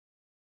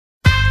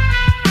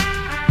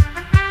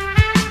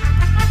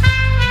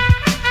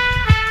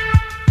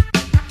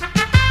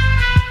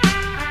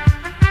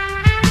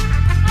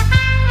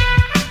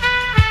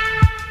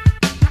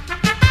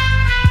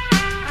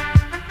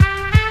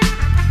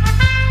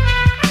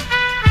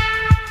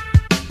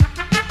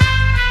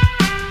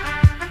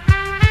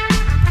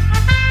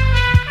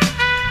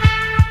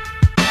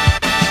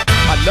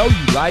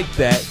like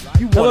that.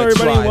 Hello,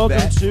 everybody, and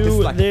welcome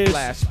to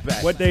this,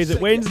 what day is it,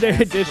 Wednesday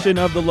edition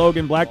of the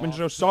Logan Blackman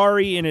Show.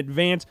 Sorry in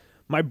advance,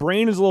 my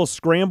brain is a little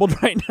scrambled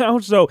right now,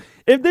 so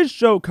if this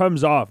show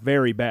comes off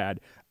very bad,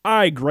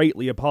 I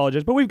greatly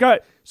apologize. But we've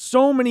got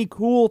so many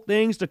cool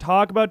things to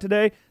talk about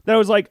today that I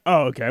was like,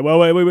 oh, okay, well,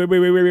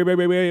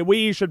 wait,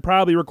 we should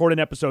probably record an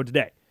episode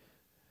today.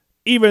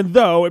 Even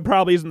though it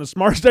probably isn't the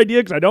smartest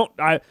idea,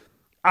 because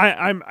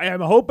I'm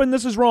hoping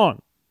this is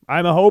wrong.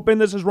 I'm hoping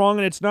this is wrong,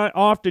 and it's not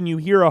often you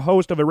hear a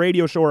host of a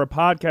radio show or a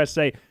podcast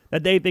say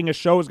that they think a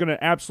show is going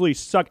to absolutely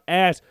suck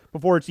ass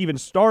before it's even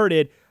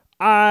started.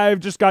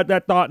 I've just got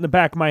that thought in the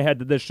back of my head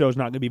that this show is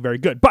not going to be very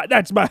good, but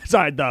that's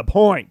beside the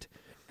point.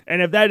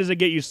 And if that doesn't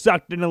get you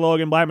sucked into the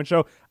Logan Blackman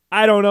Show,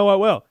 I don't know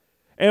what will.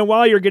 And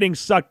while you're getting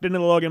sucked into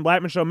the Logan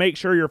Blackman Show, make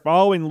sure you're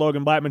following the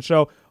Logan Blackman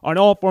Show on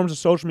all forms of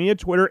social media,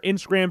 Twitter,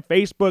 Instagram,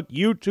 Facebook,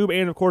 YouTube,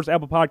 and of course,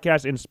 Apple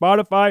Podcasts and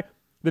Spotify.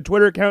 The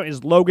Twitter account is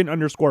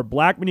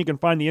Logan_Blackman. You can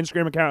find the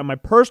Instagram account on my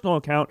personal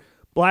account,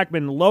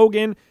 Blackman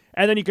Logan.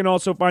 And then you can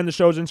also find the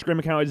show's Instagram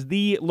account as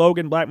The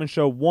Logan Blackman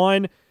Show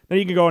 1. Then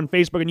you can go on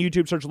Facebook and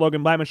YouTube, search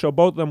Logan Blackman Show.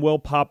 Both of them will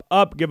pop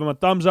up. Give them a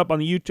thumbs up on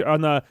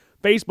the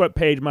Facebook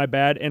page,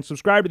 and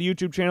subscribe to the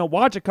YouTube channel.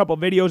 Watch a couple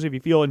videos if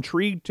you feel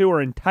intrigued to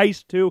or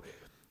enticed to,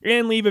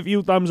 and leave a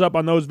few thumbs up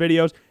on those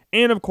videos.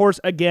 And of course,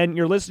 again,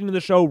 you're listening to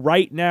the show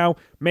right now.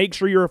 Make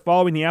sure you're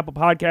following the Apple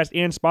Podcast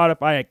and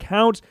Spotify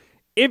accounts.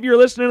 If you're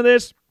listening to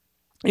this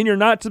and you're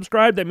not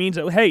subscribed, that means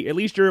that, hey, at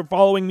least you're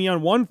following me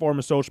on one form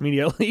of social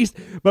media at least.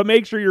 But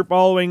make sure you're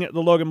following the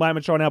Logan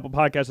Blackman Show on Apple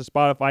Podcasts and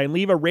Spotify, and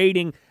leave a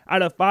rating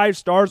out of 5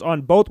 stars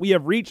on both. We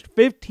have reached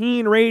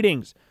 15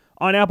 ratings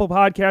on Apple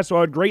Podcasts, so I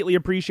would greatly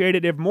appreciate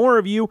it if more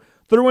of you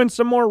threw in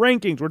some more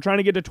rankings. We're trying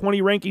to get to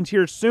 20 rankings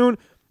here soon.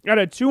 Out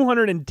of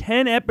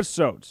 210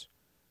 episodes.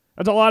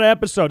 That's a lot of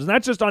episodes, and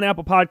that's just on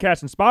Apple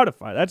Podcasts and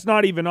Spotify. That's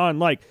not even on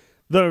like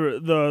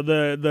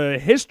the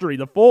history,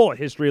 the full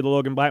history of the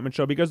Logan Blackman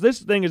Show, because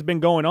this thing has been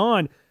going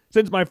on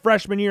since my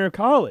freshman year of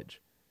college.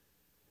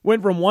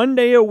 Went from 1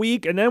 day a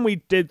week, and then we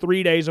did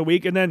 3 days a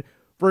week, and then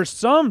for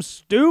some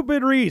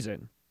stupid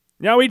reason,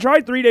 now we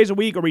tried 3 days a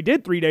week, or we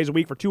did 3 days a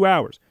week for 2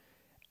 hours,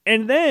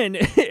 and then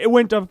it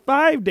went to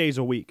 5 days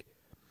a week.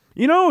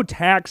 You know,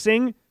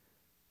 taxing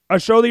a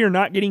show that you're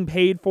not getting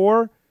paid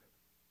for,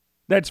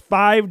 that's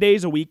 5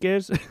 days a week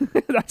is?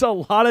 That's a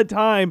lot of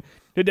time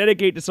to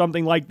dedicate to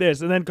something like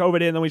this. And then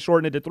COVID hit, and then we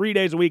shortened it to 3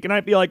 days a week. And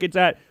I feel like it's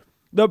at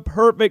the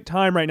perfect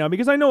time right now,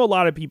 because I know a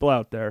lot of people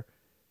out there.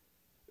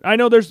 I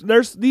know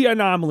there's the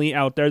anomaly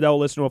out there that will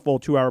listen to a full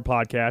 2-hour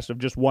podcast of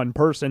just one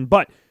person,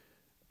 but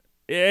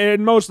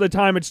and most of the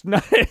time it's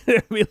not,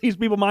 at least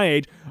people my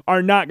age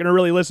are not going to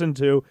really listen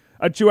to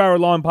a 2-hour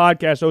long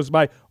podcast hosted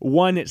by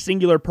one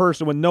singular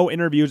person with no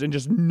interviews and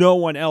just no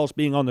one else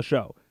being on the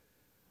show.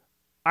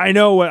 I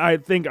know what I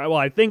think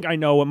I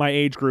know what my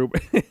age group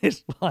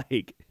is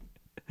like.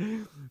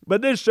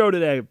 But this show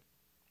today,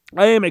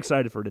 I am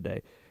excited for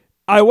today.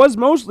 I was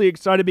mostly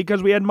excited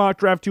because we had Mock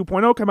Draft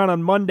 2.0 come out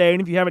on Monday,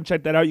 and if you haven't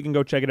checked that out, you can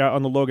go check it out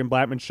on the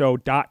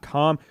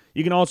LoganBlackmanShow.com.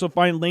 You can also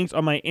find links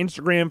on my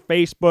Instagram,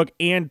 Facebook,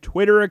 and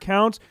Twitter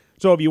accounts.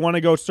 So if you want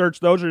to go search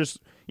those, or just,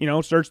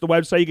 search the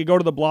website, you can go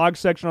to the blog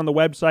section on the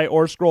website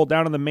or scroll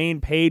down on the main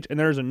page, and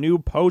there's a new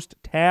post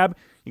tab.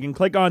 You can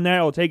click on that.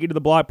 It'll take you to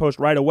the blog post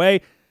right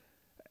away.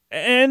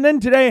 And then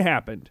today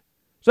happened.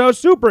 So I was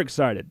super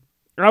excited.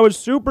 I was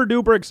super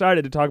duper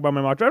excited to talk about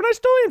my mock draft, and I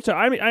still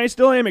am. I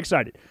still am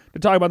excited to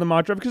talk about the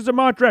mock draft, because it's a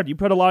mock draft. You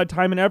put a lot of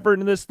time and effort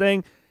into this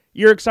thing.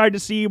 You're excited to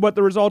see what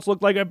the results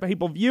look like, how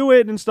people view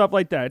it, and stuff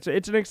like that.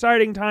 It's an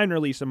exciting time to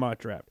release a mock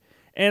draft.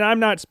 And I'm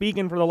not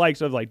speaking for the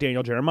likes of like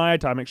Daniel Jeremiah,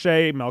 Todd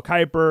McShay, Mel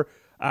Kiper,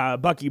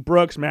 Bucky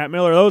Brooks, Matt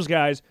Miller, those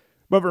guys.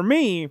 But for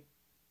me,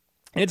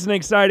 it's an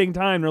exciting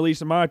time to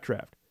release a mock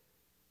draft.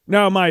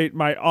 Now,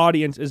 my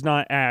audience is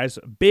not as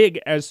big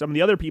as some of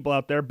the other people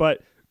out there,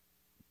 but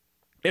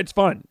it's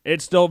fun.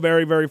 It's still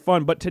very, very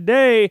fun. But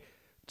today,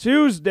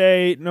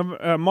 Tuesday,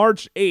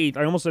 March 8th,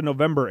 I almost said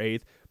November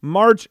 8th,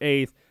 March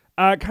 8th,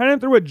 kind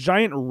of threw a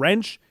giant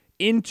wrench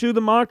into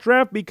the mock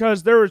draft,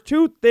 because there were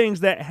 2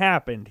 things that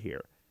happened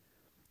here.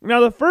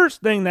 Now, the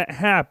first thing that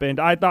happened,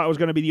 I thought was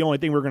going to be the only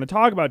thing we were going to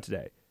talk about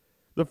today.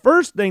 The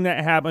first thing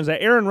that happened is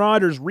that Aaron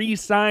Rodgers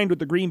re-signed with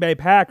the Green Bay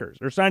Packers,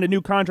 or signed a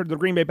new contract with the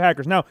Green Bay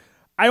Packers. Now,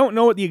 I don't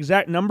know what the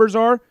exact numbers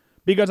are,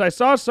 because I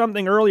saw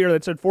something earlier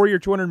that said 4-year,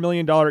 $200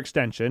 million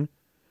extension.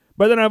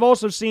 But then I've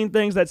also seen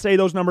things that say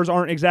those numbers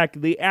aren't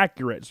exactly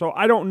accurate. So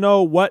I don't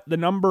know what the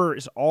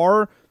numbers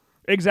are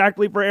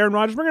exactly for Aaron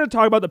Rodgers. We're going to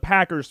talk about the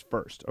Packers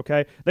first,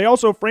 okay? They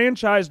also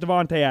franchised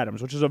Davante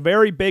Adams, which is a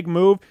very big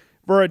move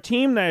for a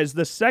team that is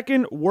the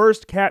second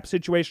worst cap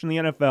situation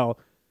in the NFL.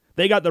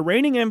 They got the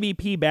reigning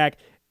MVP back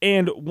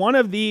and one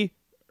of the,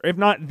 if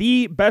not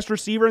the best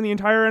receiver in the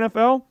entire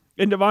NFL,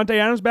 and Davante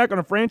Adams back on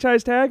a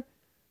franchise tag.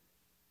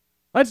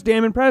 That's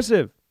damn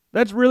impressive.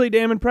 That's really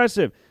damn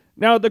impressive.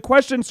 Now, the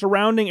questions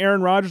surrounding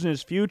Aaron Rodgers and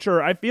his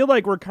future, I feel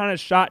like were kind of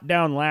shot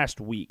down last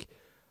week.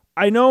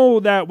 I know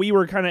that we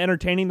were kind of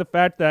entertaining the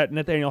fact that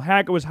Nathaniel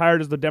Hackett was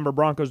hired as the Denver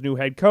Broncos' new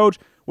head coach,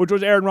 which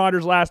was Aaron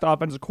Rodgers' last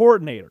offensive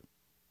coordinator.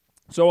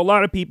 So a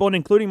lot of people, and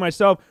including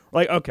myself,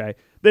 were like, okay,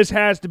 this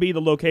has to be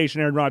the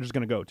location Aaron Rodgers is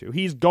going to go to.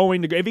 He's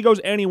going to go, if he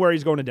goes anywhere,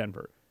 he's going to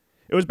Denver.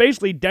 It was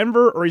basically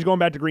Denver or he's going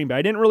back to Green Bay.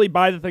 I didn't really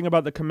buy the thing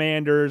about the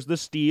Commanders, the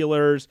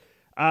Steelers.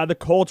 The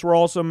Colts were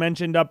also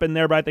mentioned up in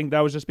there, but I think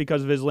that was just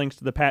because of his links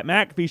to the Pat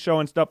McAfee show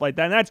and stuff like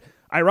that. And that's,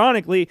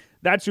 ironically,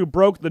 that's who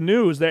broke the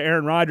news that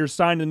Aaron Rodgers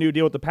signed a new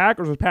deal with the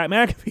Packers was Pat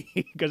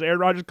McAfee, because Aaron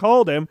Rodgers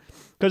called him.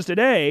 Because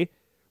today,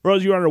 for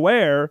those of you who aren't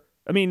aware,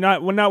 I mean,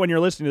 not when you're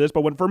listening to this,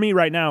 but for me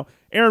right now,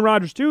 Aaron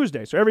Rodgers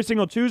Tuesday. So every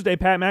single Tuesday,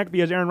 Pat McAfee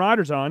has Aaron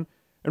Rodgers on.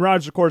 And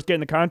Rodgers, of course, getting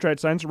the contract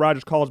signed, so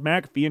Rodgers calls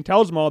McAfee and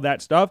tells him all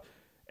that stuff.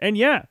 And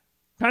yeah,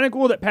 kind of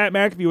cool that Pat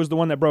McAfee was the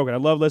one that broke it. I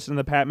love listening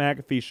to the Pat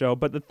McAfee show.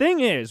 But the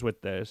thing is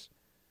with this,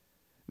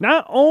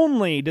 not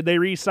only did they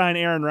re-sign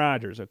Aaron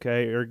Rodgers,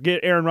 okay, or get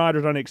Aaron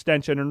Rodgers on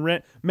extension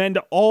and mend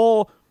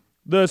all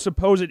the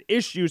supposed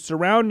issues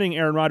surrounding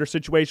Aaron Rodgers'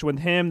 situation with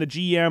him, the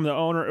GM, the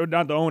owner,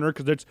 not the owner,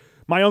 because it's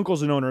my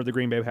uncle's an owner of the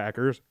Green Bay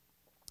Packers,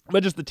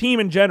 but just the team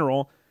in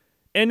general.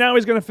 And now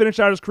he's going to finish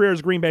out his career as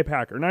a Green Bay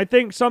Packer. And I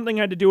think something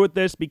had to do with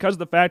this because of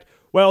the fact,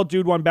 well,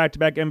 dude won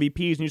back-to-back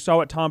MVPs, and you saw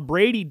what Tom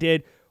Brady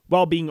did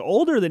while being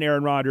older than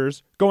Aaron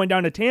Rodgers, going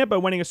down to Tampa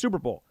and winning a Super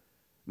Bowl.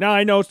 Now,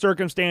 I know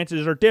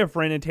circumstances are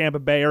different in Tampa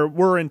Bay, or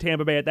were in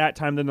Tampa Bay at that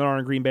time than they are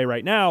in Green Bay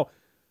right now.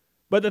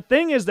 But the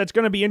thing is that's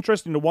going to be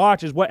interesting to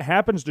watch is what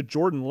happens to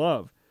Jordan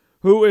Love,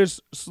 who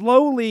is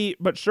slowly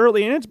but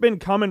surely, and it's been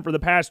coming for the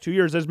past 2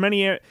 years, as many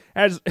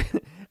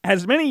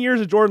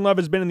years as Jordan Love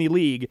has been in the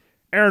league,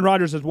 Aaron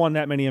Rodgers has won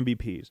that many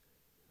MVPs.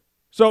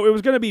 So it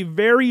was going to be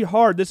very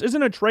hard. This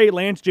isn't a Trey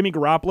Lance, Jimmy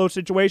Garoppolo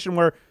situation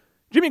where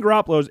Jimmy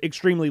Garoppolo is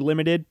extremely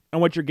limited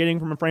on what you're getting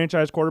from a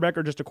franchise quarterback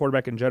or just a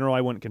quarterback in general.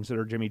 I wouldn't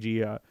consider Jimmy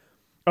G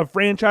a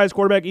franchise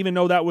quarterback, even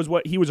though that was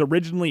what he was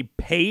originally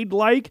paid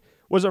like,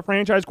 was a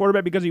franchise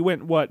quarterback, because he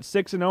went,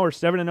 6-0 or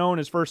 7-0 in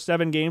his first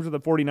 7 games with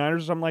the 49ers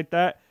or something like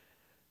that.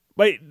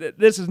 But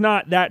this is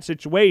not that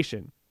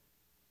situation.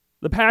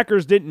 The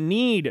Packers didn't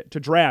need to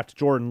draft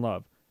Jordan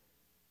Love.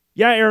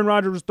 Yeah, Aaron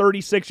Rodgers was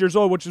 36 years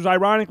old, which is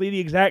ironically the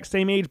exact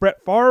same age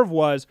Brett Favre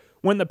was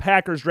when the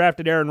Packers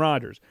drafted Aaron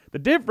Rodgers. The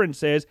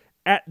difference is,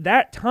 at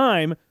that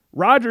time,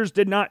 Rodgers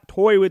did not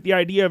toy with the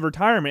idea of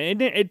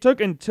retirement. It took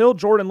until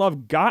Jordan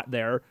Love got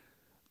there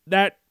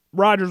that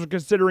Rodgers was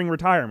considering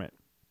retirement.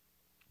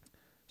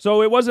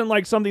 So it wasn't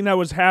like something that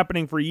was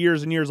happening for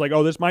years and years, like,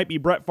 oh, this might be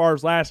Brett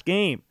Favre's last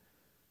game.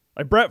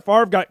 Like, Brett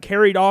Favre got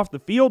carried off the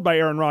field by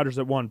Aaron Rodgers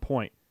at one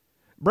point.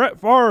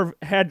 Brett Favre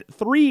had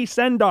 3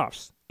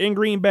 send-offs in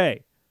Green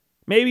Bay.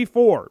 Maybe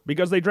 4,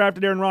 because they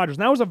drafted Aaron Rodgers.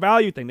 And that was a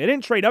value thing. They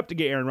didn't trade up to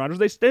get Aaron Rodgers.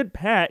 They stood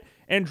pat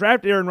and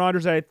drafted Aaron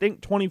Rodgers at, I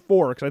think,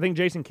 24, because I think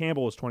Jason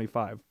Campbell was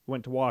 25.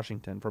 Went to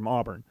Washington from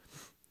Auburn.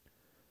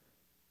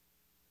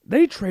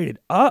 They traded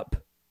up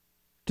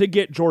to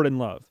get Jordan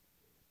Love.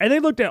 And they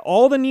looked at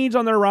all the needs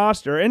on their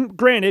roster. And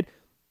granted,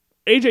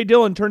 A.J.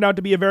 Dillon turned out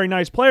to be a very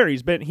nice player.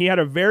 He had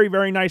a very,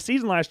 very nice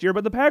season last year,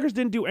 but the Packers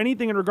didn't do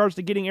anything in regards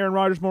to getting Aaron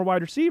Rodgers more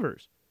wide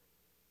receivers.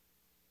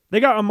 They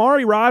got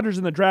Amari Rodgers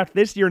in the draft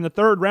this year in the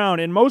 3rd round,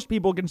 and most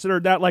people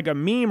considered that like a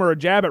meme or a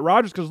jab at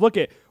Rodgers because, look,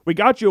 we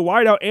got you a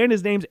wideout, and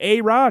his name's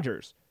A.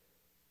 Rodgers.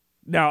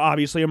 Now,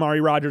 obviously, Amari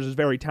Rodgers is a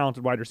very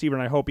talented wide receiver,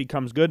 and I hope he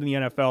comes good in the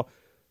NFL.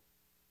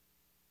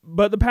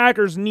 But the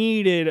Packers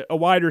needed a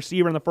wide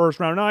receiver in the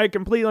 1st round. Now, I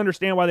completely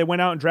understand why they went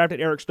out and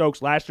drafted Eric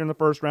Stokes last year in the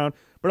 1st round,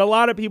 but a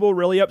lot of people were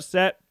really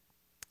upset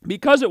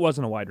because it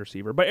wasn't a wide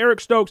receiver. But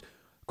Eric Stokes,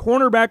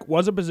 cornerback,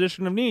 was a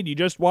position of need. You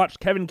just watched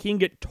Kevin King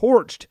get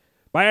torched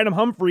by Adam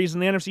Humphries in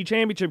the NFC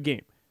Championship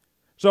game.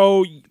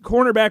 So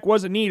cornerback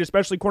was a need,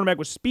 especially cornerback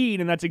with speed,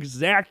 and that's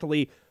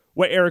exactly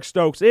what Eric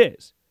Stokes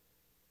is.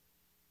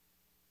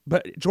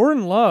 But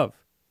Jordan Love,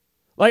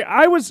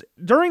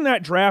 during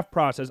that draft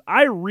process,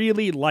 I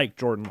really liked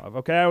Jordan Love,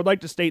 okay? I would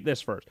like to state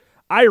this first.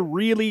 I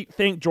really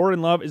think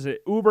Jordan Love is an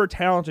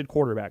uber-talented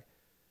quarterback.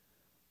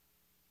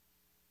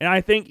 And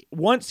I think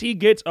once he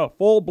gets a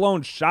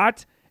full-blown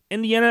shot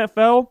in the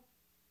NFL,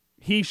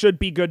 he should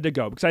be good to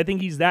go because I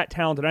think he's that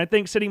talented. And I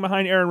think sitting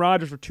behind Aaron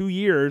Rodgers for 2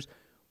 years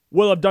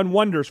will have done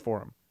wonders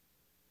for him.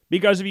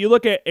 Because if you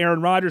look at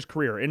Aaron Rodgers'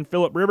 career and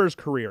Phillip Rivers'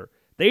 career,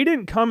 they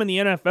didn't come in the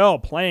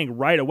NFL playing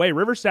right away.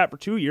 Rivers sat for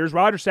 2 years.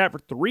 Rodgers sat for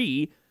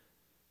 3.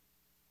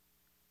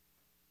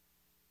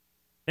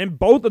 And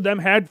both of them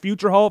had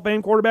future Hall of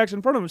Fame quarterbacks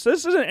in front of them. So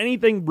this isn't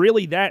anything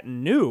really that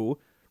new.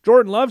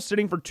 Jordan Love's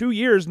sitting for 2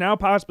 years, now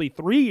possibly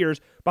 3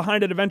 years,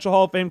 behind an eventual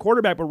Hall of Fame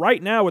quarterback. But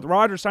right now, with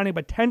Rodgers signing a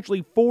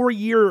potentially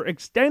 4-year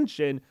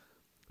extension,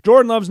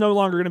 Jordan Love's no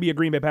longer going to be a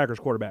Green Bay Packers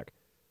quarterback.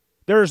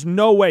 There's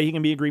no way he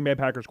can be a Green Bay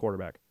Packers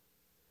quarterback.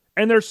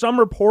 And there's some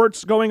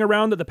reports going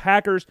around that the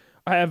Packers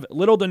have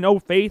little to no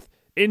faith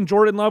in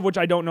Jordan Love, which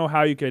I don't know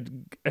how you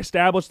could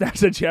establish that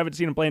since you haven't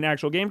seen him play an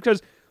actual game,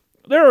 because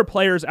there are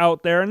players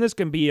out there, and this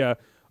can be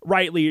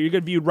you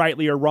could view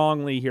rightly or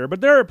wrongly here,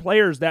 but there are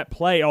players that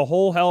play a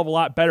whole hell of a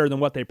lot better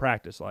than what they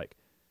practice like.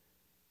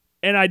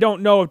 And I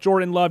don't know if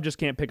Jordan Love just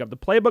can't pick up the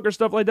playbook or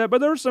stuff like that, but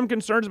there were some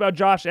concerns about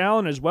Josh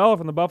Allen as well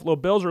from the Buffalo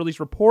Bills, or at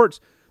least reports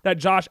that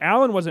Josh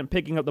Allen wasn't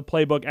picking up the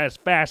playbook as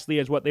fastly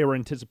as what they were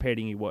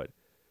anticipating he would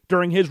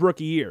during his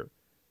rookie year.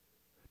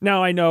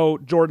 Now, I know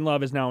Jordan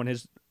Love is now in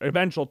his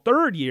eventual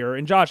third year,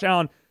 and Josh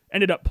Allen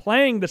ended up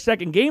playing the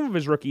second game of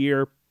his rookie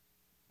year.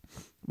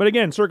 But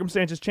again,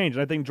 circumstances change.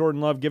 And I think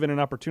Jordan Love, given an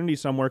opportunity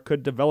somewhere,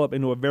 could develop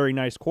into a very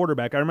nice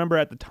quarterback. I remember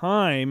at the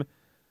time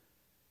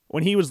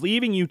when he was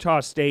leaving Utah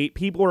State,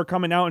 people were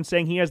coming out and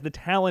saying he has the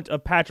talent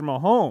of Patrick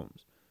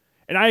Mahomes.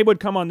 And I would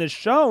come on this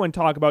show and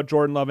talk about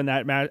Jordan Love in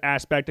that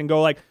aspect and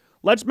go like,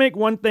 let's make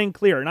one thing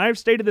clear. And I've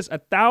stated this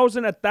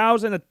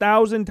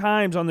 1,000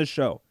 times on this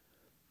show.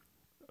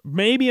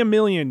 Maybe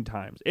 1,000,000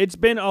 times.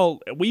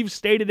 We've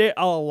stated it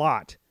a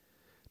lot.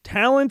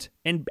 Talent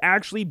and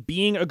actually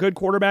being a good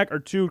quarterback are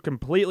two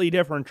completely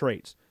different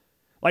traits.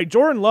 Like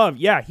Jordan Love,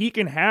 yeah, he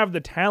can have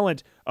the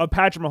talent of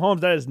Patrick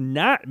Mahomes. That does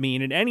not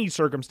mean in any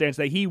circumstance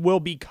that he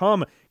will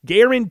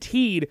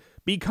guaranteed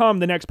become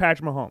the next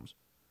Patrick Mahomes.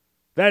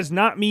 That does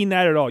not mean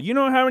that at all. You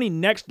know how many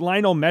next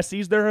Lionel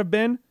Messis there have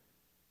been?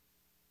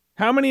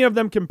 How many of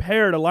them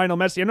compare to Lionel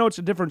Messi? I know it's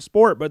a different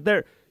sport, but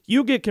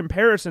you get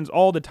comparisons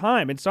all the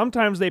time, and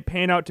sometimes they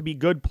pan out to be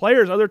good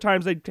players. Other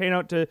times they pan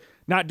out to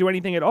not do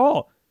anything at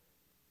all.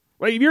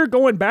 Like if you're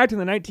going back to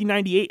the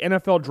 1998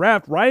 NFL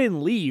Draft,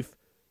 Ryan Leaf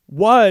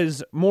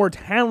was more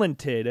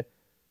talented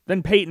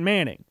than Peyton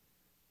Manning.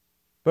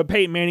 But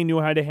Peyton Manning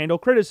knew how to handle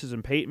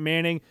criticism. Peyton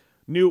Manning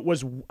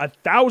was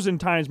 1,000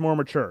 times more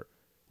mature.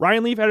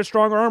 Ryan Leaf had a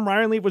stronger arm.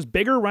 Ryan Leaf was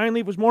bigger. Ryan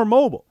Leaf was more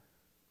mobile.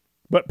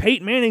 But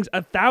Peyton Manning's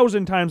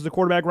 1,000 times the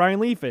quarterback Ryan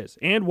Leaf is,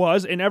 and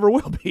was, and ever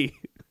will be.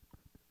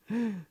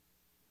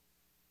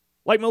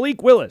 Like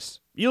Malik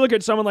Willis. You look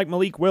at someone like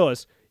Malik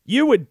Willis,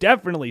 you would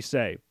definitely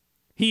say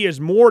he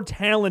is more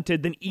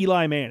talented than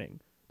Eli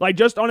Manning. Like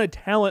just on a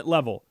talent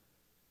level.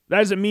 That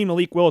doesn't mean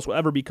Malik Willis will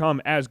ever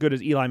become as good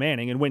as Eli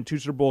Manning and win 2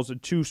 Super Bowls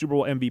and 2 Super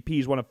Bowl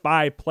MVPs, one of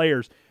 5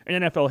 players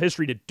in NFL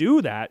history to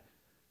do that.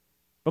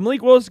 But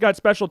Malik Willis has got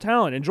special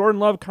talent, and Jordan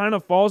Love kind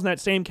of falls in that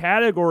same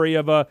category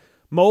of a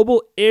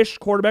mobile-ish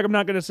quarterback. I'm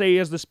not going to say he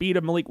has the speed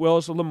of Malik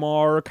Willis or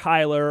Lamar or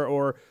Kyler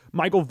or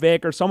Michael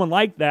Vick or someone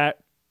like that,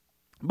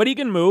 but he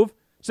can move,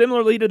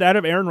 similarly to that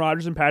of Aaron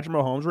Rodgers and Patrick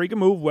Mahomes, where he can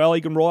move well, he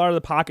can roll out of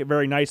the pocket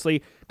very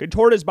nicely,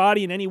 contort his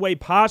body in any way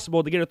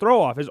possible to get a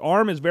throw off. His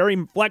arm is very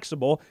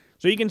flexible,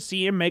 so you can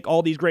see him make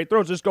all these great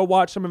throws. Just go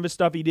watch some of his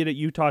stuff he did at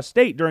Utah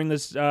State during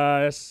this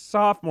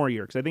sophomore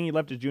year, because I think he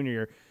left his junior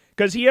year,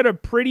 because he had a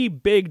pretty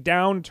big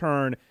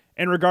downturn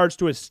in regards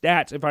to his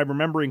stats, if I'm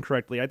remembering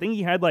correctly. I think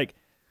he had like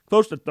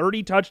close to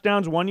 30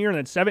 touchdowns one year and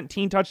then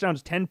 17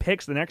 touchdowns, 10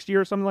 picks the next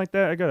year or something like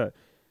that.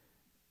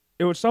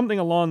 It was something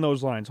along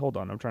those lines. Hold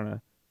on, I'm trying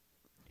to.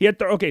 He had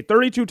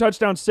 32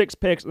 touchdowns, 6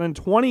 picks, and then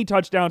 20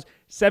 touchdowns,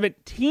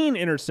 17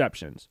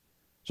 interceptions.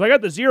 So I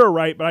got the 0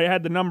 right, but I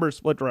had the numbers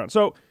flipped around.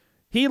 So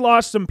he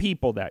lost some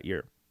people that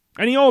year.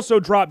 And he also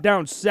dropped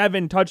down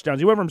 7 touchdowns.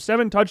 He went from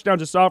 7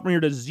 touchdowns his sophomore year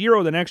to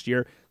 0 the next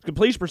year. His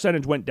completion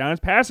percentage went down. His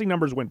passing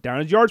numbers went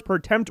down. His yards per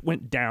attempt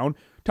went down.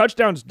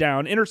 Touchdowns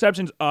down.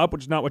 Interceptions up,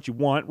 which is not what you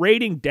want.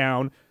 Rating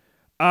down.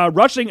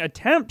 Rushing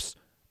attempts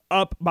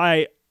up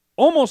by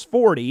almost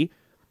 40.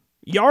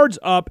 Yards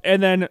up,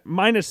 and then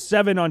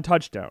 -7 on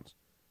touchdowns.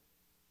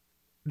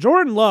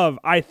 Jordan Love,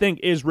 I think,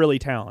 is really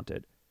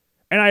talented.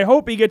 And I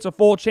hope he gets a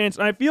full chance.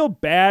 And I feel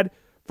bad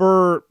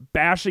for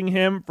bashing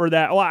him for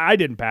that. Well, I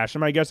didn't bash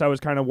him. I guess I was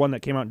kind of one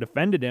that came out and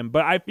defended him.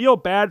 But I feel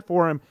bad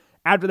for him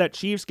after that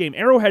Chiefs game.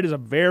 Arrowhead is a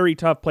very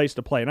tough place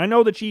to play. And I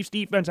know the Chiefs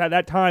defense at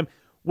that time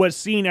was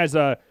seen as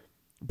a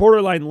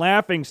borderline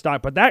laughing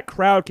stock, but that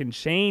crowd can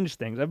change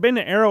things. I've been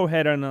to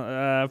Arrowhead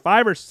on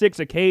 5 or 6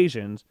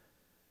 occasions,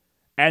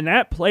 and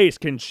that place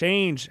can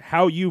change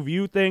how you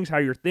view things, how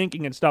you're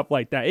thinking, and stuff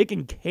like that. It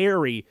can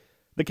carry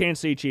the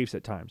Kansas City Chiefs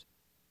at times.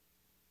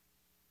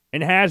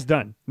 And has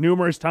done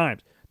numerous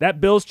times. That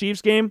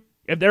Bills-Chiefs game,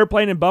 if they're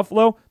playing in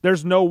Buffalo,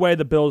 there's no way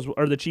the Bills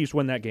or the Chiefs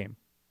win that game.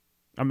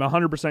 I'm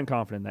 100%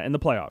 confident in that, in the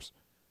playoffs.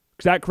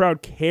 Because that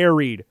crowd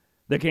carried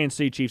the Kansas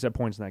City Chiefs at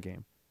points in that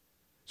game.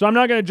 So I'm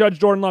not going to judge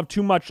Jordan Love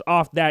too much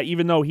off that,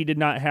 even though he did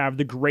not have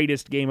the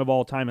greatest game of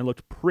all time and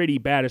looked pretty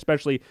bad,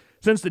 especially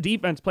since the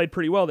defense played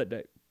pretty well that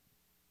day.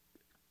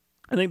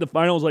 I think the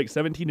final was like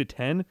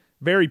 17-10.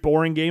 Very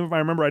boring game, if I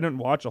remember. I didn't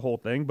watch the whole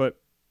thing,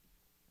 but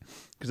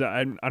because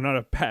I'm not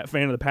a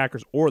fan of the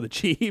Packers or the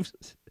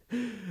Chiefs.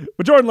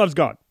 But Jordan Love's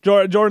gone.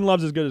 Jordan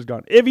Love's as good as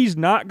gone. If he's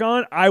not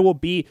gone, I will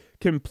be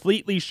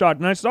completely shocked.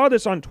 And I saw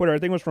this on Twitter. I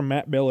think it was from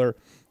Matt Miller,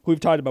 who we've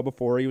talked about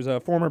before. He was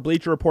a former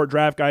Bleacher Report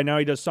draft guy. Now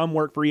he does some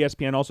work for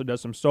ESPN, also does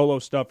some solo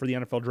stuff for the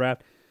NFL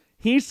draft.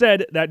 He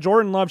said that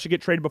Jordan Love should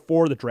get traded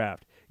before the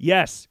draft.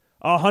 Yes,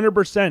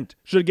 100%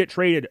 should get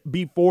traded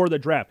before the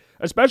draft,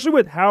 especially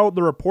with how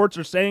the reports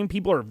are saying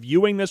people are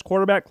viewing this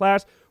quarterback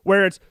class,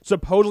 where it's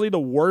supposedly the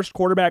worst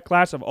quarterback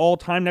class of all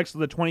time next to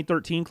the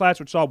 2013 class,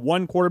 which saw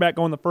one quarterback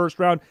go in the first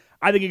round.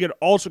 I think you could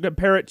also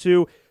compare it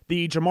to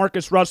the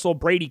Jamarcus Russell,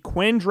 Brady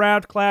Quinn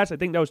draft class. I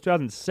think that was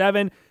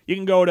 2007. You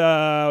can go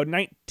to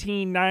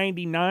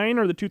 1999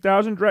 or the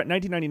 2000 draft,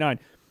 1999.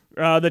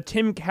 The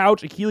Tim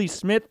Couch, Achilles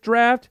Smith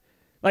draft.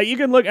 Like, you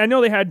can look, I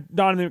know they had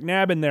Donovan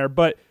McNabb in there,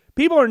 but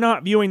people are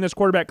not viewing this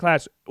quarterback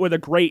class with a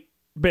great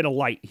bit of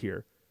light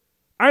here.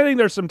 I think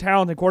there's some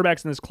talented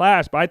quarterbacks in this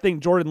class, but I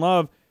think Jordan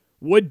Love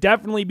would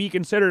definitely be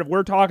considered. If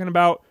we're talking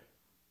about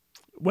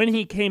when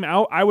he came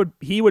out,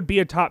 he would be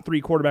a top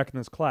 3 quarterback in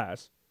this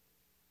class.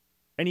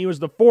 And he was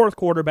the 4th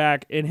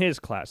quarterback in his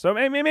class. So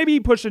maybe he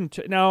pushing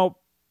no,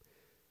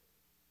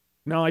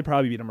 he'd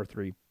probably be number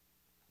 3.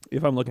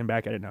 If I'm looking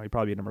back at it now, he'd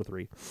probably be number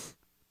 3.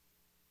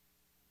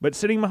 But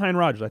sitting behind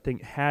Rodgers, I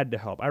think, had to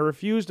help. I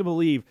refuse to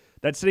believe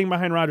that sitting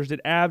behind Rodgers did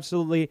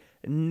absolutely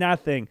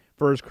nothing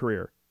for his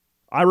career.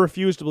 I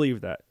refuse to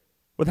believe that.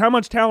 With how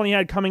much talent he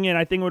had coming in,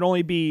 I think it would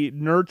only be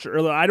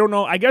nurture. I don't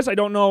know. I guess I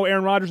don't know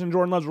Aaron Rodgers and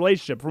Jordan Love's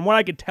relationship. From what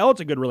I could tell,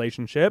 it's a good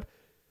relationship.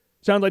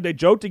 Sounds like they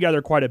joke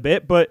together quite a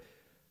bit, but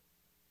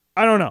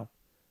I don't know.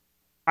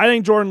 I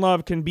think Jordan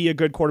Love can be a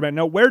good quarterback.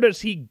 Now, where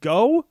does he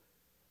go?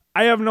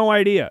 I have no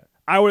idea.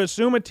 I would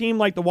assume a team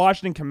like the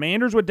Washington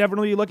Commanders would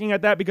definitely be looking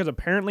at that because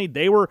apparently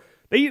they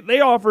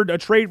offered a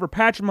trade for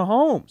Patrick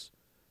Mahomes.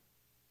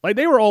 Like,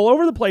 they were all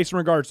over the place in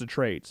regards to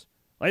trades.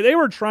 Like, they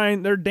were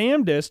trying their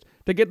damnedest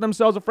to get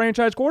themselves a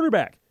franchise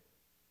quarterback.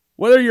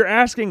 Whether you're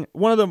asking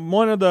one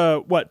of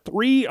the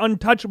 3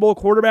 untouchable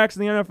quarterbacks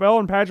in the NFL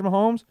and Patrick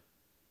Mahomes,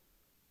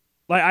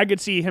 like, I could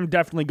see him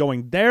definitely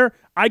going there.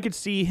 I could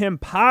see him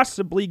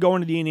possibly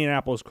going to the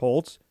Indianapolis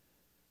Colts.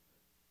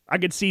 I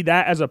could see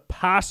that as a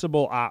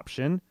possible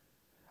option.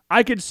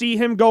 I could see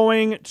him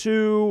going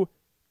to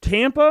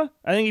Tampa.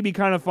 I think he'd be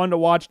kind of fun to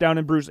watch down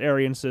in Bruce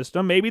Arians'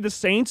 system. Maybe the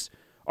Saints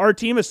are a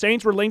team. The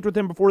Saints were linked with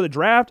him before the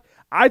draft.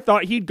 I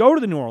thought he'd go to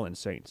the New Orleans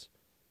Saints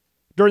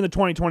during the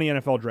 2020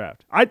 NFL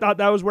draft. I thought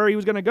that was where he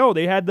was going to go.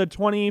 They had the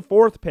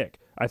 24th pick,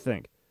 I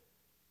think.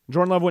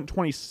 Jordan Love went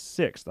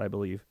 26th, I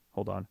believe.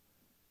 Hold on.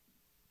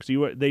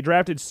 Because they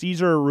drafted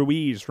Cesar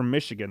Ruiz from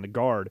Michigan, the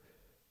guard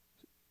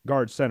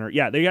center.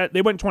 Yeah,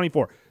 they went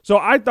 24. So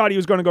I thought he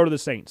was going to go to the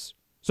Saints.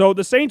 So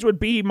the Saints would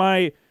be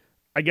my,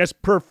 I guess,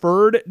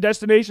 preferred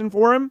destination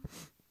for him.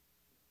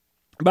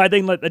 But I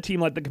think a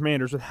team like the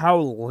Commanders, with how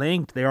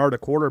linked they are to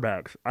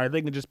quarterbacks, I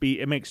think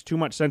it makes too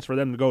much sense for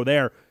them to go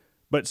there.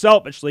 But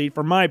selfishly,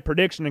 for my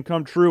prediction to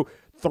come true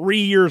 3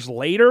 years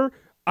later,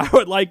 I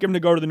would like him to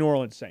go to the New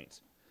Orleans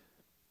Saints.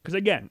 Because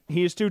again,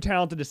 he is too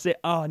talented to sit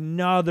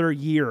another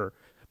year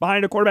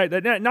behind a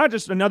quarterback. Not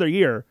just another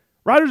year.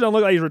 Rodgers doesn't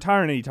look like he's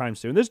retiring anytime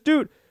soon. This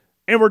dude,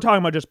 and we're talking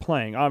about just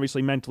playing.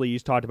 Obviously, mentally,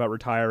 he's talked about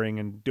retiring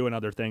and doing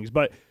other things.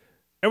 But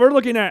if we're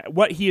looking at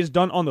what he has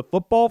done on the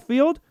football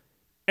field,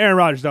 Aaron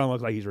Rodgers doesn't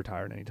look like he's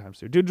retiring anytime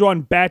soon. Dude's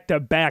won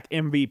back-to-back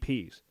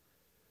MVPs.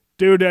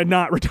 Dude did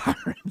not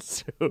retire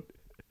soon.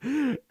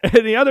 And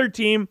the other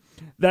team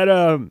that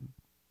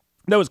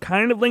was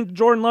kind of linked to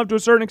Jordan Love to a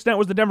certain extent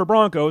was the Denver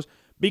Broncos,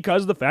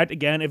 because of the fact,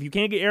 again, if you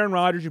can't get Aaron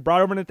Rodgers, you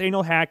brought over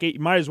Nathaniel Hackett, you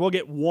might as well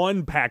get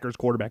one Packers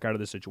quarterback out of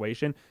this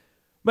situation.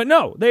 But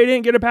no, they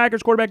didn't get a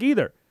Packers quarterback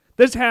either.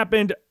 This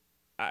happened,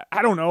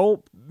 I don't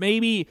know,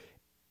 maybe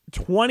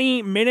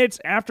 20 minutes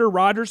after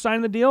Rodgers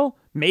signed the deal,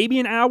 maybe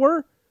an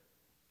hour.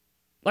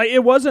 Like,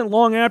 it wasn't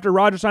long after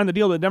Rodgers signed the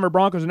deal that the Denver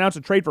Broncos announced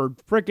a trade for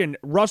freaking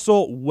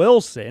Russell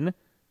Wilson.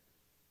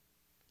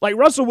 Like,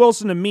 Russell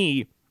Wilson, to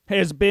me,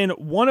 has been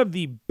one of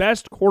the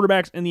best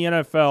quarterbacks in the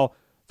NFL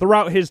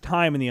throughout his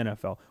time in the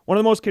NFL. One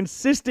of the most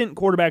consistent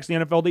quarterbacks in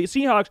the NFL. The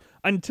Seahawks,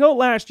 until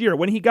last year,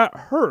 when he got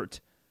hurt,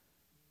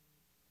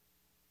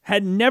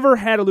 had never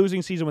had a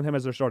losing season with him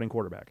as their starting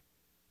quarterback.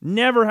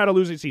 Never had a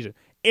losing season.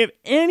 If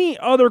any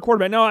other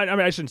quarterback,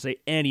 I shouldn't say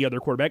any other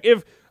quarterback.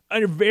 If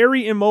a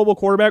very immobile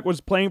quarterback was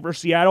playing for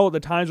Seattle at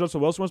the times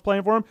Russell Wilson was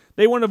playing for him,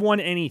 they wouldn't have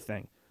won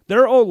anything.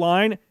 Their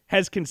O-line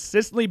has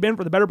consistently been,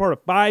 for the better part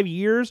of 5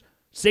 years,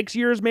 6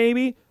 years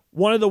maybe,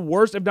 one of the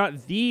worst, if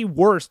not the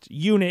worst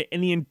unit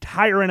in the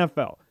entire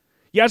NFL.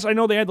 Yes, I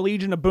know they had the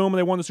Legion of Boom and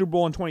they won the Super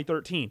Bowl in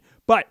 2013,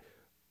 but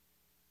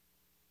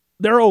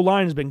their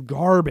O-line has been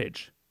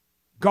garbage.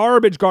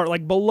 Garbage,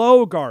 like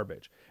below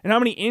garbage. And how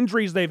many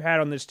injuries they've had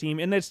on this team,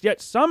 and that's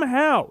yet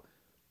somehow,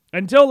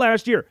 until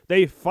last year,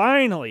 they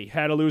finally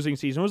had a losing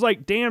season. It was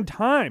like, damn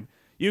time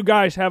you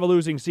guys have a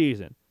losing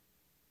season.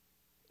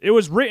 It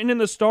was written in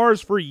the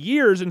stars for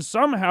years, and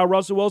somehow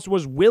Russell Wilson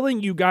was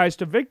willing you guys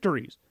to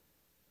victories.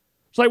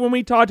 It's like when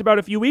we talked about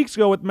a few weeks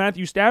ago with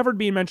Matthew Stafford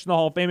being mentioned in the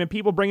Hall of Fame and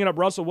people bringing up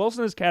Russell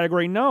Wilson in this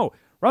category. No,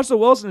 Russell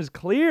Wilson is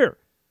clear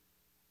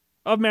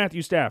of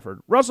Matthew Stafford.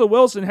 Russell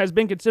Wilson has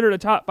been considered a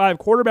top 5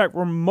 quarterback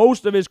for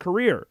most of his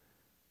career.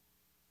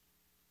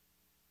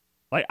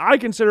 Like, I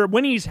consider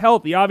when he's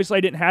healthy, obviously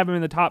I didn't have him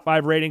in the top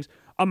 5 ratings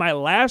on my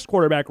last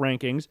quarterback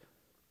rankings,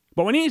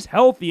 but when he's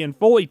healthy and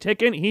fully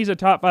ticking, he's a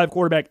top 5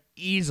 quarterback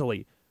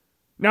easily.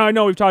 Now, I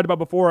know we've talked about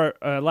before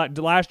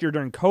last year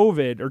during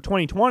COVID, or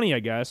 2020, I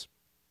guess,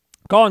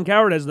 Colin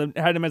Cowherd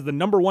had him as the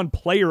number 1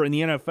 player in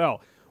the NFL,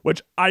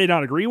 which I did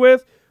not agree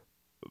with,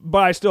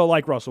 but I still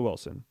like Russell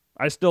Wilson.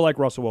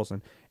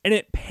 And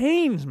it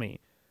pains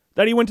me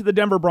that he went to the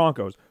Denver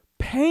Broncos.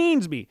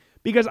 Pains me,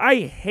 because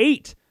I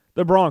hate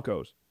the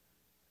Broncos.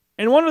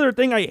 And one other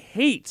thing I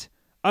hate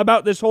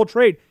about this whole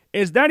trade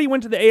is that he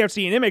went to the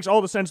AFC, and it makes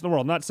all the sense in the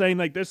world. I'm not saying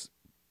like this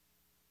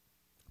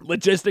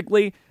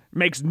logistically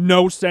makes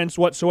no sense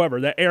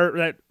whatsoever.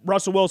 That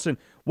Russell Wilson,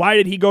 why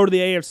did he go to the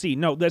AFC?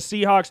 No, the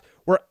Seahawks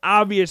were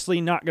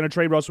obviously not going to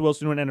trade Russell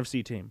Wilson to an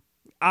NFC team.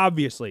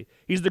 obviously.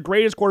 He's the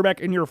greatest quarterback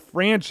in your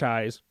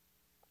franchise.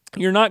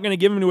 You're not going to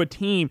give him to a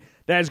team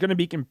that is going to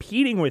be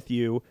competing with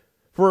you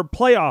for a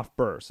playoff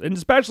burst, and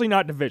especially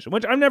not division,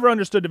 which I've never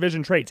understood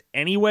division trades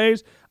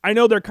anyways. I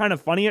know they're kind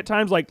of funny at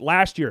times, like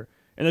last year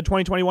in the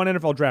 2021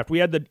 NFL draft. We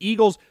had the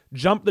Eagles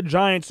jump the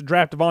Giants to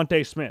draft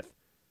Devontae Smith.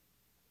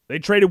 They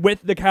traded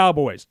with the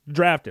Cowboys to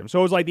draft him. So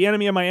it was like the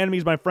enemy of my enemy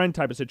is my friend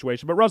type of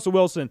situation. But Russell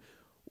Wilson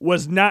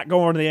was not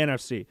going to the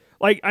NFC.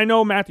 Like, I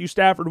know Matthew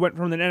Stafford went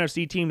from an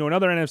NFC team to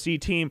another NFC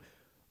team,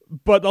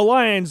 but the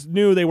Lions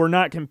knew they were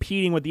not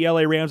competing with the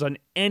LA Rams on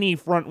any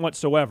front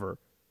whatsoever.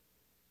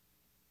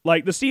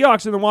 Like, the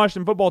Seahawks and the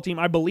Washington football team,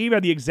 I believe,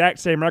 had the exact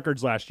same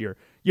records last year.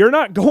 You're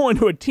not going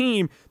to a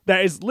team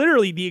that is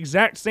literally the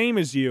exact same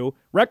as you,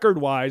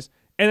 record-wise,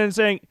 and then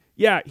saying,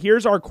 yeah,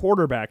 here's our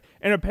quarterback.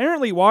 And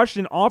apparently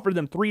Washington offered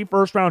them 3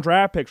 first-round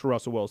draft picks for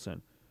Russell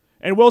Wilson.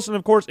 And Wilson,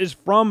 of course, is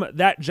from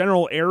that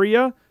general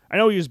area. I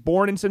know he was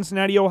born in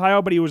Cincinnati,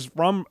 Ohio, but he was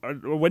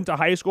went to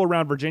high school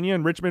around Virginia,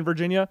 in Richmond,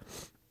 Virginia.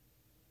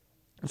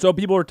 So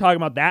people were talking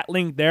about that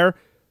link there.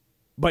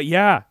 But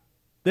yeah,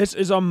 this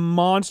is a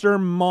monster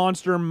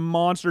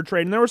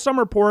trade. And there was some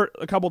report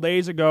a couple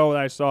days ago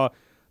that I saw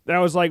that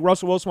was like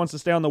Russell Wilson wants to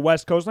stay on the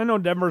West Coast. I know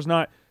Denver's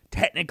not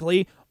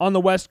technically on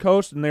the West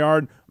Coast, and they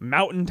are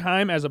Mountain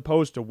Time as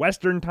opposed to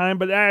Western Time,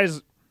 but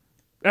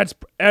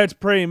that's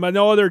pretty much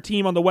no other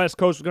team on the West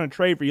Coast is going to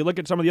trade for you. Look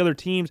at some of the other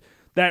teams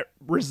that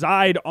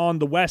reside on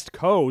the West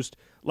Coast.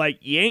 Like,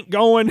 you ain't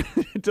going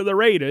to the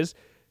Raiders.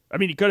 I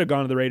mean, you could have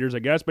gone to the Raiders, I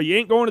guess, but you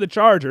ain't going to the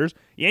Chargers.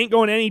 You ain't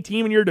going to any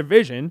team in your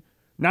division,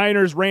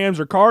 Niners, Rams,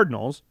 or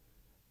Cardinals.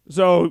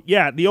 So,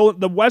 yeah,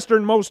 the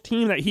westernmost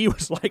team that he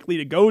was likely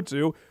to go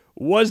to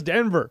was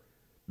Denver,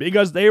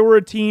 because they were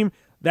a team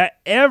that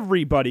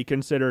everybody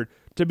considered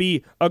to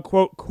be a,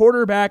 quote,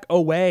 quarterback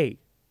away.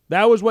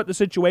 That was what the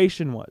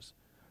situation was.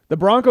 The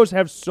Broncos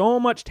have so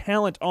much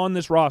talent on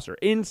this roster,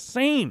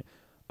 insane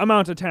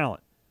amounts of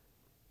talent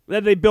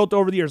that they built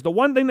over the years. The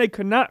one thing they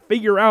could not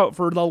figure out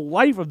for the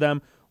life of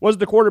them was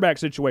the quarterback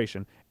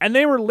situation. And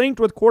they were linked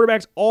with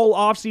quarterbacks all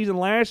offseason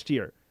last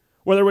year,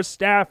 whether it was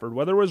Stafford,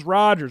 whether it was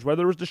Rodgers,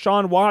 whether it was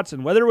Deshaun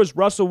Watson, whether it was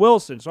Russell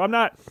Wilson. So I'm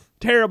not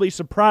terribly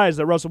surprised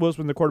that Russell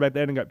Wilson was the quarterback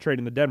that ended up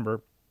trading to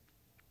Denver,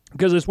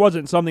 because this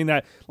wasn't something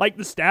that, like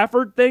the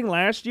Stafford thing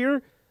last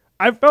year,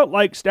 I felt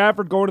like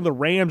Stafford going to the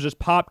Rams just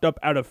popped up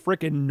out of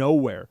freaking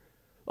nowhere.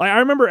 Like, I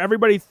remember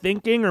everybody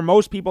thinking, or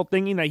most people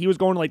thinking, that he was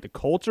going to like the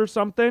Colts or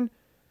something.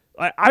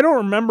 I don't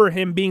remember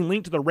him being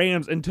linked to the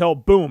Rams until,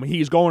 boom,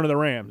 he's going to the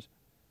Rams.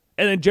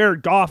 And then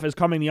Jared Goff is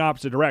coming the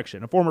opposite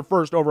direction. A former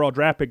first overall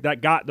draft pick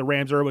that got the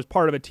Rams, or was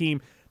part of a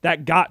team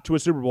that got to a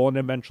Super Bowl and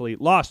eventually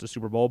lost a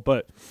Super Bowl.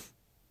 But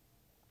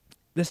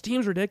this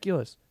team's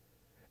ridiculous.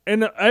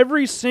 And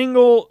every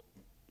single,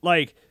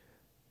 like,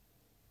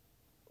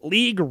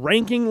 league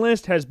ranking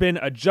list has been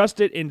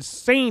adjusted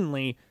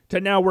insanely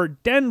to now where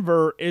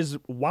Denver is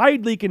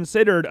widely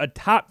considered a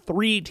top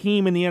 3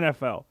 team in the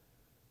NFL.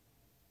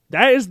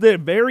 That is the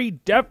very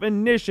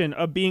definition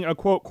of being a,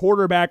 quote,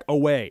 quarterback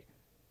away.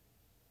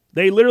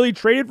 They literally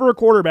traded for a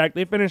quarterback.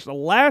 They finished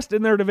last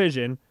in their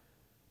division.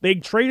 They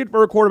traded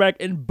for a quarterback,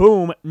 and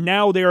boom,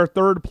 now they are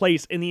third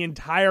place in the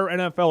entire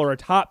NFL, or a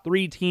top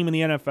 3 team in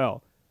the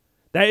NFL.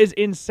 That is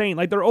insane.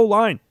 Like, their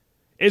O-line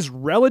is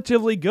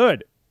relatively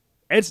good.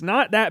 It's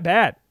not that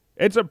bad.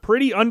 It's a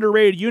pretty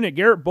underrated unit.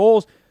 Garrett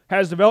Bowles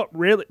has developed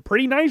really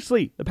pretty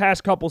nicely the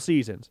past couple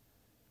seasons.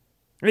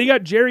 And you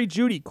got Jerry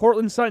Jeudy,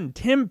 Cortland Sutton,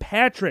 Tim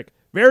Patrick,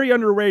 very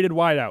underrated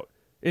wideout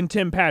in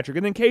Tim Patrick.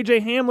 And then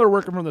KJ Hamler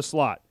working from the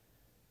slot.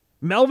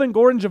 Melvin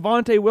Gordon,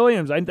 Javonte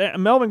Williams.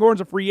 Melvin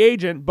Gordon's a free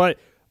agent, but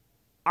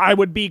I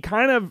wouldn't be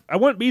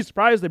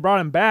surprised they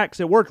brought him back, because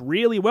it worked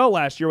really well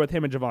last year with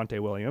him and Javonte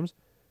Williams.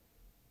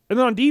 And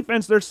then on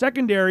defense, their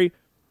secondary,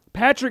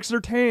 Patrick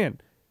Surtain,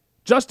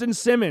 Justin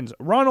Simmons,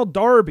 Ronald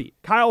Darby,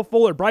 Kyle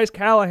Fuller, Bryce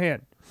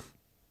Callahan.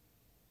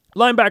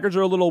 Linebackers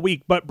are a little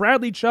weak, but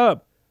Bradley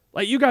Chubb.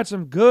 Like, you got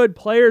some good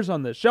players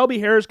on this. Shelby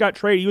Harris got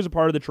traded. He was a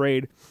part of the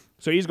trade,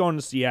 so he's going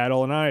to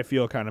Seattle, and I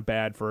feel kind of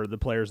bad for the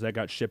players that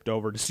got shipped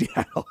over to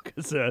Seattle,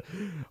 because,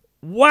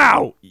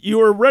 wow, you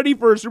were ready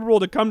for a Super Bowl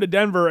to come to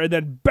Denver, and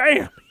then,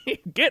 bam,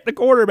 get the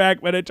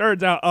quarterback, but it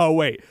turns out, oh,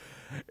 wait,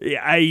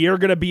 you're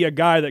going to be a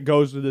guy that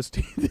goes to this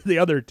team, the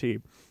other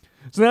team.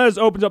 So now this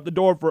opens up the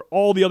door for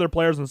all the other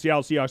players in the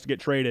Seattle Seahawks to get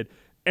traded.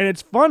 And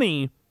it's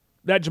funny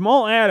that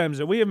Jamal Adams,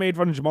 and we have made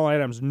fun of Jamal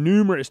Adams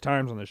numerous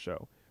times on this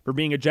show, for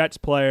being a Jets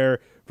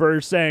player, for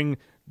saying,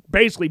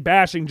 basically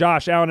bashing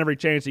Josh Allen every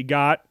chance he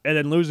got, and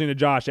then losing to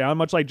Josh Allen.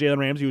 Much like Jalen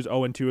Ramsey, who was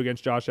 0-2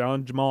 against Josh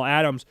Allen. Jamal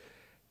Adams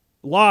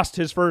lost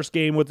his first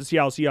game with the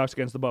Seattle Seahawks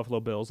against the Buffalo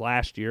Bills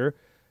last year.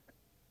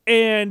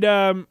 And,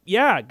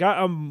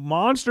 got a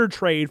monster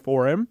trade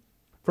for him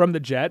from the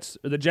Jets.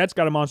 The Jets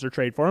got a monster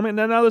trade for him, and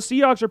then now the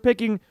Seahawks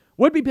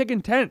would be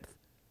picking 10th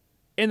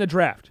in the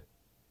draft.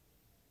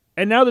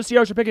 And now the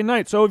Seahawks are picking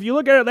 9th. So if you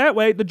look at it that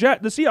way, the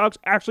Seahawks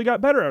actually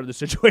got better out of the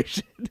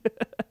situation.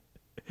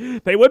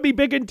 They would be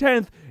picking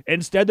 10th.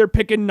 Instead, they're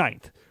picking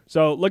 9th.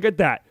 So look at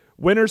that.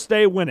 Winners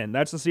stay winning.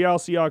 That's the Seattle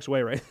Seahawks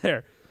way right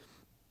there.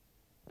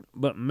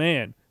 But,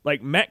 man,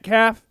 Like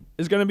Metcalf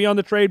is going to be on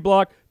the trade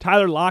block.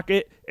 Tyler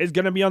Lockett is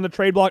going to be on the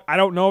trade block. I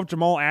don't know if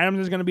Jamal Adams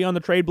is going to be on the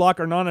trade block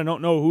or not. I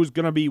don't know who's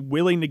going to be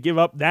willing to give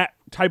up that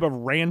type of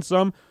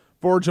ransom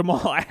for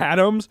Jamal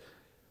Adams.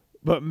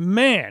 But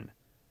man,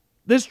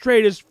 this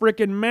trade is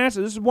freaking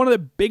massive. This is one of the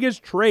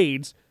biggest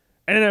trades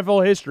in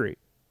NFL history.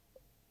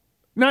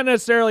 Not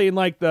necessarily in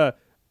like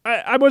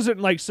I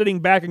wasn't like sitting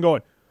back and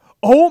going,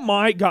 oh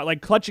my God,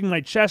 like clutching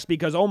my chest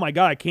because, oh my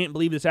God, I can't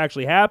believe this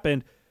actually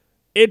happened.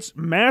 It's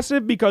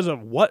massive because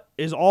of what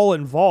is all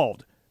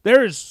involved.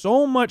 There is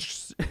so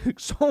much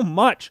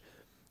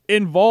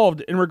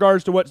involved in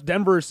regards to what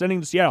Denver is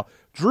sending to Seattle.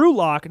 Drew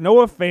Lock,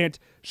 Noah Fant,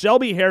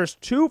 Shelby Harris,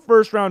 2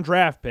 first-round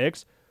draft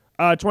picks,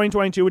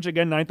 2022, which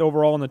again, 9th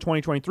overall in the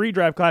 2023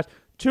 draft class,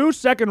 2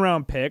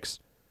 second-round picks.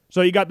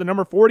 So you got the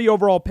number 40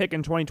 overall pick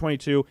in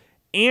 2022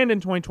 and in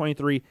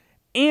 2023,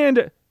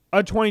 and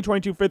a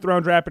 2022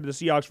 fifth-round draft pick to the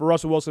Seahawks for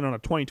Russell Wilson on a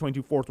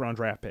 2022 fourth-round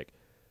draft pick.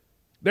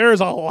 There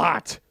is a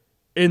lot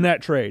in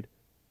that trade.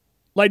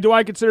 Like, do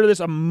I consider this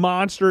a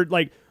monster,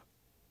 like,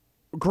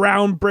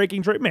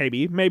 groundbreaking trade?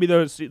 Maybe. Maybe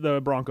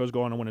the Broncos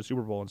go on to win a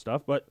Super Bowl and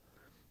stuff, but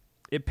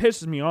it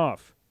pisses me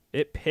off.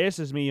 It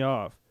pisses me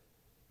off.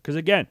 Because,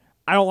 again,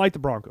 I don't like the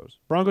Broncos.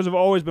 Broncos have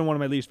always been one of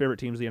my least favorite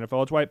teams in the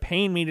NFL. It's why it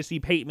pained me to see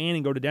Peyton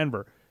Manning go to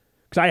Denver.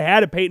 Because I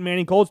had a Peyton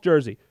Manning Colts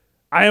jersey.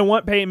 I didn't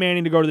want Peyton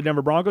Manning to go to the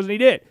Denver Broncos, and he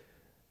did.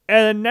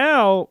 And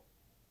now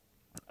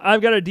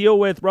I've got to deal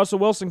with Russell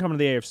Wilson coming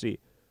to the AFC.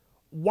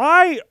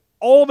 Why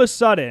all of a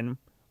sudden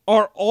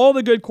are all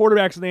the good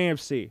quarterbacks in the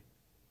AFC?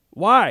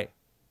 Why?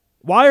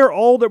 Why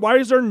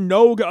is there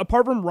no,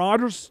 apart from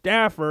Rodgers,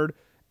 Stafford,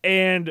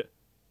 and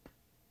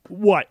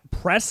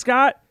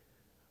Prescott?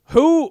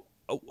 Who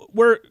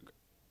were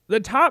the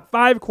top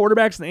 5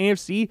 quarterbacks in the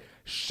AFC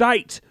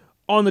shite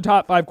on the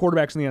top 5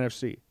 quarterbacks in the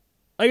NFC?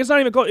 Like, it's not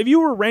even close. If you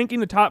were ranking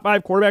the top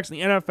 5 quarterbacks in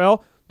the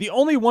NFL, the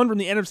only one from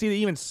the NFC that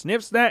even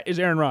sniffs that is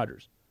Aaron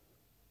Rodgers.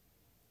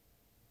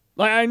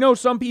 Like, I know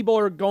some people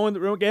are going,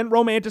 again,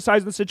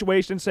 romanticizing the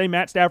situation, saying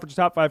Matt Stafford's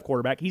top 5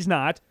 quarterback. He's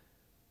not.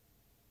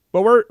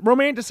 But we're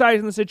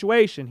romanticizing the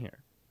situation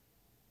here.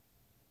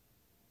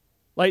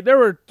 Like, there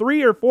were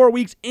 3 or 4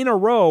 weeks in a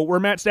row where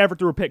Matt Stafford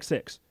threw a pick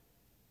 6.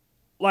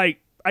 Like,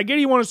 I get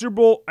he won a Super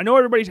Bowl. I know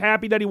everybody's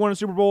happy that he won a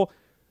Super Bowl,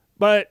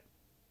 but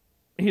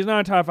he's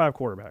not a top 5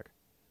 quarterback.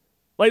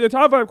 Like, the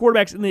top 5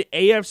 quarterbacks in the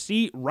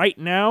AFC right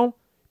now,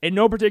 in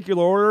no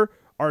particular order,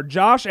 are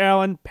Josh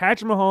Allen,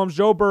 Patrick Mahomes,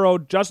 Joe Burrow,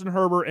 Justin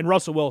Herbert, and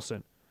Russell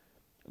Wilson.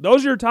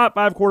 Those are your top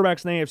 5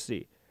 quarterbacks in the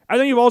AFC. I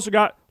think you've also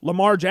got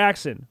Lamar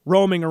Jackson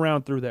roaming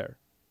around through there,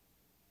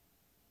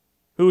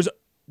 who's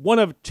one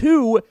of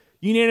 2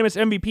 unanimous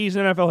MVPs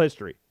in NFL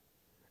history.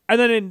 And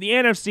then in the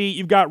NFC,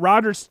 you've got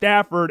Rodgers,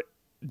 Stafford,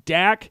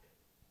 Dak,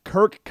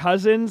 Kirk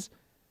Cousins,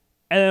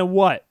 and then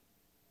what?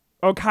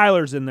 Oh,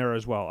 Kyler's in there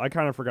as well. I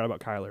kind of forgot about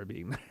Kyler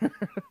being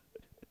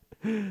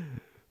there.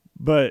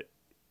 But,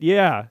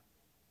 yeah.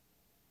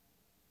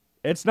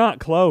 It's not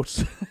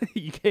close.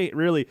 You can't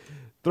really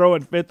throw a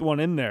 5th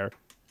one in there.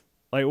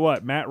 Like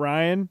what? Matt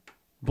Ryan,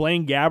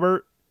 Blaine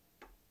Gabbert,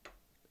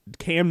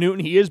 Cam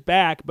Newton. He is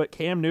back, but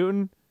Cam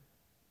Newton,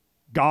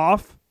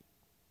 Goff,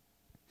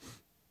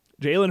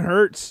 Jalen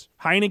Hurts,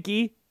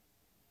 Heineke,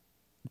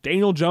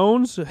 Daniel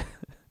Jones.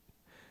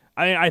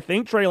 I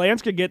think Trey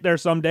Lance could get there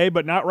someday,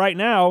 but not right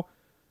now.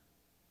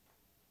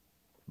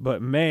 But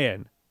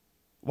man,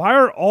 why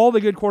are all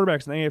the good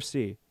quarterbacks in the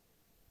AFC?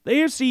 The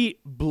AFC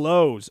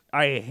blows.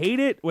 I hate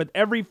it with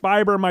every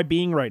fiber of my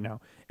being right now.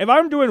 If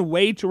I'm doing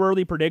way too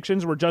early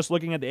predictions, we're just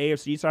looking at the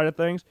AFC side of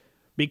things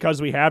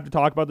because we have to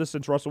talk about this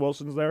since Russell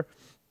Wilson's there.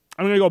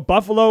 I'm going to go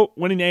Buffalo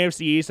winning the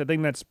AFC East. I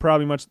think that's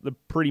probably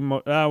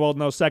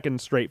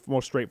second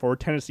most straightforward.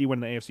 Tennessee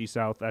winning the AFC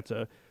South. That's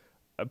a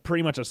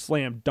pretty much a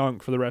slam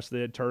dunk for the rest of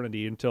the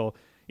eternity until,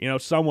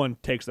 someone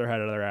takes their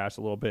head out of their ass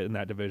a little bit in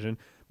that division.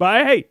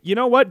 But hey, you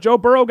know what? Joe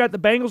Burrow got the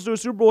Bengals to a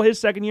Super Bowl his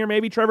second year.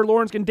 Maybe Trevor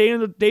Lawrence can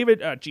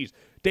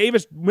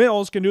Davis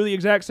Mills can do the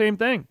exact same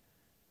thing.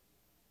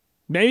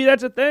 Maybe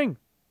that's a thing.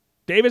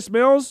 Davis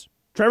Mills,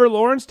 Trevor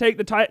Lawrence take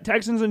the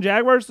Texans and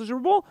Jaguars to the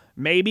Super Bowl?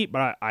 Maybe,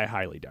 but I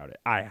highly doubt it.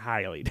 I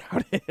highly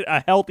doubt it.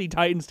 A healthy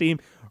Titans team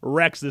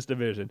wrecks this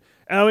division.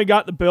 And then we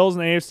got the Bills in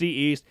the AFC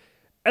East.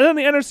 And then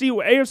the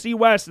AFC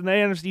West and the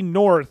NFC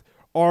North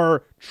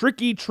are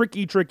tricky.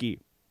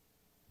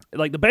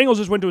 Like the Bengals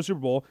just went to a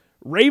Super Bowl.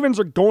 Ravens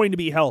are going to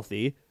be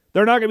healthy.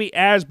 They're not going to be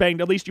as banged.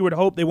 At least you would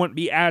hope they wouldn't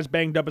be as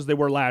banged up as they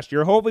were last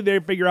year. Hopefully they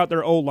figure out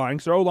their O-line,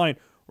 because their O-line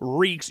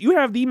reeks. You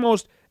have the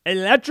most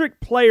electric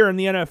player in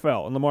the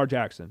NFL in Lamar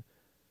Jackson.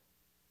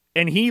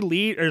 And he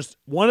is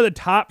one of the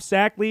top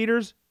sack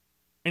leaders.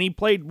 And he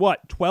played,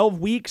 12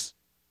 weeks?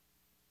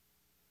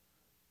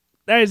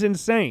 That is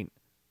insane.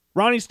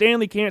 Ronnie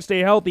Stanley can't stay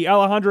healthy.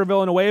 Alejandro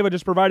Villanueva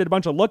just provided a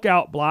bunch of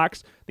lookout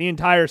blocks the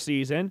entire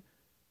season.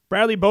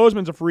 Bradley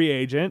Bozeman's a free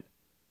agent.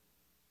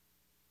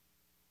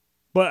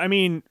 But,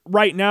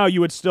 right now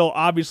you would still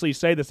obviously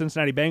say the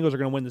Cincinnati Bengals are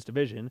going to win this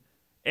division.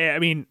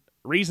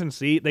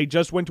 Recency, they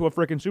just went to a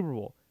freaking Super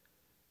Bowl.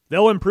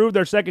 They'll improve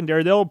their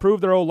secondary. They'll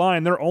improve their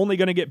O-line. They're only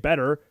going to get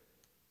better.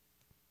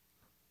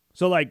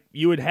 So, like,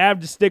 you would have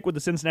to stick with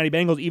the Cincinnati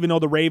Bengals, even though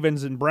the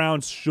Ravens and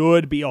Browns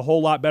should be a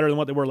whole lot better than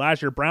what they were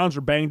last year. Browns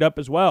are banged up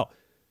as well.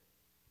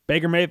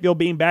 Baker Mayfield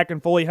being back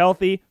and fully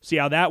healthy. See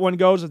how that one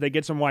goes as they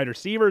get some wide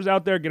receivers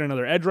out there, get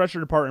another edge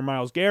rusher to partner in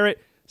Myles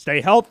Garrett, stay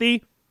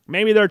healthy.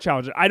 Maybe they're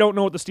challenged. I don't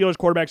know what the Steelers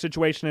quarterback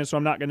situation is, so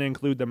I'm not going to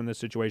include them in this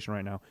situation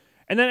right now.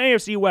 And then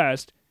AFC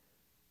West,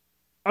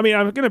 I mean,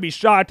 I'm going to be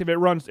shocked if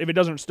it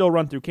doesn't still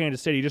run through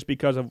Kansas City, just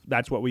because of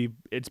that's what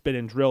it's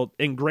been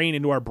ingrained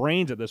into our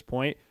brains at this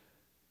point.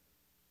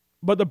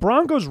 But the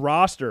Broncos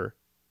roster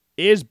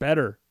is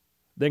better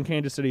than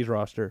Kansas City's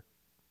roster,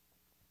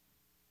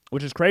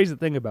 which is crazy to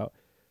think about.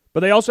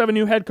 But they also have a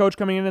new head coach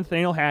coming in,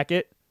 Nathaniel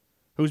Hackett,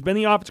 who's been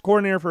the offensive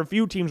coordinator for a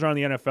few teams around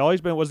the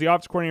NFL. Was the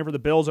offensive coordinator for the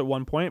Bills at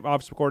one point,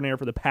 offensive coordinator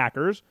for the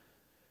Packers.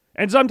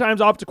 And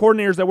sometimes offensive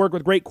coordinators that work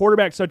with great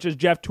quarterbacks such as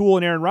Jeff Toole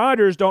and Aaron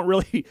Rodgers don't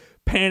really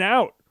pan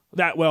out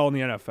that well in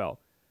the NFL.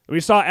 We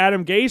saw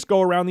Adam Gase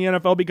go around the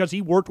NFL because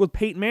he worked with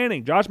Peyton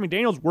Manning. Josh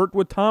McDaniels worked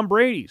with Tom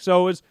Brady.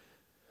 So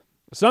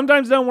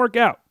sometimes it doesn't work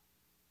out.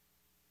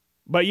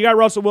 But you got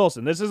Russell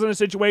Wilson. This isn't a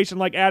situation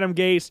like Adam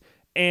Gase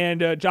and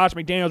Josh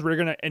McDaniels where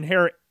you're going to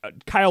inherit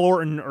Kyle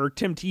Orton or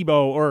Tim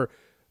Tebow, or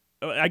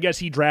I guess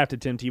he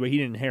drafted Tim Tebow. He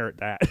didn't inherit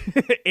that.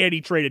 And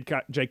he traded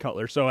Jay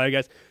Cutler. So I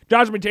guess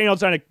Josh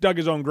McDaniels kind of dug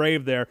his own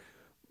grave there.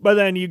 But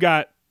then you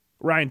got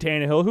Ryan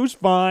Tannehill, who's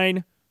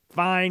fine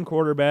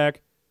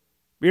quarterback.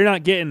 But you're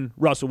not getting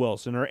Russell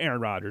Wilson or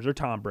Aaron Rodgers or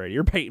Tom Brady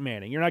or Peyton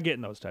Manning. You're not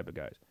getting those type of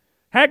guys.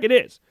 Heck, it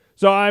is.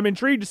 So I'm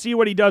intrigued to see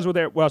what he does with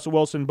Russell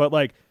Wilson, but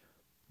like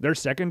their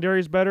secondary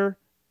is better.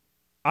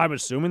 I'm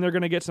assuming they're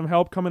going to get some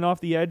help coming off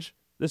the edge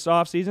this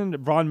offseason.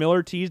 Von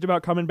Miller teased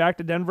about coming back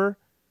to Denver.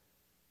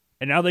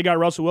 And now they got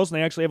Russell Wilson.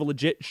 They actually have a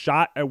legit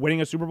shot at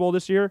winning a Super Bowl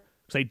this year,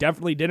 because they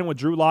definitely didn't with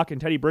Drew Lock and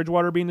Teddy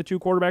Bridgewater being the two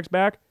quarterbacks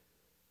back.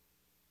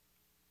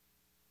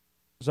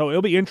 So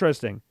it'll be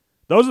interesting.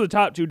 Those are the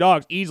top two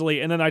dogs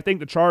easily. And then I think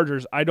the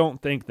Chargers, I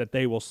don't think that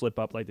they will slip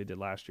up like they did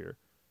last year.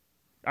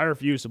 I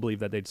refuse to believe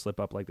that they'd slip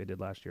up like they did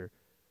last year.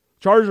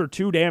 Chargers are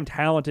too damn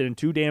talented and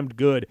too damn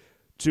good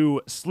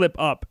to slip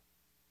up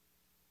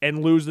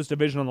and lose this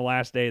division on the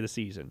last day of the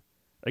season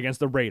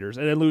against the Raiders,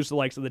 and then lose to the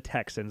likes of the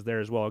Texans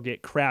there as well,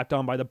 get crapped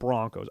on by the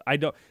Broncos.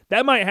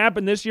 That might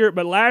happen this year,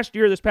 but last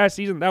year, this past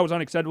season, that was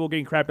unacceptable,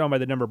 getting crapped on by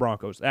the Denver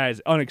Broncos. That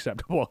is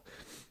unacceptable.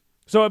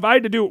 So if I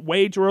had to do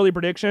way too early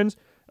predictions,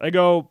 I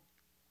go,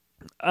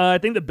 I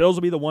think the Bills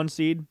will be the 1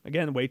 seed.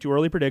 Again, way too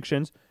early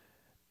predictions.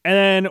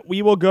 And then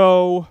we will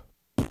go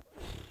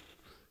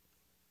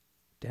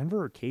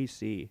Denver or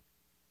KC?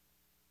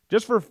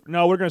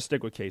 No, we're going to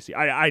stick with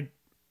KC.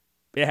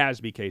 It has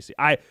to be KC.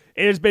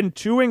 It has been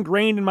too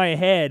ingrained in my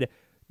head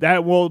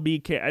that will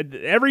be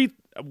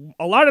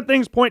a lot of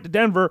things point to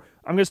Denver.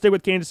 I'm going to stick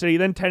with Kansas City,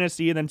 then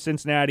Tennessee, and then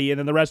Cincinnati, and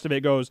then the rest of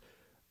it goes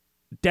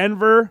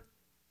Denver,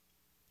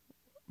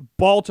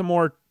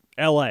 Baltimore,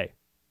 LA.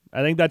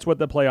 I think that's what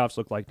the playoffs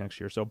look like next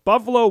year. So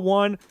Buffalo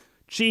 1,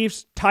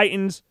 Chiefs,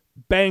 Titans,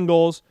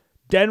 Bengals,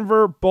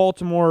 Denver,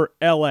 Baltimore,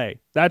 LA.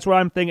 That's what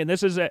I'm thinking.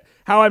 This is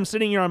how I'm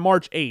sitting here on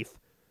March 8th.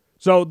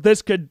 So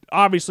this could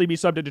obviously be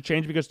subject to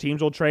change because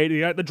teams will trade.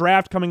 You got the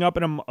draft coming up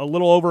in a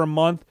little over a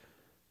month,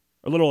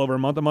 a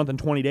month and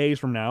 20 days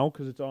from now,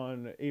 because it's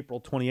on April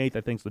 28th,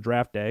 I think is the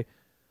draft day.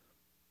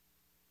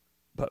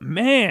 But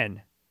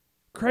man,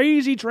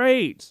 crazy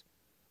trades.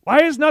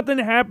 Why is nothing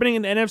happening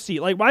in the NFC?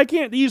 Like, why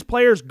can't these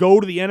players go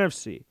to the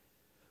NFC?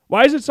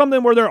 Why is it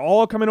something where they're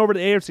all coming over to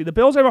the AFC? The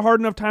Bills have a hard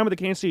enough time with the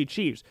Kansas City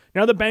Chiefs.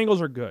 Now the Bengals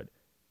are good.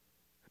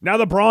 Now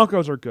the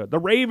Broncos are good. The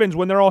Ravens,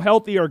 when they're all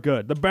healthy, are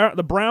good.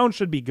 The Browns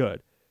should be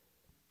good.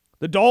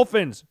 The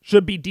Dolphins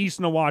should be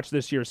decent to watch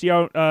this year. See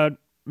how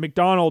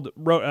McDonald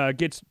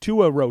gets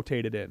Tua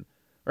rotated in,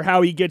 or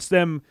how he gets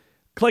them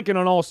clicking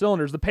on all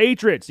cylinders. The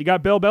Patriots, you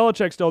got Bill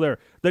Belichick still there.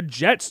 The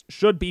Jets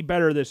should be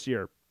better this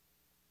year,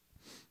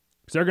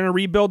 because they're going to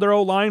rebuild their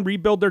O-line,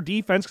 rebuild their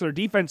defense, because their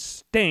defense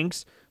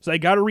stinks, so they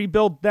got to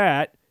rebuild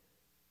that.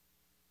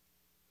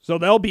 So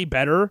they'll be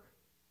better.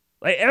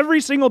 Like, every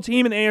single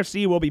team in the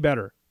AFC will be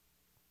better.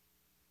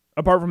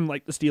 Apart from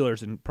like the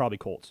Steelers and probably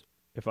Colts.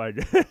 If I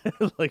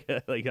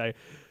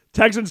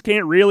Texans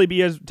can't really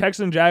be as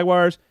Texans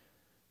Jaguars.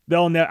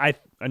 I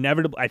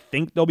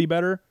think they'll be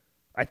better.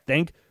 I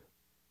think,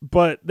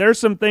 but there's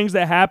some things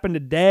that happened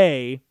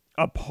today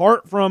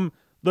apart from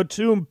the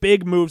two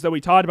big moves that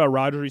we talked about: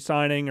 Rodgers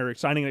signing an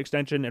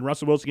extension, and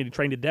Russell Wilson getting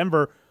trained to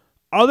Denver.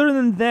 Other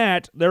than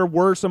that, there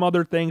were some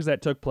other things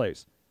that took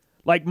place.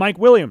 Like Mike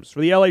Williams for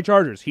the LA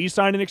Chargers. He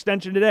signed an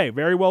extension today.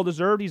 Very well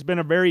deserved. He's been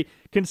a very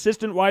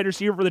consistent wide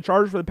receiver for the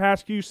Chargers for the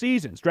past few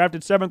seasons.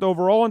 Drafted 7th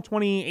overall in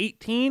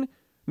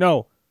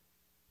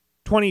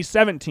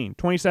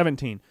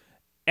 2017.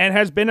 And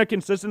has been a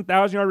consistent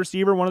 1,000-yard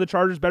receiver, one of the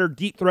Chargers' better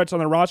deep threats on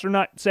their roster.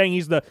 Not saying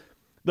he's the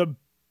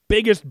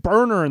biggest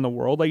burner in the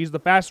world, like he's the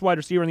fastest wide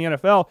receiver in the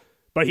NFL,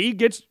 but he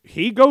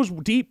goes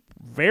deep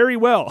very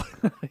well.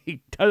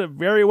 He does it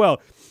very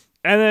well.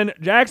 And then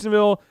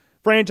Jacksonville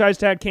franchise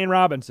tag Kane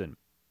Robinson.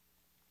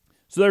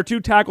 So their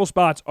 2 tackle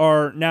spots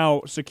are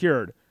now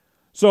secured.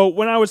 So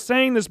when I was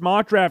saying this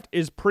mock draft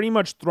is pretty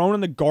much thrown in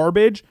the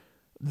garbage,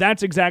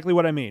 That's exactly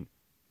what I mean.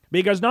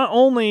 Because not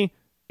only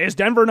is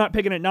Denver not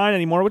picking at 9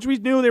 anymore, which we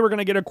knew they were going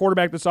to get a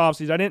quarterback this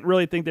offseason. I didn't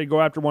really think they'd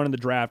go after one in the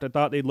draft. I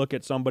thought they'd look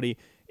at somebody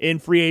in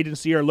free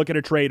agency or look at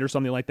a trade or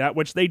something like that,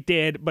 which they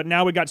did, but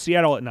now we got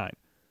Seattle at 9.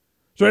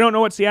 So I don't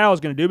know what Seattle's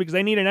going to do because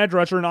they need an edge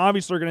rusher and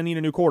obviously they're going to need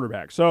a new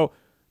quarterback. So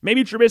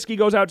maybe Trubisky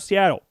goes out to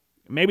Seattle.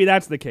 Maybe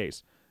that's the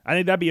case. I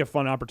think that'd be a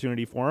fun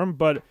opportunity for him.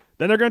 But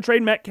then they're going to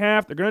trade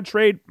Metcalf. They're going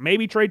to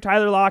maybe trade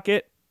Tyler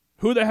Lockett.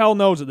 Who the hell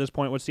knows at this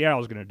point what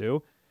Seattle's going to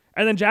do?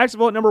 And then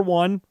Jacksonville at number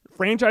 1,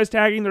 franchise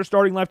tagging their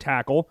starting left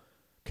tackle,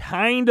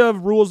 kind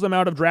of rules them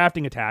out of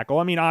drafting a tackle.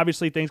 I mean,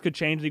 obviously things could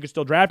change. You could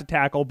still draft a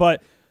tackle,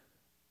 but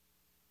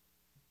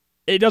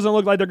it doesn't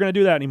look like they're going to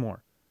do that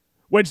anymore.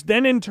 Which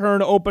then in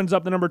turn opens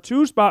up the number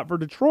 2 spot for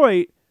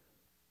Detroit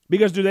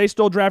because do they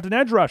still draft an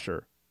edge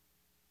rusher?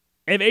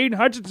 If Aiden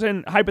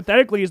Hutchinson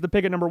hypothetically is the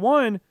pick at number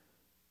 1,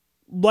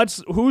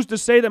 who's to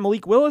say that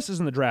Malik Willis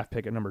isn't the draft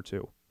pick at number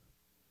 2?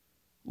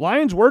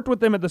 Lions worked with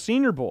them at the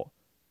Senior Bowl.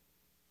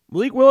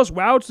 Malik Willis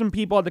wowed some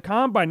people at the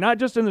Combine, not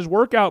just in his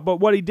workout,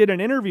 but what he did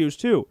in interviews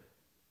too.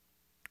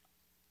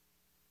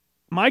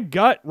 My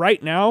gut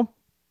right now,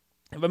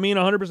 if I'm being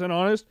 100%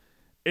 honest,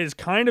 is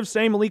kind of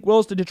saying Malik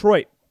Willis to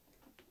Detroit.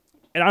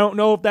 And I don't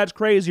know if that's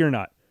crazy or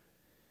not.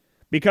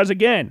 Because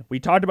again, we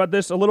talked about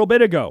this a little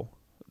bit ago.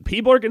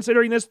 People are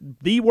considering this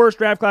the worst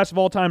draft class of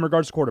all time in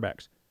regards to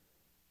quarterbacks.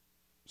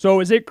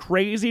 So is it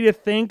crazy to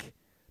think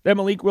that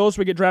Malik Willis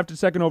would get drafted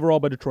 2nd overall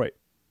by Detroit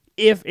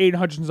if Aiden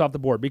Hutchinson's off the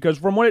board? Because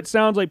from what it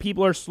sounds like,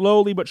 people are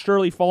slowly but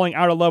surely falling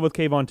out of love with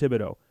Kayvon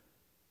Thibodeau.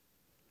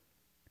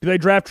 Do they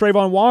draft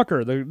Trayvon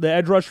Walker, the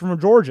edge rusher from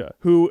Georgia,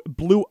 who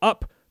blew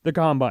up the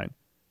Combine?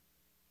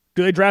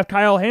 Do they draft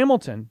Kyle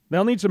Hamilton?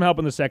 They'll need some help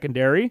in the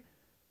secondary.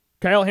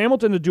 Kyle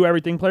Hamilton, the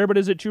do-everything player, but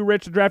is it too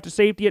rich to draft a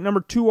safety at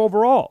number 2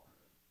 overall?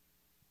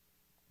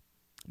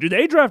 Do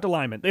they draft a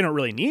lineman? They don't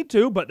really need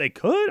to, but they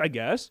could, I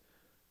guess.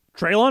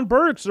 Treylon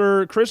Burks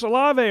or Chris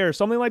Olave or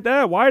something like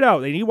that.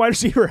 Wideout. They need wide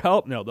receiver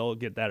help. No, they'll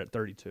get that at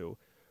 32.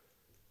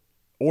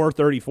 Or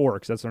 34,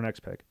 because that's their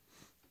next pick.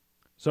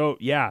 So,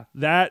 yeah,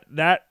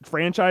 that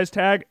franchise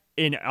tag,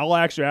 in all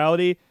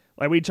actuality,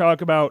 like we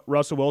talk about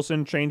Russell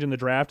Wilson changing the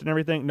draft and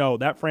everything. No,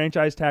 that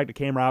franchise tag to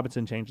Cam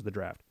Robinson changed the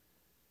draft.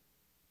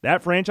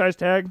 That franchise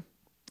tag,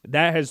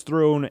 that has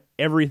thrown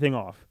everything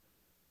off.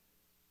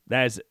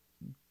 That has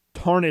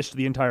tarnished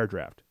the entire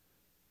draft.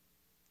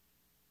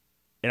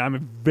 And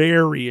I'm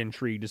very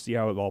intrigued to see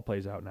how it all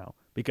plays out now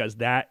because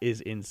that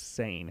is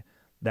insane.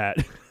 That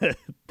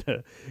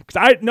because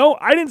I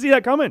didn't see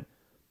that coming.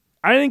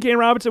 I didn't think Cam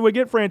Robinson would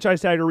get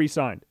franchise tag or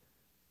re-signed.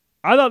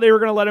 I thought they were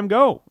going to let him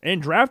go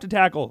and draft a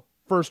tackle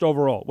 1st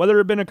overall, whether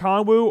it had been a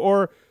Conwu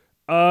or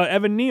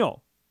Evan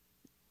Neal.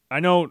 I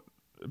know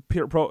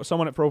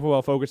someone at Pro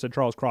Football Focus said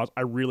Charles Cross.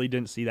 I really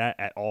didn't see that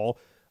at all.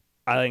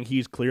 I think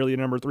he's clearly a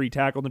number 3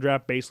 tackle in the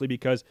draft,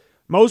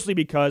 mostly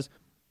because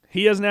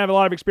he doesn't have a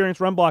lot of experience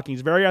run blocking.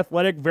 He's very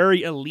athletic,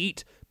 very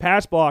elite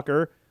pass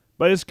blocker,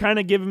 but it's kind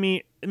of giving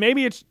me,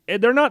 maybe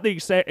they're not the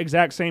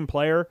exact same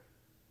player,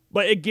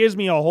 but it gives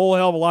me a whole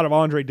hell of a lot of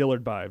Andre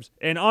Dillard vibes.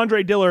 And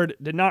Andre Dillard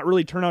did not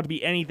really turn out to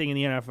be anything in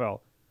the NFL.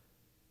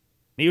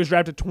 He was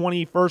drafted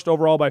 21st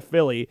overall by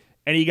Philly,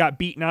 and he got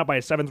beaten out by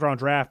a 7th-round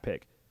draft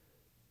pick.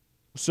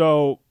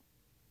 So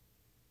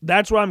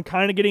that's why I'm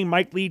kind of getting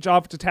Mike Leach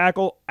off to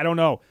tackle. I don't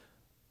know.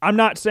 I'm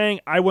not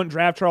saying I wouldn't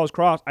draft Charles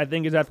Cross. I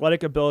think his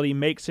athletic ability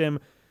makes him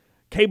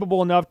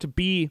capable enough to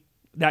be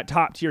that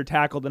top-tier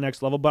tackle at the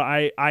next level, but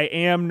I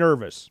am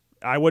nervous.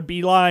 I would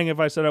be lying if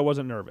I said I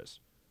wasn't nervous.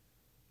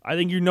 I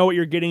think you know what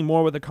you're getting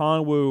more with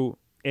Okonwu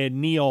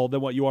and Neal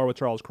than what you are with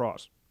Charles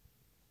Cross.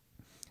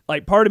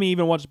 Like, part of me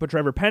even wants to put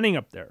Trevor Penning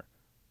up there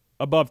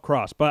above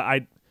Cross, but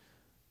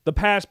the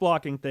pass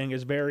blocking thing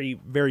is very,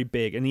 very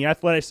big, and the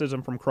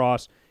athleticism from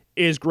Cross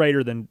is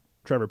greater than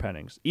Trevor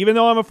Penning's. Even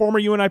though I'm a former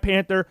UNI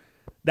Panther,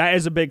 that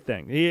is a big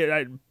thing.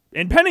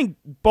 And Penning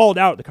balled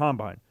out at the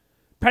Combine.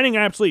 Penning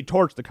absolutely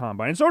torched the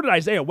Combine, and so did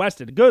Isaiah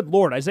Weston. Good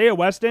Lord, Isaiah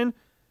Weston,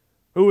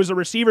 who was a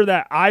receiver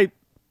that I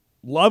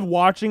love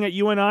watching at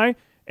UNI,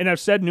 and I've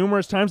said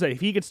numerous times that if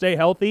he could stay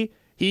healthy,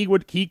 he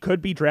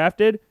could be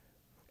drafted.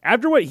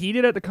 After what he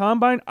did at the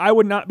Combine, I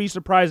would not be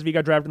surprised if he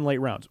got drafted in the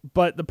late rounds.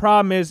 But the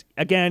problem is,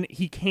 again,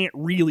 he can't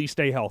really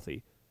stay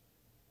healthy.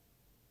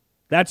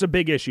 That's a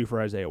big issue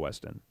for Isaiah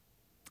Weston,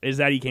 is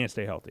that he can't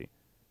stay healthy.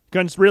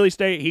 Couldn't really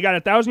stay. He got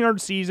a 1,000-yard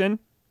season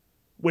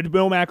with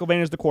Bill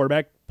McElvain as the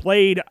quarterback.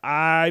 Played,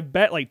 I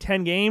bet, like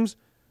 10 games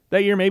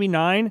that year, maybe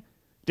 9.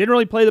 Didn't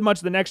really play that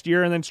much the next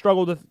year, and then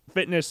struggled with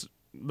fitness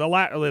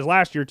his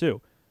last year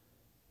too.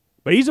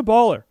 But he's a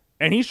baller,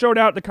 and he showed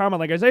out at the Combine.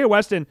 Like Isaiah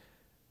Weston,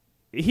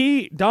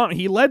 he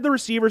led the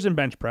receivers in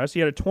bench press. He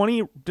had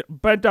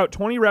bent out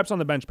 20 reps on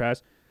the bench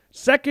press.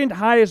 Second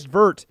highest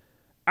vert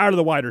out of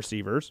the wide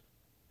receivers.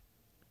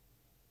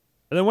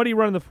 And then what did he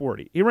run in the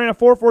 40? He ran a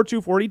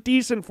 4.42 40,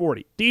 decent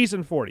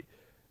 40.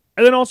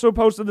 And then also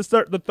posted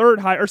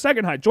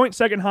the joint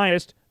second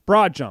highest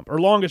broad jump, or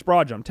longest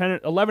broad jump,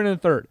 11 and a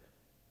third.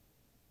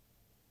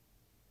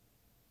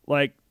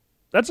 Like,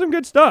 that's some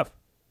good stuff.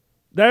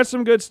 That's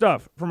some good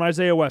stuff from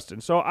Isaiah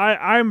Weston. So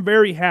I'm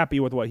very happy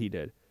with what he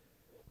did.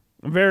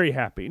 I'm very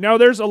happy. Now,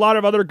 there's a lot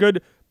of other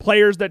good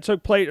players that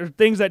took place, or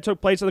things that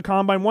took place at the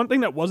Combine. One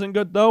thing that wasn't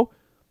good, though,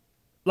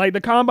 like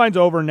the Combine's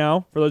over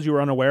now, for those of you who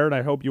are unaware, and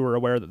I hope you were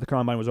aware that the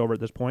Combine was over at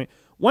this point.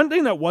 One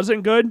thing that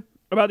wasn't good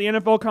about the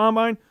NFL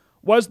Combine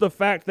was the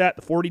fact that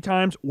the 40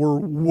 times were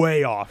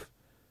way off.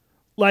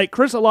 Like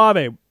Chris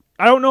Olave,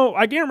 I don't know,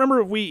 I can't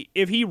remember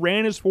if he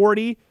ran his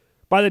 40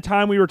 by the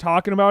time we were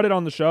talking about it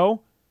on the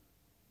show.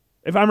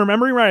 If I'm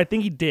remembering right, I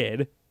think he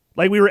did.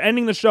 Like, we were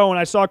ending the show, and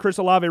I saw Chris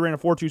Olave ran a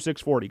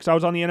 4.2640 because I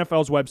was on the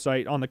NFL's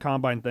website on the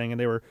Combine thing, and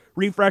they were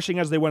refreshing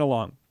as they went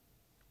along.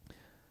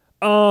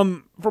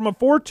 From a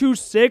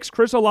 4.26,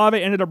 Chris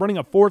Olave ended up running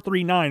a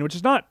 4.39, which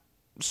is not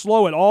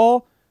slow at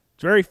all.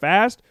 It's very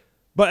fast,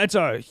 but it's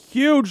a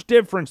huge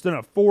difference than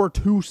a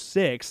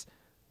 4.26,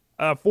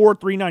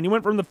 4.39. He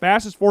went from the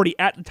fastest 40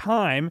 at the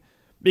time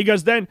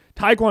because then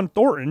Tyquan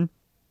Thornton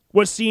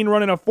was seen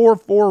running a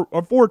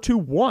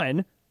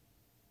 4.21,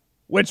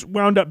 which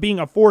wound up being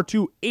a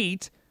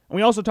 4.28. And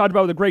we also talked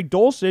about the Greg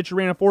Dulcich, who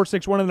ran a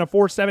 4.61 and then a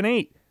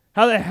 4.78.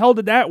 How the hell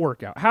did that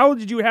work out? How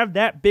did you have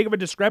that big of a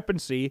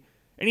discrepancy?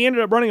 And he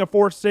ended up running a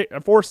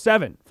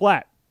 4.7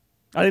 flat.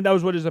 I think that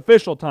was what his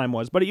official time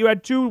was. But you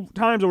had two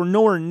times that were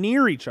nowhere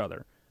near each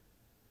other.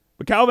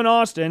 But Calvin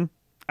Austin,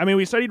 I mean,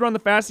 we said he'd run the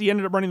fastest. He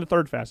ended up running the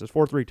third fastest,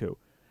 4.32.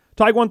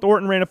 Tyquan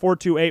Thornton ran a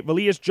 4.28.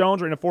 Valius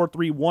Jones ran a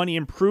 4.31. He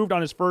improved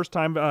on his first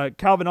time.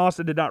 Calvin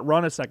Austin did not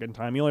run a second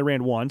time. He only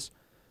ran once.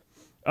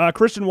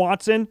 Christian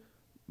Watson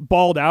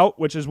balled out,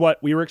 which is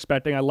what we were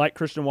expecting. I like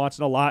Christian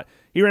Watson a lot.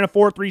 He ran a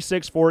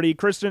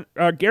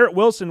 4.3640. Garrett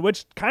Wilson,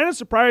 which kind of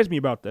surprised me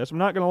about this, I'm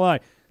not going to lie,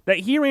 that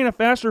he ran a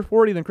faster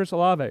 40 than Chris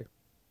Olave.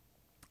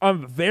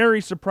 I'm very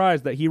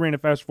surprised that he ran a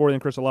faster 40 than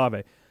Chris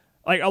Olave.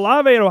 Like,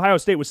 Olave at Ohio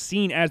State was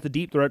seen as the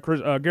deep threat.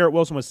 Garrett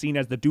Wilson was seen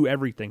as the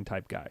do-everything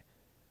type guy,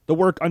 the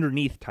work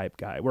underneath type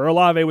guy, where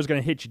Olave was going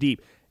to hit you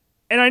deep.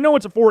 And I know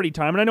it's a 40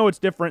 time, and I know it's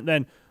different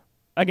than,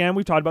 again,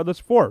 we've talked about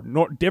this before,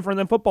 different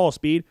than football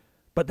speed,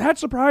 but that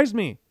surprised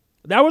me.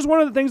 That was one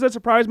of the things that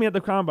surprised me at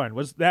the Combine,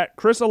 was that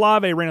Chris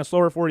Olave ran a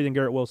slower 40 than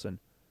Garrett Wilson.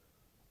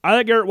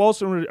 I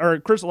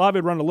thought Chris Olave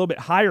would run a little bit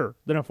higher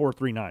than a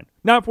 4.39.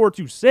 Not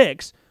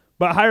 4.26,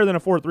 but higher than a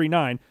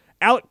 4.39.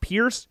 Alec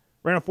Pierce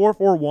ran a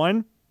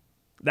 4.41.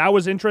 That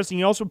was interesting.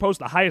 He also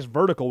posted the highest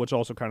vertical, which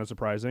also kind of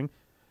surprising.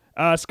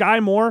 Sky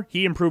Moore,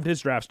 he improved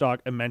his draft stock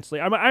immensely.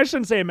 I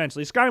shouldn't say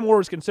immensely. Sky Moore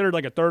was considered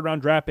like a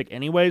third-round draft pick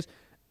anyways,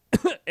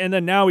 and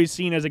then now he's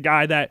seen as a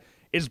guy that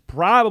is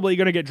probably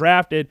going to get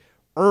drafted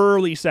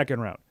early second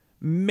round,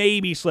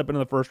 maybe slip into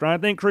the first round.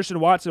 I think Christian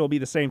Watson will be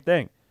the same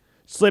thing,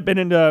 slipping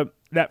into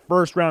that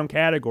first round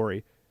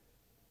category.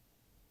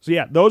 So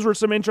yeah, those were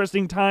some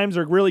interesting times,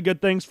 or really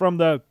good things from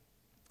the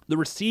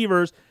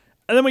receivers.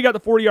 And then we got the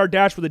 40-yard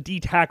dash for the D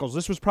tackles.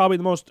 This was probably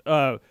the most,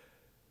 what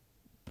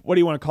do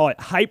you want to call it,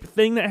 hype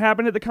thing that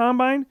happened at the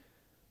Combine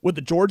with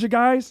the Georgia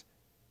guys.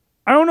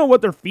 I don't know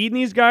what they're feeding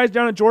these guys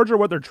down at Georgia, or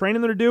what they're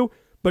training them to do,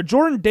 but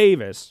Jordan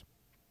Davis,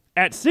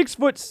 at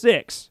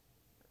 6'6",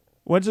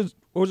 what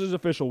was his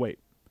official weight?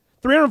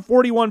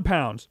 341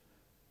 pounds.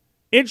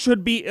 It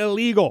should be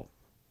illegal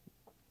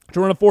to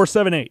run a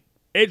 4.78.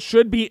 It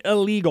should be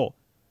illegal.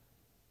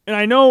 And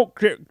I know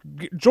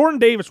Jordan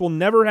Davis will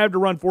never have to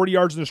run 40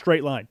 yards in a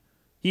straight line.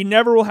 He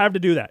never will have to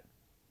do that.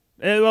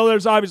 And, well,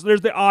 there's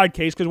the odd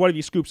case, because what if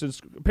he scoops and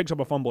picks up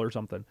a fumble or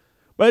something?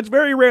 But it's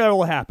very rare that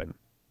will happen.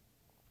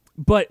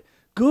 But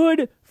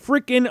good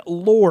freaking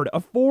Lord,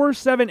 a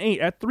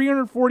 4.78 at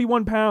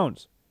 341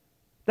 pounds.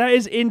 That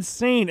is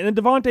insane. And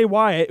then Devontae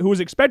Wyatt, who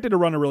was expected to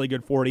run a really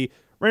good 40,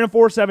 ran a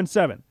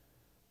 4.77.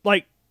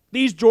 Like,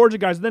 these Georgia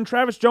guys. And then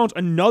Travis Jones,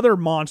 another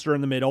monster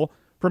in the middle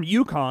from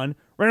UConn,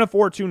 ran a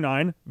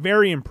 4.29.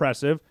 Very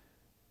impressive.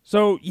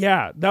 So,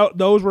 yeah,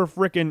 those were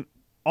freaking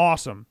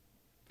awesome.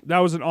 That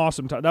was an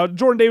awesome time.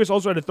 Jordan Davis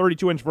also had a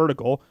 32-inch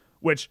vertical,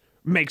 which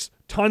makes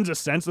tons of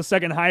sense. The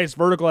second highest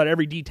vertical at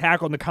every D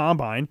tackle in the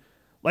Combine.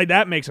 Like,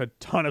 that makes a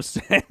ton of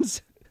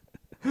sense.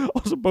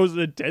 Also posted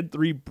a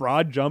 10.3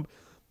 broad jump.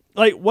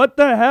 Like, what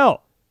the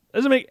hell?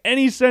 Doesn't make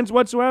any sense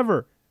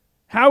whatsoever.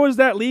 How is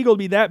that legal to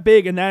be that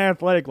big and that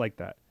athletic like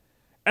that?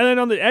 And then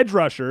on the edge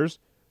rushers,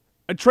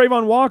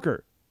 Trayvon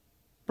Walker,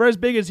 for as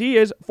big as he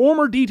is,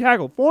 former D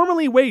tackle,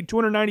 formerly weighed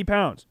 290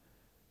 pounds.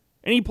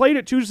 And he played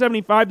at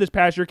 275 this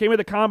past year, came at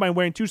the Combine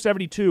weighing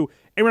 272,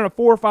 and ran a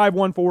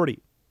 4.5140.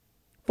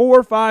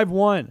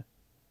 4.51.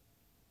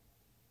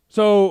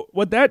 So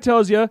what that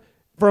tells you,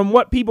 from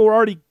what people were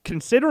already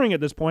considering at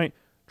this point,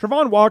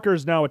 Trayvon Walker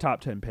is now a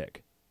top 10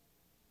 pick.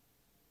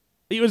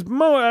 He was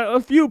a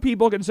few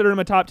people considered him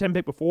a top 10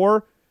 pick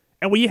before,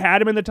 and we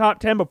had him in the top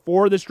 10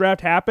 before this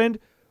draft happened,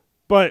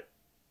 but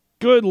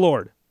good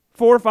Lord,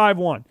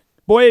 4.51.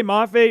 Boye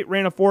Mafe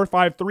ran a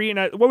 4.53,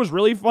 and what was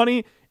really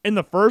funny, in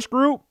the first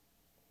group,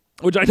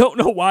 which I don't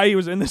know why he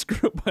was in this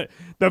group, but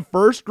the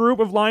first group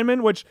of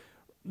linemen, which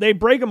they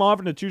break them off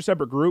into two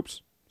separate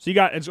groups. So you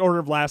got its order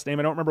of last name.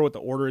 I don't remember what the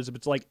order is, if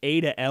it's like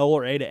A to L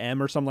or A to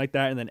M or something like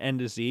that, and then N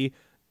to Z.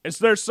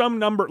 There's some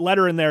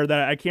letter in there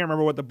that I can't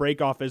remember what the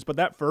break off is, but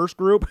that first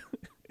group,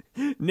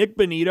 Nick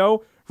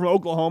Bonito from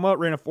Oklahoma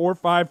ran a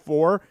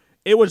 4.54.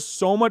 It was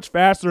so much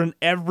faster than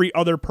every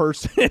other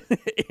person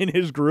in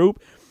his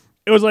group.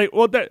 It was like,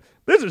 well, this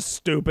is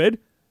stupid.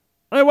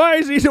 Like,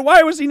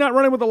 why was he not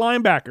running with the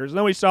linebackers? And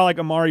then we saw like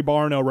Amari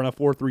Barno run a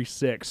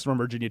 4.36 from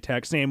Virginia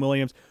Tech. Sam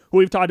Williams, who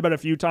we've talked about a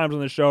few times on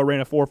the show,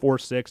 ran a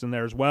 4.46 in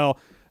there as well.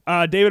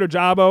 David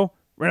Ojabo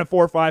ran a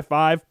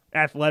 4.55.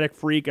 Athletic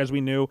freak, as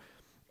we knew.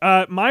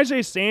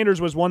 Myjai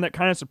Sanders was one that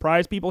kind of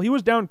surprised people. He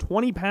was down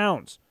 20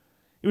 pounds.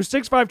 He was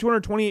 6'5",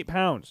 228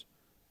 pounds,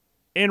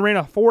 and ran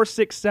a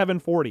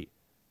 4.67 40.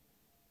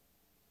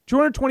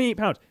 228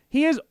 pounds.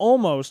 He is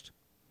almost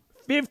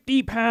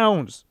 50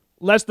 pounds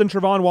less than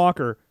Travon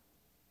Walker,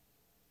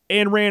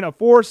 and ran a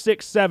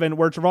 4.67,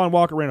 where Travon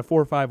Walker ran a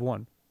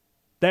 4.51.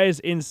 That is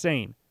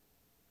insane.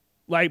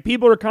 Like,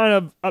 people are kind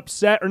of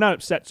upset, or not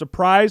upset,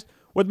 surprised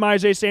with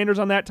Myjai Sanders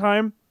on that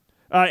time.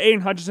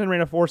 Aiden Hutchinson ran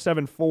a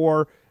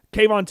 4.74.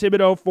 Kayvon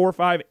Thibodeau,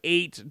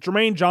 4.58.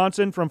 Jermaine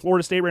Johnson from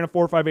Florida State ran a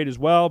 4.58 as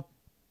well.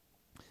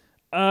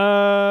 What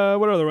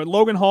other one?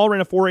 Logan Hall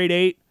ran a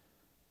 4.88.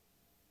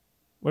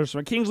 What are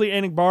some? Kingsley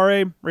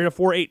Enigbare ran a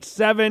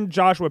 4.87.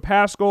 Joshua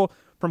Paschal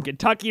from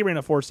Kentucky ran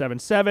a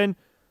 4.77.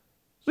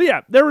 So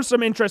yeah, there were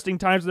some interesting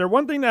times there.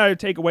 One thing that I would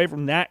take away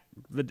from that,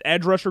 the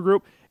edge rusher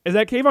group, is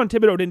that Kayvon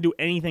Thibodeau didn't do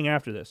anything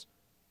after this.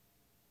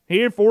 He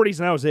did 40s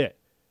and that was it.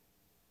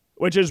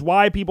 Which is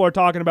why people are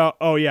talking about,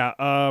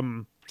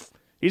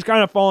 he's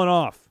kind of fallen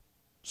off.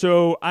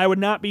 So I would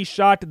not be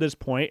shocked at this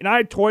point. And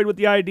I toyed with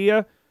the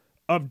idea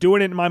of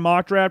doing it in my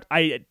mock draft.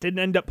 I didn't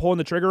end up pulling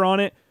the trigger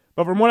on it.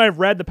 But from what I've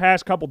read the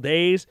past couple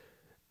days,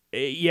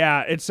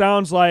 it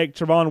sounds like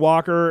Travon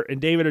Walker and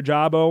David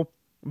Ojabo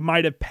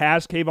might have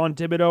passed Kayvon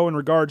Thibodeau in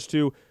regards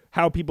to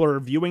how people are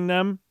viewing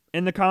them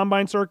in the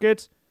combine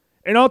circuits.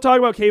 And I'll talk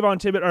about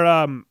David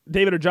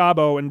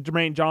Ojabo and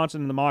Jermaine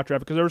Johnson in the mock draft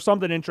because there was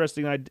something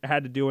interesting I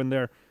had to do in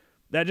there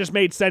that just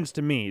made sense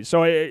to me.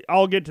 So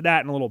I'll get to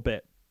that in a little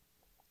bit.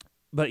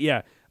 But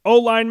yeah,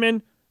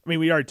 O-lineman, I mean,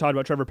 we already talked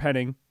about Trevor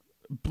Penning,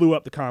 blew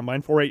up the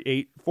combine,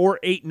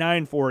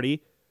 4.89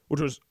 40,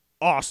 which was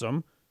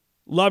awesome.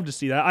 Love to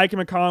see that. Ike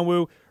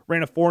McConwu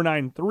ran a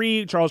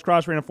 4.93. Charles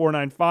Cross ran a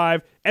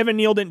 4.95. Evan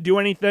Neal didn't do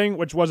anything,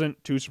 which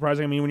wasn't too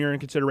surprising. I mean, when you're in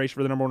consideration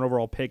for the number one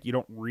overall pick, you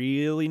don't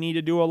really need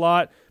to do a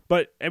lot.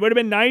 But it would have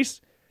been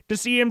nice to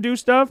see him do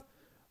stuff.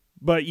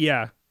 But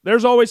yeah,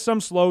 there's always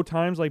some slow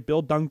times, like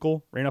Bill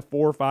Dunkel ran a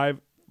 4.5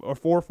 or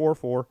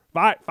 4.44.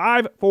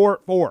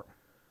 5.44.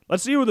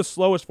 Let's see who the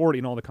slowest 40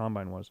 in all the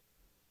combine was.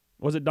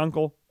 Was it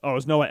Dunkel? Oh, it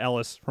was Noah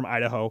Ellis from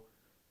Idaho.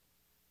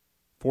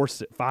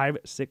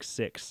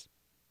 5.66.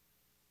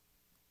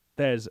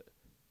 That is,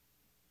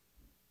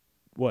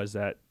 what is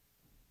that?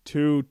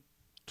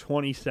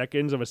 2/20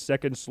 seconds of a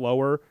second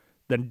slower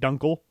than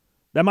Dunkel.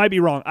 That might be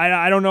wrong.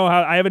 I don't know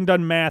how. I haven't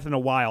done math in a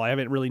while. I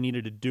haven't really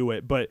needed to do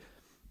it. But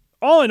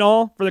all in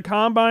all, for the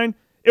combine,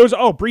 it was,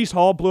 Breece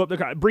Hall blew up the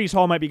Breece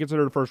Hall might be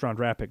considered a first-round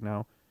draft pick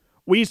now.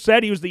 We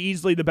said he was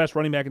easily the best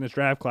running back in this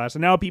draft class,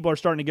 and now people are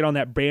starting to get on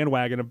that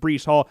bandwagon of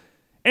Breece Hall.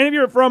 And if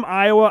you're from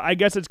Iowa, I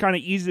guess it's kind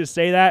of easy to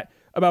say that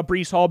about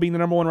Breece Hall being the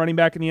number one running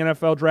back in the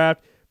NFL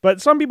draft. But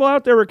some people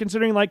out there were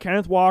considering like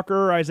Kenneth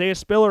Walker or Isaiah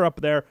Spiller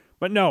up there.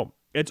 But no,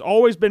 it's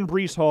always been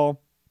Breece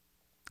Hall,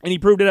 and he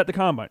proved it at the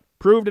combine.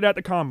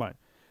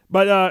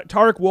 But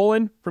Tarek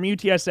Woolen from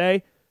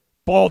UTSA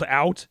balled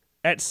out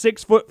at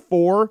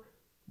 6'4",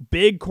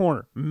 big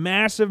corner,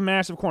 massive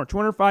corner,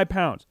 205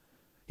 pounds.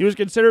 He was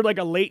considered like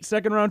a late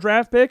second-round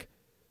draft pick.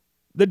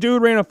 The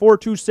dude ran a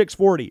 4.26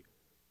 40.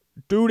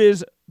 Dude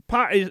is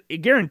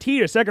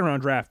guaranteed a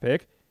second-round draft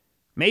pick.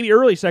 Maybe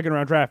early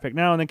second-round draft pick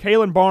now. And then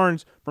Kalen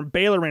Barnes from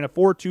Baylor ran a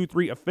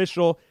 4.23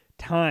 official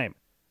time.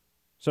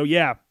 So,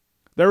 yeah,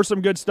 there was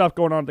some good stuff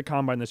going on at the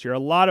combine this year. A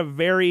lot of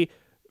very,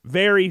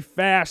 very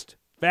fast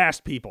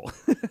people.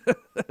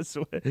 That's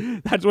what.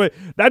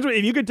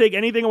 If you could take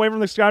anything away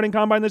from the scouting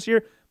combine this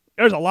year,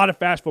 there's a lot of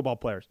fast football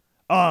players.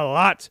 A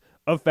lot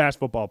of fast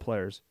football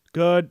players.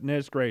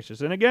 Goodness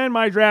gracious. And again,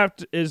 my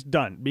draft is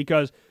done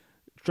because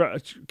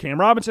Cam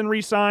Robinson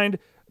re-signed.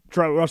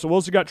 Russell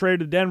Wilson got traded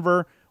to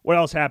Denver. What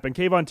else happened?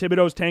 Kayvon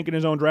Thibodeau's tanking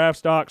his own draft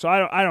stock. So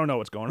I don't know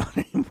what's going on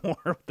anymore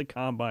with the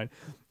combine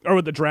or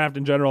with the draft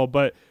in general.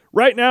 But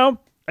right now,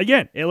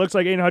 again, it looks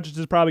like Aiden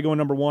Hutchinson is probably going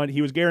number one.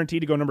 He was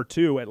guaranteed to go number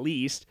two at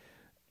least.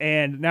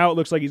 And now it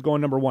looks like he's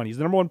going number one. He's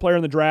the number one player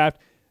in the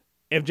draft.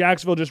 If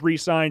Jacksonville just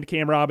re-signed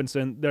Cam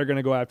Robinson, they're going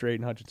to go after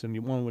Aiden Hutchinson.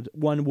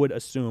 One would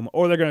assume.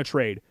 Or they're going to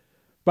trade.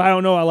 But I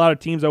don't know a lot of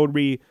teams that would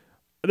be.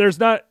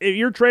 If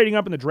you're trading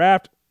up in the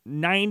draft,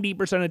 90%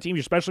 of the teams,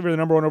 especially for the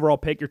number one overall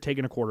pick, you're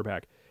taking a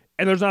quarterback.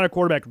 And there's not a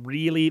quarterback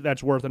really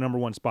that's worth a number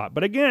one spot.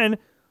 But again,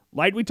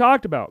 like we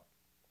talked about,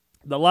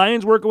 the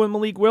Lions working with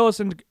Malik Willis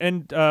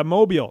and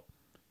Mobile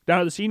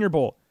down at the Senior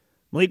Bowl.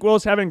 Malik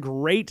Willis having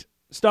great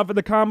stuff at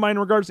the combine in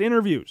regards to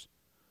interviews.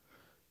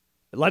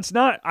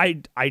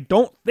 I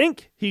don't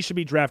think he should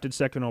be drafted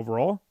second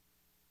overall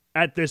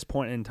at this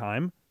point in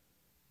time,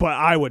 but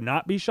I would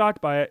not be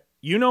shocked by it.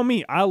 You know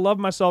me, I love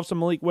myself some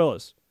Malik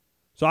Willis,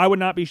 so I would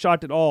not be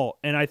shocked at all.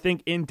 And I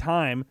think in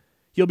time,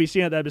 he'll be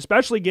seen at that,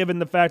 especially given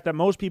the fact that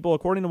most people,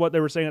 according to what they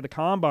were saying at the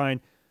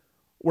Combine,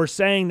 were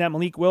saying that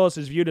Malik Willis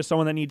is viewed as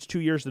someone that needs 2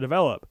 years to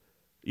develop.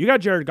 You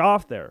got Jared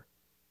Goff there.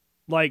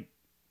 Like,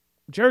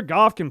 Jared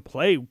Goff can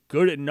play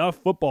good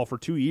enough football for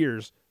 2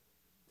 years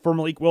for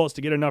Malik Willis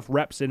to get enough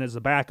reps in as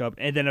a backup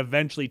and then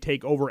eventually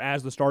take over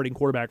as the starting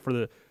quarterback for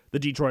the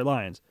Detroit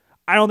Lions.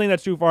 I don't think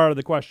that's too far out of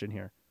the question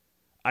here.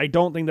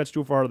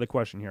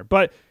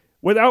 But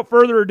without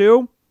further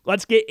ado,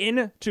 let's get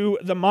into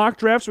the mock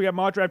draft. So we got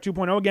Mock Draft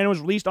 2.0. Again, it was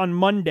released on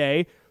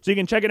Monday. So you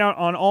can check it out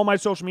on all my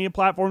social media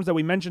platforms that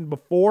we mentioned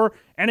before.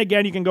 And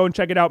again, you can go and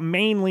check it out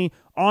mainly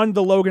on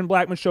the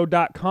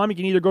LoganBlackmanShow.com. You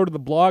can either go to the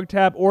blog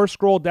tab or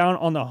scroll down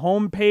on the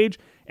home page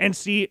and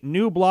see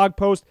new blog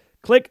post.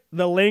 Click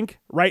the link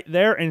right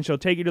there and she'll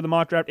take you to the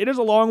mock draft. It is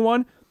a long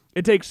one.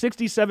 It takes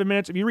 67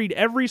 minutes. If you read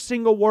every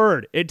single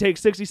word, it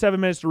takes 67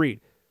 minutes to read.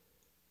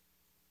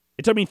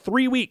 It took me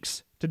 3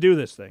 weeks to do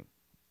this thing.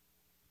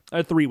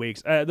 3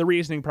 weeks. The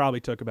reasoning probably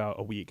took about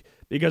a week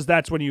because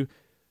that's when you...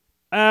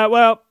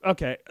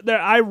 okay.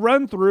 I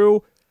run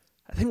through...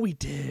 I think we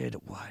did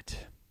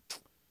what?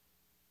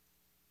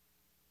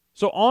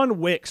 So on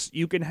Wix,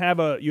 you can have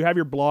you have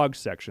your blog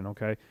section,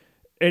 okay?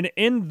 And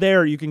in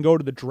there, you can go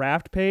to the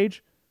draft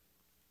page.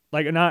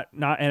 Like, not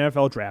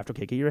NFL draft.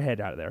 Okay, get your head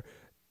out of there.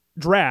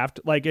 Draft,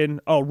 like in,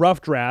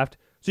 rough draft.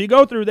 So you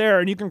go through there,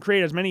 and you can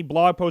create as many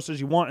blog posts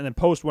as you want and then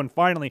post one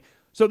finally.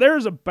 So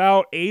there's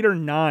about 8 or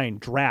 9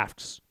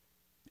 drafts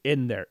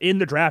in there, in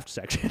the draft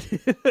section.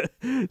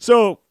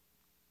 So,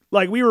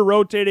 like, we were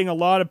rotating a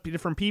lot of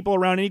different people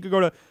around, and you could go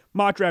to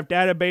Mock Draft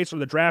Database or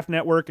the Draft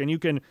Network, and you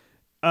can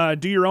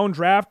do your own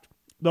draft.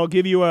 They'll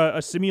give you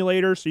a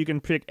simulator, so you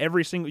can pick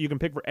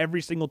for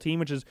every single team,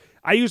 which is,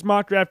 I use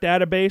Mock Draft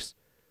Database,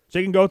 so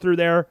you can go through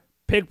there,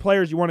 pick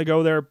players you want to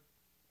go there.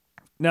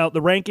 Now,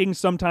 the rankings,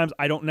 sometimes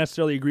I don't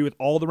necessarily agree with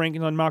all the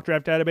rankings on Mock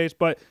Draft Database,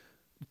 but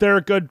they're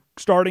a good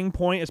starting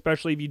point,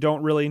 especially if you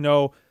don't really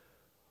know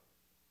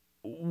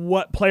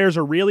what players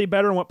are really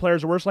better and what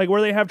players are worse. Like,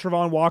 where they have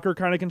Travon Walker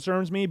kind of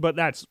concerns me, but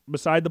that's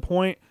beside the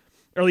point.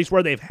 Or at least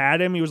where they've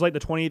had him. He was like the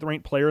 28th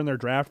ranked player in their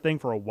draft thing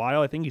for a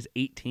while. I think he's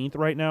 18th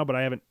right now, but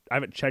I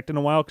haven't checked in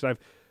a while because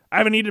I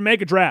haven't needed to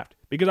make a draft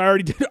because I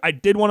already did. I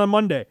did one on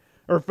Monday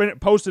or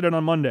posted it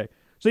on Monday.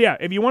 So yeah,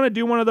 if you want to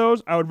do one of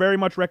those, I would very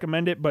much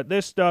recommend it. But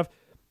this stuff,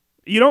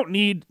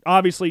 you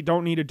obviously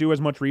don't need to do as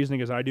much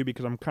reasoning as I do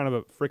because I'm kind of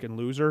a freaking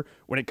loser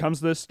when it comes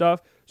to this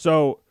stuff.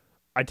 So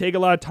I take a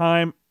lot of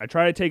time. I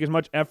try to take as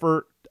much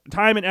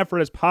time and effort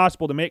as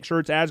possible to make sure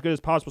it's as good as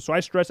possible. So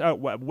I stress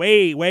out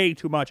way, way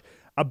too much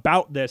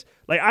about this.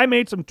 Like, I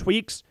made some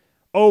tweaks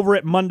over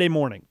it Monday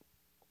morning.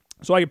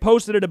 So I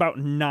posted it about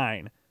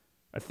 9,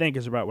 I think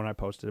is about when I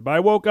posted it. But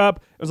I woke up,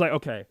 it was like,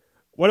 okay,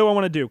 what do I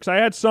want to do? Because I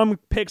had some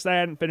picks that I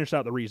hadn't finished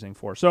out the reasoning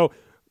for. So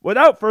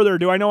without further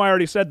ado, I know I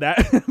already said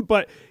that,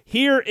 but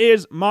here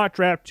is Mock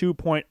Draft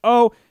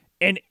 2.0.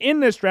 And in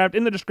this draft,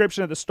 in the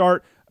description at the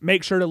start,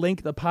 make sure to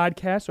link the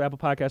podcast, so Apple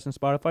Podcasts and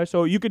Spotify,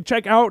 so you can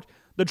check out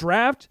the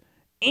draft,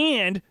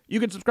 and you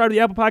can subscribe to the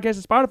Apple Podcasts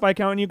and Spotify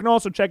account, and you can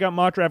also check out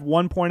Mock Draft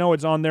 1.0.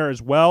 It's on there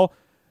as well.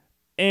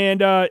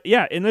 And,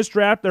 in this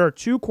draft, there are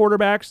 2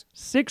 quarterbacks,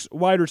 6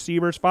 wide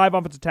receivers, 5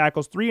 offensive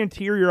tackles, 3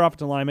 interior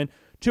offensive linemen,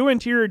 2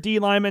 interior D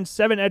linemen,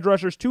 7 edge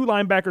rushers, 2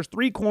 linebackers,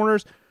 3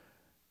 corners,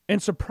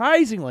 and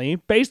surprisingly,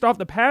 based off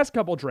the past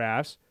couple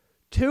drafts,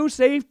 2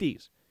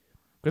 safeties.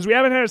 Because we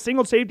haven't had a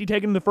single safety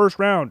taken in the first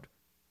round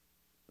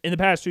in the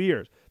past 2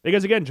 years.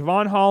 Because, again,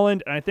 Javon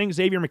Holland and I think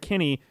Xavier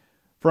McKinney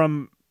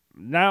from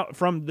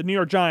the New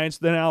York Giants,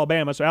 then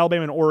Alabama, so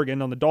Alabama and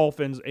Oregon on the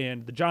Dolphins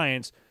and the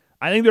Giants,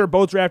 I think they were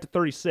both drafted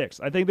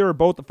 36. I think they were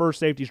both the first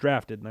safeties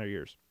drafted in their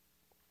years.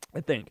 I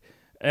think.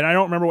 And I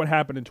don't remember what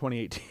happened in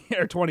 2018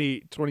 or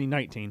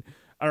 2019.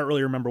 I don't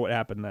really remember what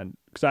happened then.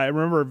 Because I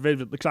remember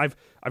vividly, because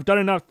I've done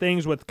enough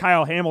things with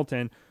Kyle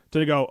Hamilton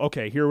to go,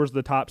 okay, here was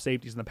the top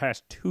safeties in the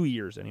past 2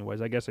 years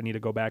anyways. I guess I need to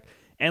go back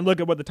and look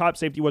at what the top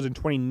safety was in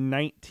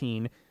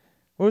 2019.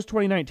 What was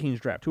 2019's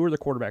draft? Who were the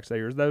quarterbacks that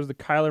year? That was the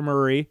Kyler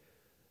Murray,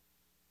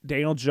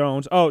 Daniel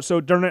Jones. Oh, so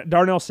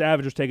Darnell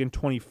Savage was taken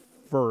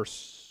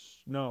 21st.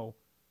 No,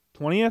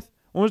 20th?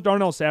 When was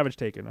Darnell Savage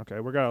taken? Okay,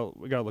 we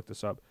gotta look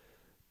this up.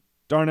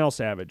 Darnell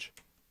Savage,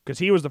 because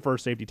he was the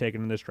first safety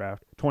taken in this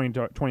draft,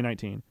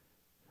 2019.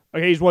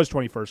 Okay, he was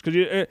 21st.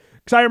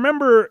 Because I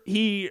remember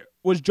he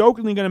was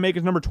jokingly going to make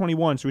his number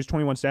 21, so he's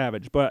 21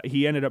 Savage, but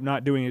he ended up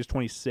not doing his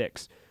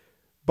 26.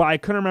 But I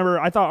couldn't remember.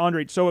 I thought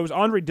so it was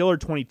Andre Dillard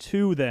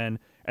 22 then,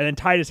 and then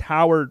Titus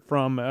Howard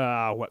from,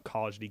 what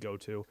college did he go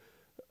to?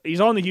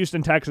 He's on the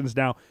Houston Texans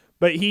now,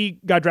 but he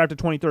got drafted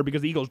 23rd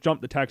because the Eagles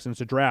jumped the Texans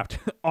to draft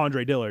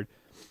Andre Dillard.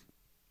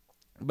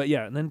 But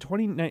yeah, and then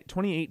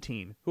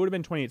 2018. Who would have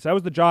been 28? So that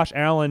was the Josh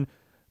Allen,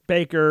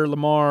 Baker,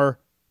 Lamar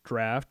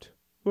draft.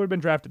 Who would have been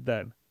drafted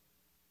then?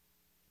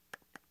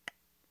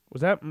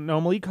 Was that...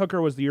 No, Malik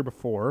Hooker was the year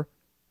before.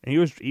 And he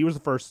was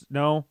the first...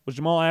 No. Was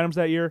Jamal Adams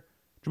that year?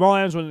 Jamal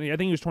Adams, I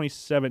think he was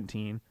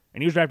 2017.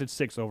 And he was drafted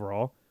 6th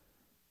overall.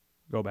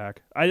 Go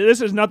back.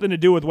 This has nothing to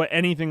do with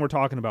anything we're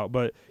talking about.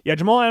 But yeah,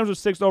 Jamal Adams was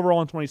 6th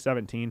overall in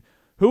 2017.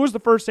 Who was the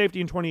first safety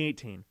in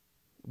 2018?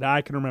 that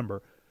I can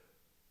remember.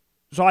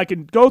 So I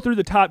can go through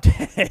the top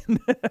 10.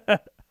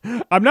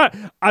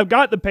 I've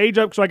got the page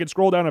up so I can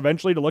scroll down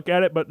eventually to look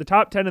at it, but the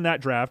top 10 in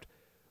that draft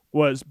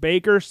was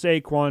Baker,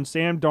 Saquon,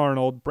 Sam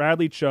Darnold,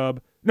 Bradley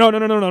Chubb. No.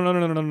 It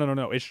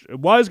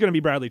was going to be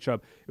Bradley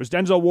Chubb. It was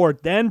Denzel Ward,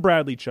 then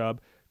Bradley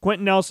Chubb,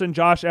 Quentin Nelson,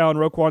 Josh Allen,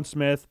 Roquan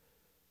Smith,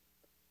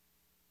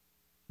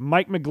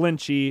 Mike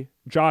McGlinchey,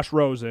 Josh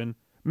Rosen,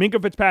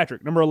 Minkah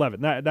Fitzpatrick, number 11.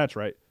 That's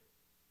right.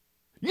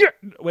 Yeah,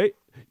 wait.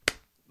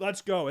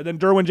 Let's go. And then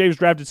Derwin James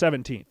drafted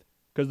 17th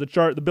because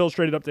the Bills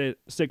traded up to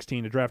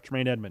 16 to draft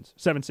Tremaine Edmonds.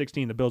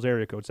 716, the Bills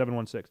area code,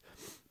 716.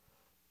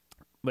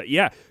 But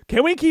yeah,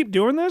 can we keep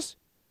doing this?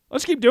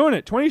 Let's keep doing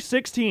it.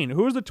 2016.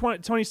 Who was the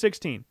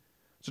 2016?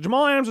 So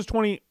Jamal Adams was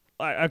 20.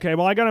 Okay,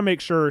 well I got to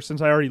make sure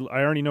since I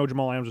already know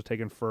Jamal Adams was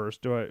taken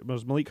first.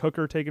 Was Malik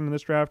Hooker taken in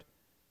this draft?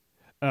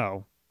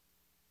 Oh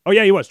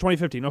yeah, he was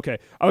 2015. Okay,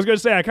 I was gonna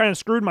say I kind of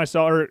screwed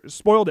myself or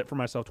spoiled it for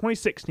myself.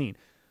 2016.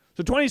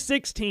 So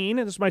 2016.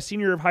 This is my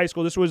senior year of high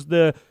school. This was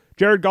the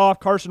Jared Goff,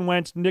 Carson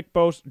Wentz, Nick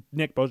Bosa,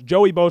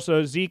 Joey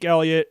Bosa, Zeke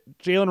Elliott,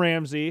 Jalen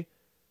Ramsey,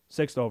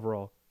 6th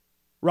overall.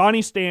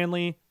 Ronnie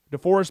Stanley,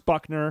 DeForest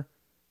Buckner,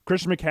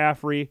 Christian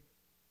McCaffrey.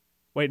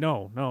 Wait,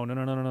 no.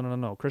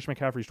 Christian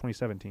McCaffrey's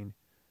 2017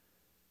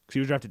 because he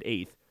was drafted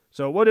 8th.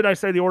 So what did I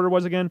say the order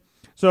was again?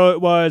 So it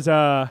was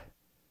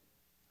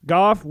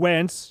Goff,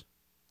 Wentz,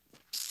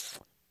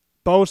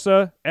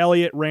 Bosa,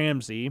 Elliott,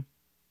 Ramsey,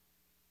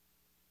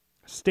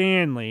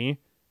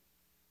 Stanley,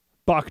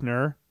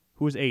 Buckner,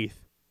 who was 8th.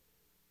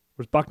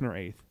 Was Buckner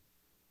 8th?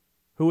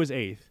 Who was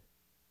 8th?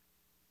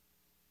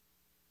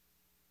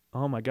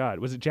 Oh my God.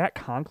 Was it Jack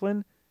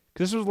Conklin?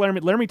 Because this was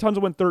Laramie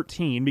Tunsil went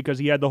 13 because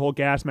he had the whole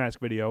gas mask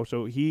video.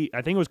 So I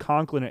think it was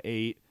Conklin at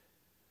 8,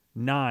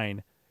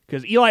 9.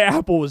 Because Eli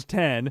Apple was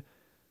 10.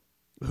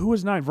 Who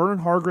was 9? Vernon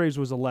Hargraves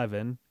was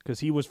 11 because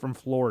he was from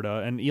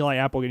Florida. And Eli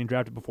Apple getting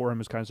drafted before him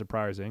is kind of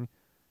surprising.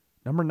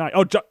 Number 9.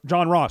 Oh,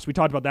 John Ross. We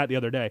talked about that the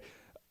other day.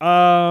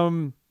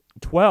 12.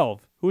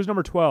 Who was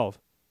number 12?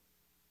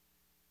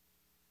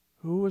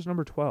 Who was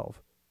number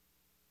 12?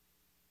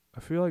 I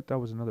feel like that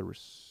was another.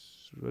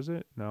 Was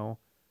it? No.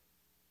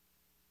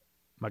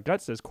 My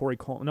gut says Corey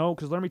Coleman. No,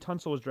 because Laramie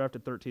Tunsil was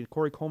drafted 13th.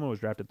 Corey Coleman was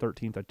drafted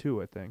 13th at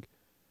 2, I think.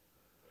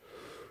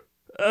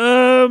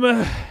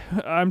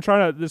 I'm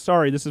trying to.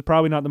 Sorry, this is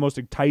probably not the most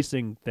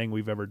enticing thing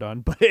we've ever done,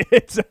 but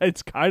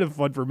it's kind of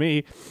fun for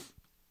me.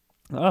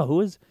 Oh,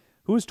 who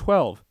is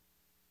 12?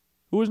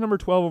 Who was number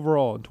 12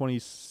 overall in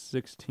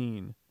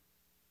 2016?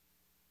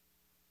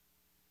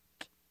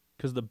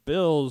 Because the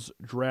Bills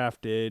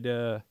drafted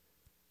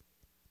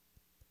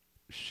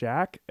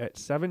Shaq at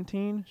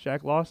 17.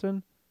 Shaq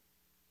Lawson,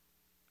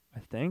 I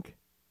think.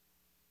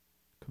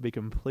 Could be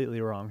completely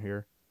wrong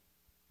here.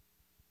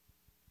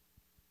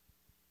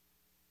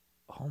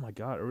 Oh, my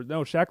God.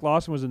 No, Shaq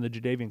Lawson was in the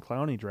Jadeveon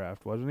Clowney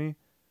draft, wasn't he?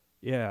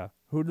 Yeah.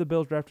 Who did the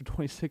Bills draft in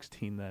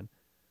 2016 then?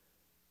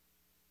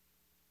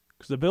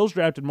 Because the Bills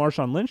drafted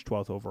Marshawn Lynch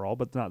 12th overall,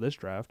 but not this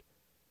draft.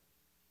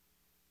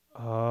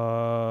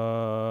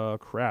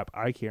 Crap.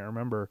 I can't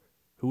remember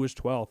who was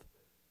 12th.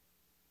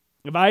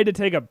 If I had to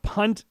take a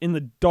punt in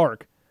the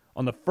dark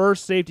on the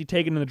first safety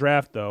taken in the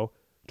draft, though,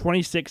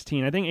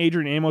 2016. I think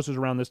Adrian Amos was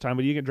around this time,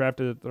 but he get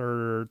drafted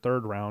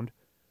third round.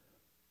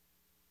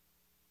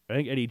 I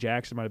think Eddie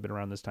Jackson might have been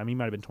around this time. He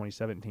might have been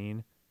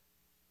 2017.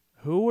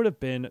 Who would have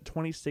been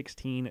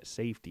 2016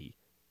 safety?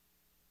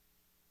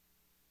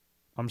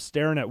 I'm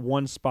staring at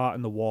one spot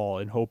in the wall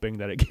and hoping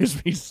that it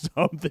gives me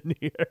something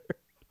here.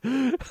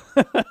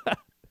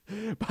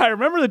 But I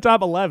remember the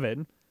top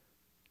 11.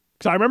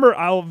 Because I remember,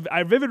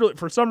 I vividly,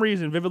 for some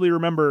reason,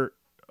 remember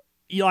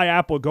Eli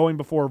Apple going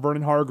before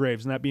Vernon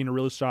Hargraves, and that being a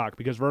real shock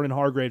because Vernon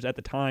Hargraves at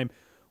the time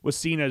was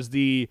seen as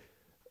the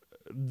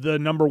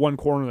number 1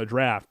 corner in the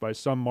draft by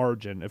some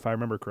margin, if I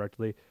remember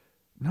correctly.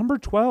 Number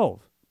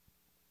 12.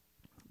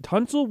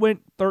 Tunsil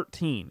went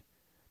 13.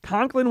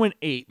 Conklin went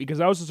 8 because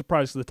I was so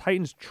surprised because the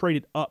Titans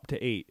traded up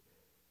to 8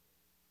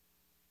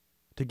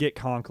 to get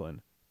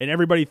Conklin. And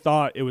everybody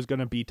thought it was going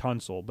to be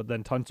Tunsil, but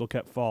then Tunsil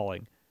kept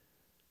falling.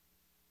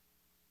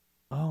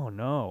 Oh,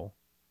 no.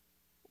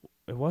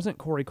 It wasn't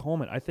Corey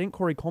Coleman. I think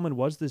Corey Coleman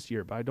was this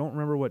year, but I don't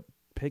remember what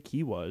pick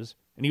he was.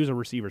 And he was a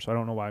receiver, so I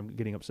don't know why I'm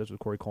getting obsessed with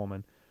Corey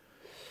Coleman.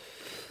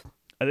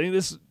 I think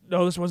this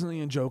wasn't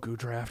the Njoku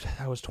draft.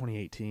 That was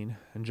 2018.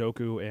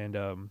 Njoku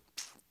and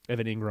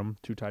Evan Ingram,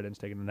 2 tight ends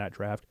taken in that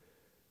draft.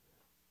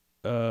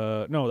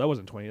 No, that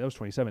wasn't 20. That was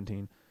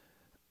 2017.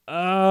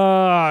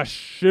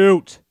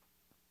 Shoot.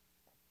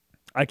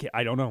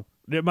 I don't know.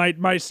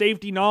 My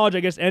safety knowledge, I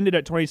guess, ended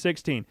at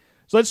 2016.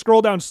 So let's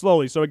scroll down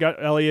slowly. So we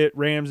got Elliott,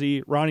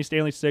 Ramsey, Ronnie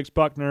Stanley 6,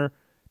 Buckner.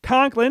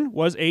 Conklin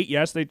was 8.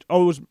 Yes, it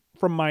was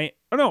from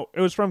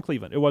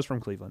Cleveland. It was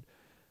from Cleveland.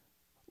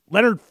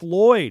 Leonard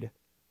Floyd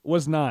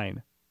was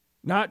 9.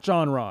 Not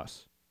John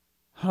Ross.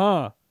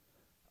 Huh.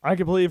 I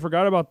completely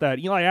forgot about that.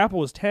 Eli Apple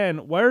was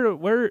 10.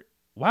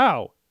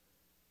 Wow.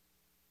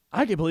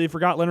 I completely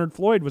forgot Leonard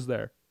Floyd was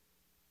there.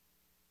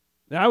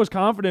 And I was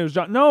confident it was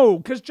John. No,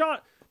 because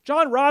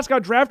John Ross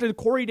got drafted,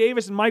 Corey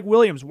Davis and Mike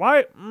Williams.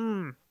 Why?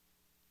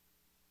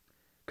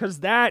 Because because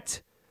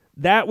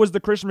that was the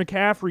Christian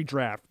McCaffrey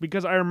draft.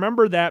 Because I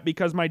remember that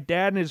because my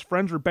dad and his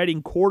friends were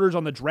betting quarters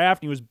on the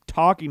draft, and he was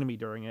talking to me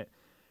during it.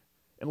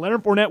 And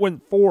Leonard Fournette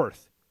went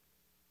 4th.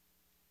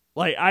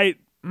 Like, I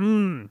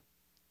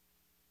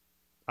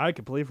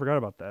completely forgot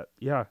about that.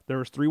 Yeah, there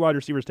was 3 wide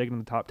receivers taken in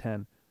the top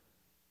 10.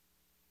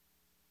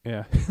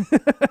 Yeah.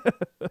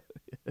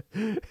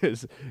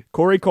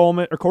 Corey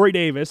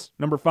Davis,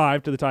 number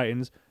 5 to the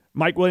Titans.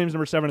 Mike Williams,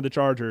 number 7 to the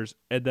Chargers.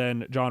 And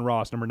then John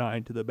Ross, number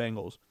 9 to the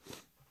Bengals.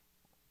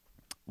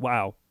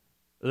 Wow.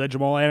 Then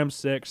Jamal Adams,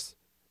 6.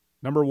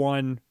 Number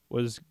 1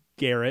 was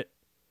Garrett.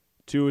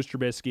 2 was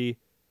Trubisky.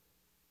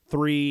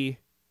 3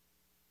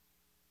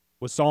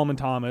 was Solomon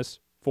Thomas.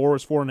 4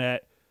 was Fournette.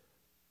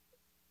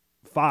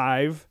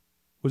 5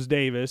 was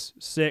Davis.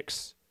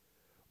 6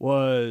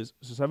 was...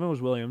 So 7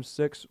 was Williams.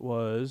 6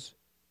 was...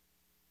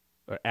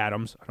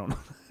 Adams. I don't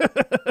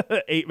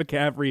know. 8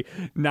 McCaffrey.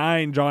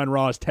 9 John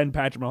Ross. 10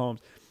 Patrick Mahomes.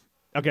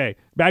 Okay,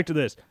 back to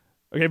this.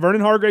 Okay,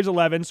 Vernon Hargrave's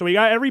 11. So we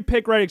got every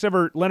pick right except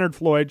for Leonard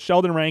Floyd.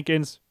 Sheldon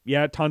Rankins.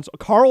 Yeah, tons.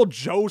 Carl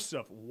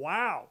Joseph.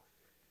 Wow.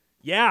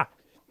 Yeah.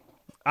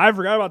 I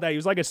forgot about that. He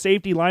was like a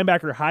safety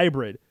linebacker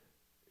hybrid.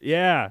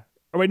 Yeah.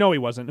 Oh, wait, no, he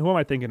wasn't. Who am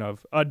I thinking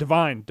of?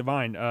 Divine.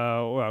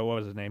 What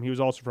was his name? He was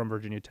also from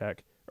Virginia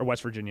Tech, or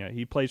West Virginia.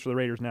 He plays for the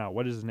Raiders now.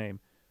 What is his name?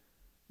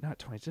 Not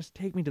Tony. Just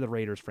take me to the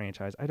Raiders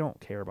franchise. I don't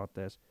care about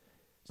this.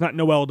 It's not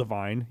Noel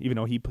Devine, even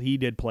though he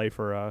did play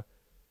for...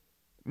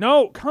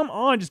 No, come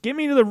on. Just get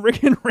me to the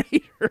freaking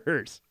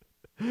Raiders.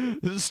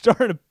 This is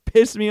starting to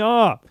piss me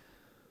off.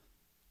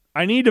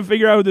 I need to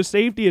figure out who the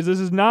safety is. This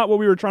is not what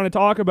we were trying to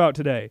talk about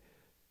today.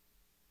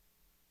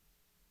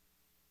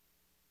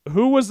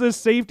 Who was this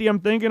safety I'm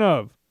thinking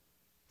of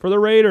for the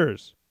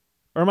Raiders?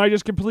 Or am I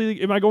just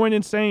am I going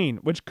insane?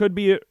 Which could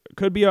be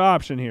an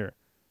option here.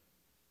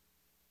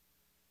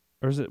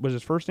 Or was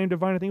his first name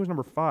Divine? I think it was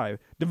number 5.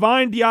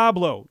 Divine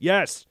Diablo.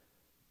 Yes.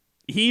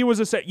 He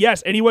was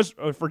yes, and he was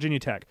Virginia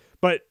Tech.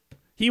 But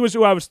he was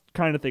who I was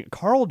kind of thinking.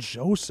 Carl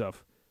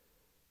Joseph.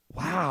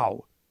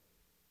 Wow.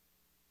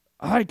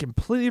 I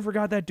completely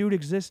forgot that dude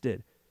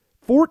existed.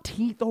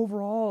 14th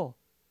overall.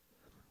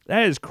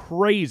 That is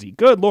crazy.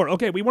 Good Lord.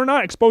 Okay, we were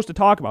not supposed to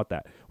talk about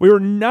that. We were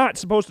not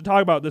supposed to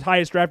talk about the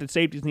highest drafted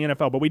safeties in the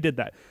NFL, but we did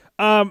that.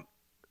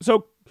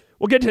 So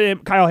we'll get to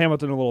Kyle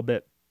Hamilton in a little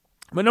bit.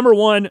 But number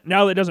 1,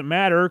 now that it doesn't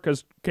matter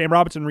because Cam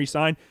Robinson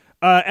re-signed,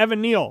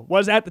 Evan Neal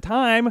was at the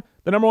time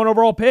the number 1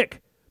 overall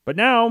pick. But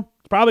now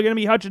it's probably going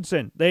to be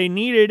Hutchinson. They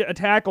needed a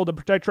tackle to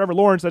protect Trevor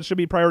Lawrence. That should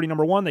be priority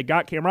number 1. They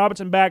got Cam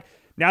Robinson back.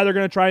 Now they're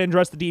going to try and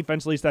address the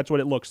defense. At least that's what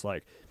it looks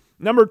like.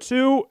 Number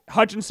 2,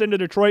 Hutchinson to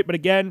Detroit. But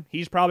again,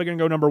 he's probably going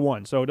to go number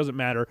 1. So it doesn't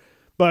matter.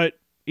 But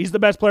he's the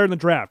best player in the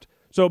draft.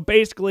 So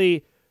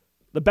basically,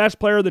 the best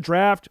player of the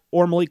draft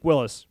or Malik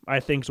Willis, I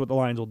think, is what the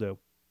Lions will do.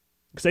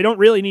 Because they don't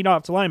really need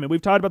offensive linemen.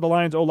 We've talked about the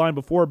Lions O-line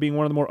before being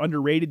one of the more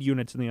underrated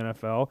units in the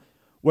NFL,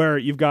 where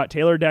you've got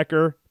Taylor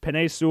Decker,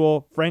 Penei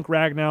Sewell, Frank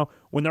Ragnow.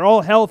 When they're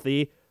all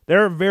healthy,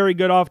 they're a very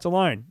good offensive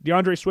line.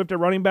 DeAndre Swift at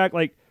running back,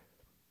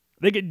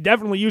 they could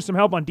definitely use some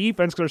help on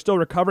defense because they're still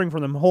recovering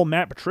from the whole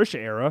Matt Patricia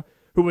era,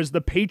 who was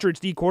the Patriots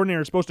D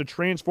coordinator, supposed to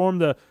transform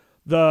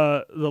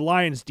the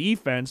Lions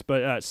defense,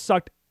 but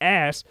sucked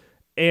ass.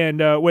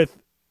 And with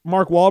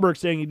Mark Wahlberg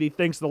saying he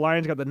thinks the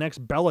Lions got the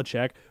next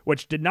Belichick,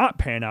 which did not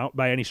pan out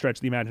by any stretch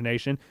of the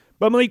imagination.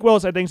 But Malik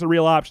Willis, I think, is a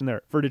real option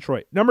there for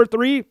Detroit. Number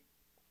 3,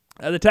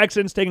 the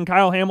Texans taking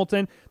Kyle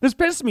Hamilton. This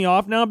pisses me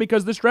off now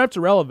because this draft's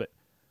irrelevant.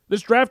 This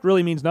draft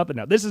really means nothing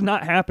now. This is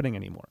not happening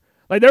anymore.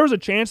 There was a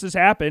chance this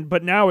happened,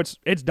 but now it's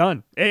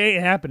done. It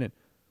ain't happening.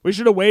 We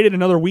should have waited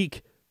another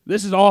week.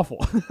 This is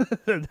awful.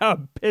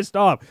 I'm pissed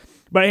off.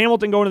 But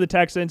Hamilton going to the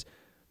Texans.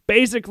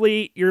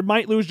 Basically, you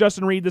might lose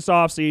Justin Reed this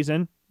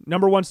offseason.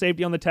 Number 1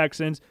 safety on the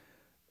Texans.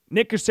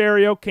 Nick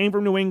Caserio came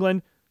from New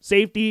England.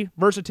 Safety,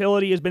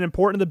 versatility has been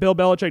important to the Bill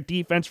Belichick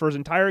defense for his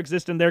entire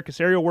existence there.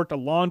 Caserio worked a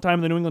long time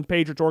in the New England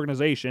Patriots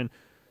organization.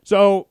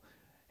 So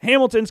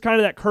Hamilton's kind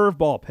of that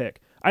curveball pick.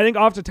 I think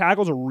offensive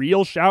tackle's a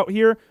real shout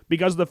here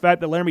because of the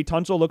fact that Laramie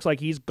Tunsil looks like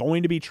he's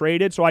going to be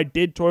traded. So I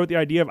did toy with the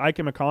idea of Ike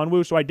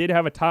McConwu. So I did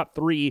have a top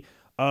 3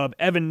 of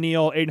Evan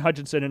Neal, Aiden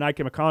Hutchinson, and Ike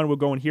McConwu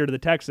going here to the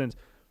Texans.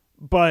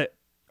 But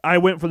I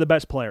went for the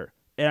best player.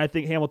 And I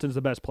think Hamilton's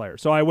the best player.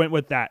 So I went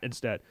with that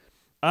instead.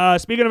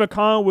 Speaking of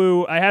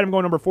Okongwu, I had him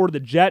going number 4 to the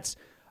Jets.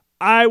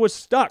 I was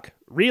stuck,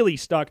 really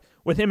stuck,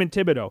 with him and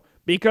Thibodeau.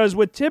 Because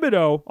with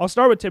Thibodeau, I'll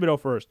start with Thibodeau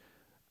first.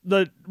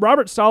 The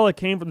Robert Saleh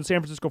came from the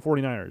San Francisco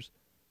 49ers.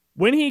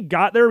 When he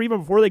got there,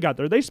 even before they got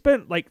there, they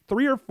spent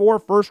 3 or 4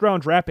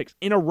 first-round draft picks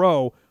in a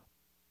row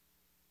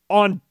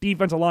on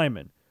defensive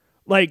linemen.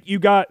 You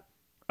got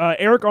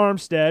Eric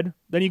Armstead,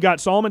 then you got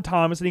Solomon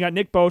Thomas, then you got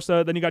Nick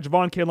Bosa, then you got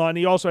Javon Kinlaw, and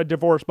you also had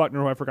DeForest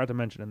Buckner, who I forgot to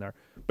mention in there.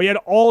 But you had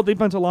all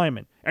defensive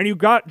linemen, and you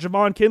got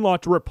Javon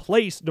Kinlaw to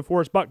replace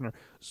DeForest Buckner.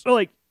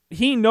 So,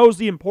 he knows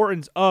the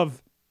importance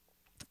of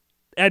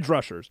edge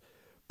rushers.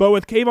 But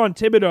with Kayvon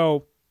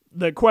Thibodeau,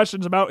 the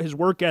questions about his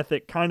work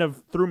ethic kind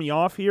of threw me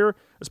off here,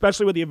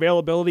 especially with the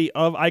availability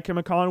of Ike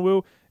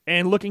McConwu,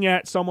 and looking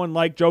at someone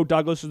like Joe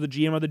Douglas, who's the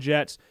GM of the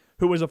Jets,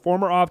 who is a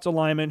former offensive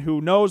lineman,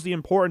 who knows the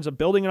importance of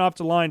building an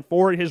offensive line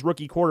for his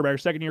rookie quarterback,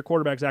 second-year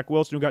quarterback, Zach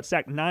Wilson, who got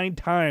sacked 9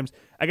 times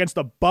against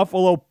the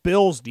Buffalo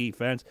Bills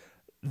defense.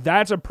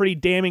 That's a pretty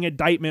damning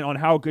indictment on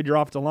how good your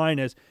offensive line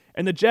is.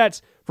 And the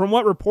Jets, from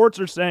what reports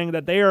are saying,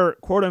 that they are,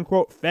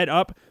 quote-unquote, fed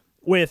up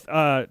with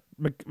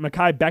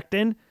Mekhi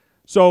Becton.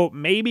 So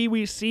maybe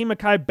we see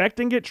Mekhi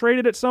Becton get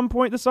traded at some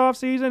point this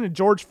offseason, and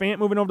George Fant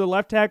moving over to the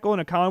left tackle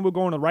and Akonwu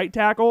going to the right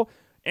tackle.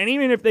 And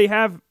even if they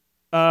have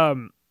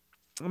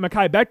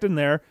Mekhi Becton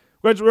there,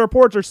 which the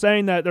reports are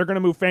saying that they're going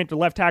to move Fant to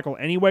left tackle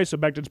anyway, so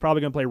Becton's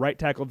probably going to play right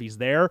tackle if he's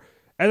there.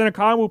 And then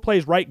Akonwu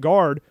plays right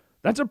guard.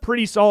 That's a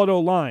pretty solid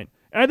O-line.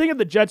 And I think if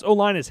the Jets'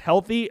 O-line is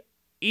healthy,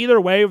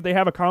 either way, if they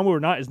have Akonwu or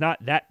not, is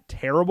not that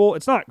terrible.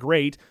 It's not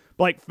great.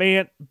 But like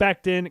Fant,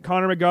 Becton,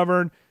 Connor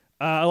McGovern,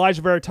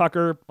 Elijah Vera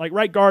Tucker, like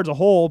right guard's a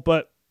hole,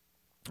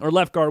 or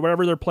left guard,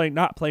 whatever they're playing,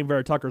 not playing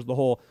Vera Tucker's the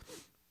hole.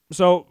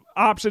 So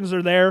options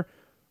are there,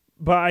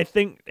 but I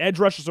think edge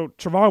rushers, so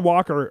Travon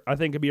Walker, I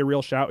think could be a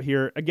real shout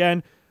here.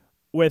 Again,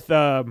 with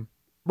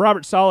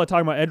Robert Saleh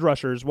talking about edge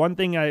rushers, one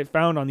thing I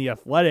found on The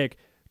Athletic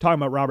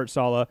talking about Robert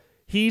Saleh,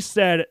 he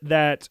said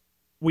that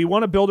we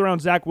want to build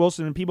around Zach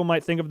Wilson, and people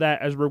might think of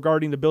that as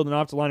regarding the building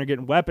offensive line or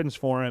getting weapons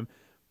for him,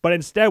 but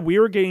instead we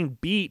were getting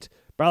beat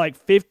by like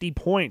 50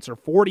 points or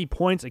 40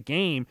 points a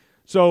game.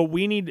 So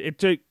we need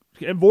to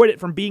avoid it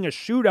from being a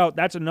shootout.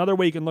 That's another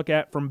way you can look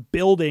at from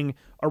building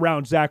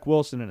around Zach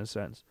Wilson in a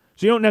sense.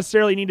 So you don't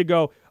necessarily need to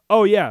go,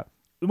 oh yeah,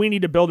 we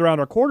need to build around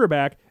our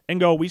quarterback and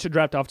go, we should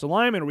draft offensive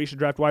linemen or we should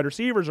draft wide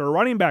receivers or a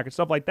running back and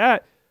stuff like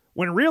that,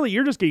 when really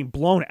you're just getting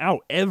blown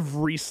out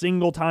every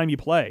single time you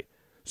play.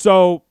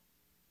 So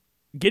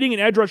getting an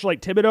edge rusher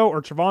like Thibodeau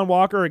or Travon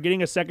Walker or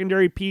getting a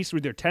secondary piece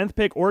with your 10th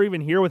pick or even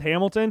here with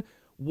Hamilton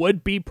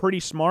would be pretty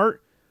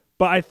smart.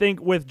 But I think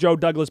with Joe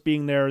Douglas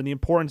being there and the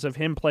importance of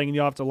him playing in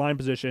the offensive line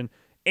position,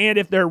 and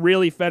if they're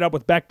really fed up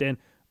with Becton,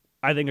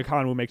 I think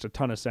Akonwu makes a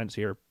ton of sense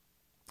here.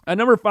 At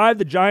number 5,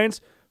 the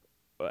Giants,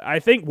 I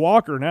think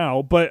Walker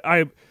now, but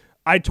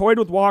I toyed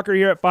with Walker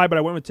here at 5, but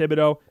I went with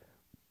Thibodeau.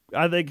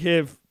 I think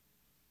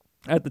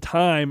at the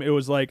time, it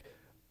was like,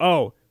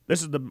 oh,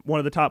 this is one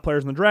of the top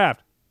players in the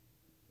draft,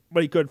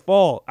 but he could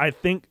fall. I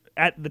think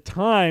at the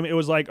time, it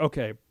was like,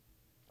 okay,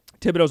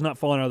 Thibodeau's not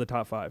falling out of the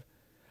top 5.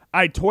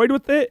 I toyed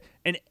with it,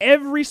 and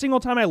every single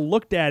time I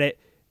looked at it,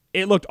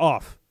 it looked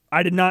off.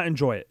 I did not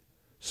enjoy it.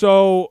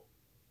 So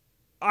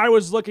I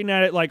was looking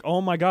at it like,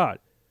 oh my God,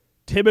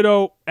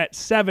 Thibodeau at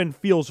 7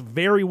 feels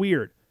very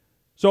weird.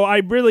 So I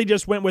really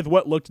just went with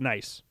what looked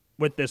nice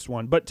with this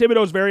one. But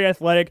Thibodeau's very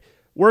athletic.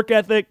 Work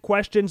ethic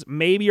questions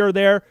maybe are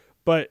there,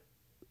 but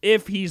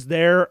if he's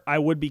there, I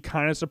would be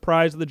kind of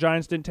surprised that the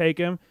Giants didn't take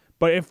him.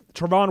 But if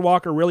Travon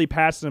Walker really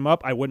passes him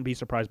up, I wouldn't be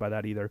surprised by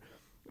that either.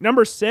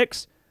 Number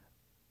 6,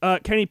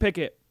 Kenny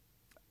Pickett.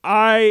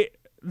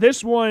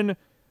 This one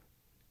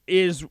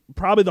is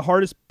probably the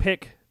hardest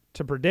pick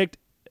to predict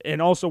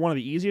and also one of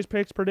the easiest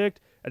picks to predict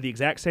at the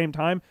exact same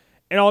time.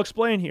 And I'll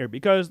explain here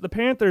because the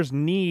Panthers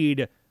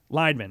need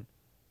linemen.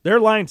 Their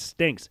line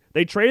stinks.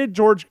 They traded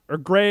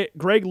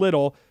Greg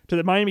Little to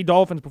the Miami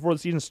Dolphins before the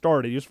season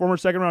started. He was former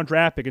second-round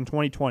draft pick in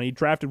 2020. He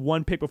drafted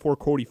 1 pick before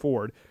Cody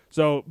Ford.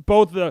 So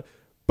both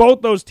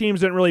those teams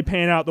didn't really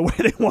pan out the way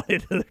they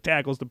wanted the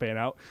tackles to pan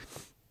out.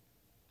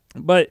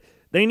 But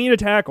they need a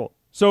tackle.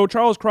 So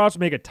Charles Cross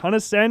would make a ton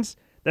of sense.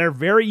 They're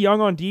very young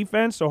on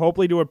defense, so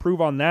hopefully to improve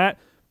on that.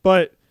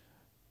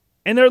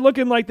 And they're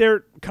looking like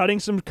they're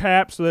cutting some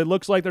caps, so it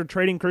looks like they're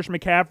trading Christian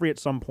McCaffrey at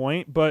some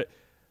point. But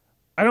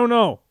I don't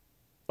know.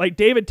 Like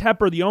David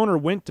Tepper, the owner,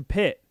 went to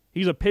Pitt.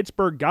 He's a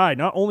Pittsburgh guy.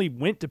 Not only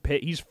went to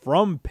Pitt, he's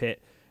from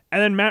Pitt.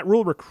 And then Matt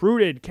Rule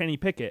recruited Kenny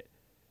Pickett.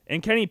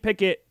 And Kenny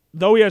Pickett,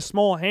 though he has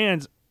small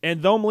hands,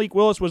 and though Malik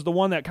Willis was the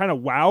one that kind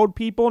of wowed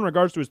people in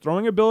regards to his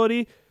throwing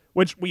ability,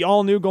 which we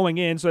all knew going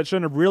in, so that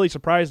shouldn't have really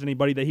surprised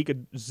anybody that he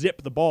could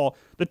zip the ball.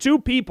 The two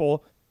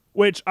people,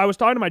 which I was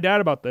talking to my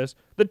dad about this,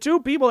 the two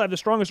people that have the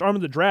strongest arm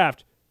of the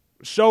draft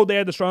showed they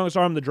had the strongest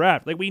arm of the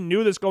draft. Like, we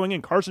knew this going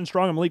in, Carson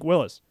Strong and Malik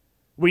Willis.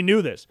 We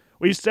knew this.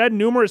 We said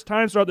numerous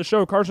times throughout the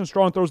show, Carson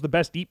Strong throws the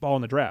best deep ball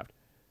in the draft.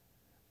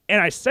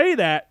 And I say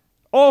that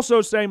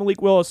also saying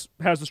Malik Willis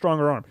has the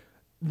stronger arm.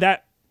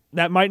 That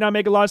might not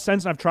make a lot of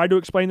sense, and I've tried to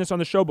explain this on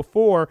the show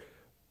before,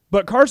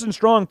 but Carson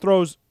Strong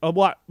throws a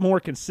lot more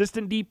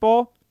consistent deep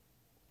ball.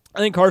 I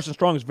think Carson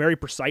Strong is very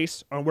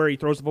precise on where he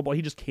throws the football.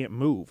 He just can't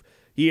move.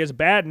 He has a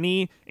bad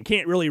knee and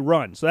can't really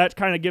run. So that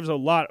kind of gives a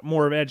lot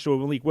more of an edge to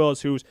Malik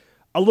Willis, who's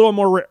a little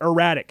more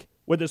erratic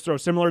with his throw,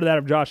 similar to that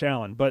of Josh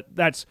Allen. But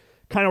that's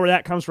kind of where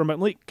that comes from.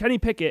 But Kenny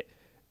Pickett,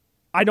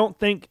 I don't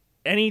think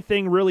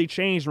anything really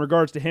changed in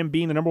regards to him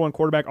being the number 1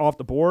 quarterback off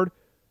the board.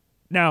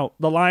 Now,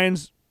 the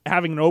Lions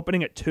having an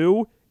opening at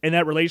 2, and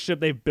that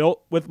relationship they've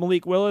built with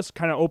Malik Willis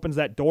kind of opens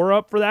that door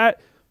up for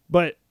that.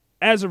 But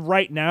as of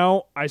right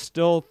now, I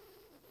still,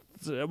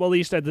 well, at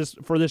least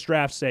for this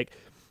draft's sake,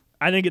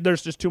 I think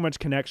there's just too much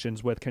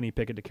connections with Kenny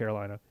Pickett to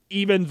Carolina,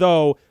 even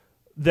though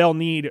they'll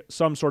need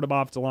some sort of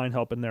offensive line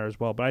help in there as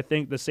well. But I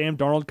think the Sam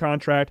Darnold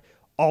contract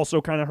also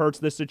kind of hurts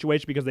this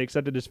situation because they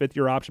accepted his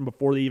 5th-year option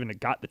before they even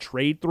got the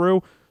trade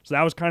through. So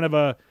that was kind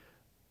of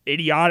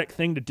idiotic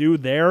thing to do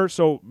there.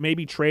 So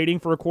maybe trading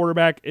for a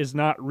quarterback is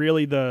not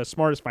really the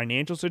smartest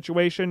financial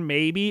situation.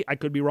 Maybe. I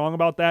could be wrong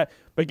about that.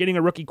 But getting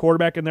a rookie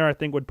quarterback in there I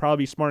think would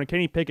probably be smart. And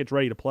Kenny Pickett's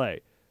ready to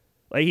play.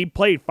 Like, he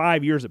played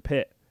 5 years at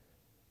Pitt.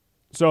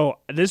 So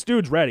this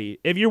dude's ready.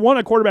 If you want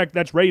a quarterback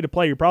that's ready to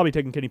play, you're probably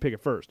taking Kenny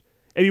Pickett first.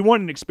 If you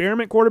want an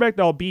experiment quarterback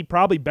that'll be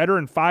probably better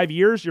in 5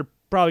 years, you're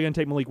probably going to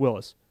take Malik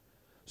Willis.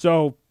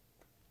 So,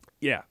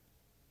 yeah.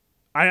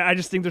 I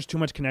just think there's too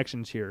much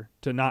connections here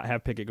to not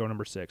have Pickett go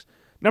number 6.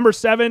 Number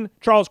 7,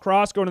 Charles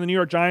Cross going to the New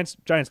York Giants.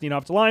 Giants need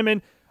offensive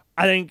lineman.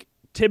 I think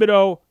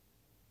Thibodeau,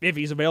 if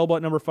he's available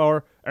at number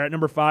 4 or at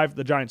number 5,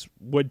 the Giants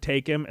would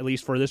take him, at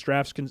least for this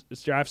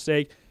draft's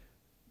sake.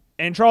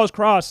 And Charles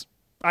Cross,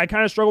 I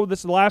kind of struggled with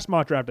this in the last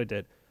mock draft I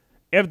did.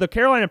 If the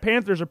Carolina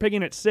Panthers are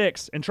picking at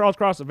 6 and Charles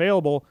Cross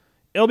available,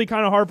 it'll be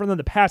kind of hard for them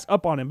to pass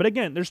up on him. But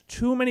again, there's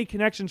too many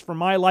connections for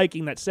my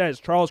liking that says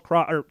Charles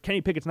Cross or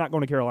Kenny Pickett's not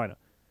going to Carolina.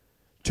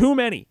 Too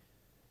many.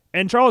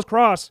 And Charles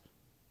Cross,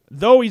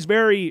 though he's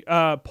very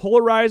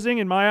polarizing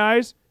in my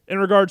eyes in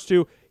regards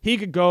to he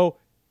could go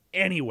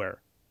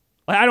anywhere.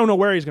 I don't know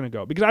where he's going to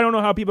go because I don't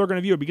know how people are going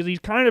to view it because he's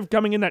kind of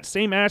coming in that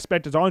same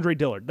aspect as Andre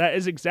Dillard. That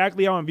is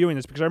exactly how I'm viewing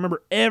this because I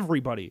remember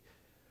everybody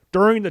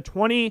during the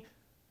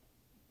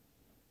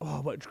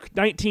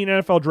 2019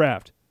 NFL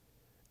draft,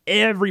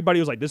 everybody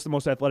was like, this is the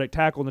most athletic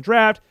tackle in the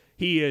draft.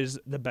 He is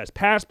the best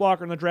pass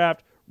blocker in the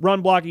draft.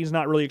 Run blocking, he's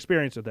not really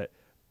experienced with it.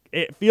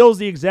 It feels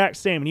the exact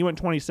same, and he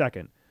went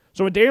 22nd.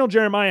 So when Daniel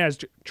Jeremiah has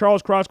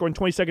Charles Cross going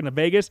 22nd to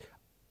Vegas,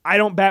 I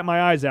don't bat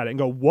my eyes at it and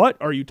go, what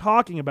are you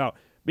talking about?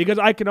 Because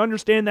I can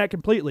understand that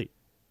completely.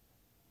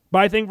 But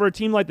I think for a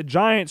team like the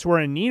Giants who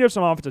are in need of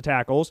some offensive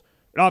tackles,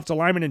 and offensive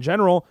linemen in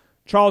general,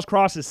 Charles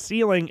Cross's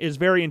ceiling is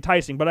very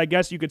enticing. But I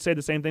guess you could say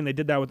the same thing. They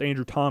did that with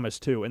Andrew Thomas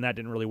too, and that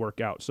didn't really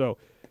work out. So,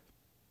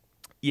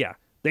 yeah,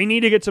 they need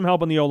to get some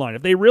help on the O-line.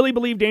 If they really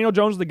believe Daniel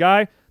Jones is the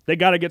guy, they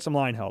got to get some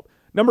line help.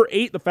 Number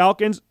 8, the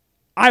Falcons.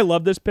 I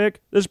love this pick.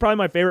 This is probably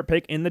my favorite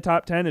pick in the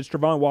top 10. It's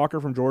Travon Walker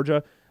from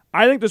Georgia.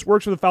 I think this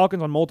works for the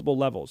Falcons on multiple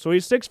levels. So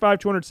he's 6'5",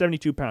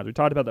 272 pounds. We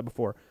talked about that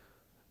before.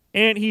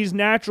 And he's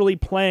naturally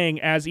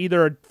playing as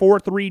either a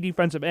 4-3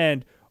 defensive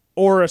end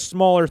or a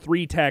smaller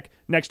 3 tech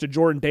next to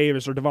Jordan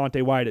Davis or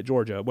Devontae Wyatt at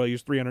Georgia. Well,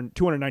 he's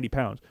 290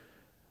 pounds.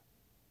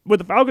 With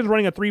the Falcons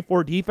running a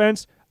 3-4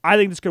 defense, I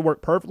think this could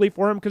work perfectly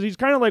for him because he's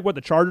kind of like what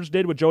the Chargers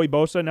did with Joey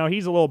Bosa. Now,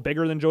 he's a little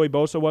bigger than Joey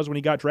Bosa was when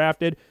he got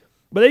drafted,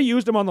 but they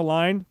used him on the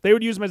line. They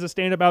would use him as a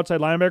stand-up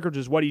outside linebacker, which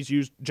is what he's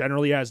used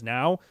generally as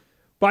now.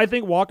 But I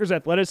think Walker's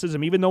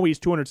athleticism, even though he's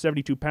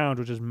 272 pounds,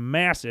 which is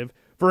massive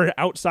for an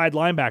outside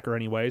linebacker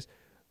anyways,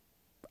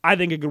 I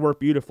think it could work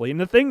beautifully. And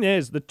the thing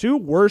is, the 2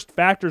 worst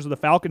factors of the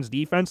Falcons'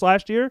 defense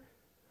last year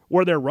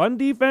were their run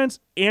defense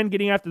and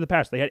getting after the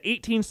pass. They had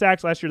 18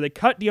 sacks last year. They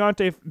cut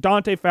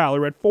Dante Fowler,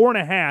 who had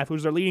 4.5,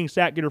 who's their leading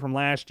sack getter from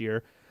last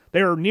year.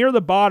 They were near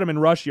the bottom in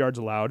rush yards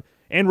allowed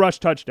and rush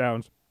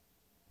touchdowns.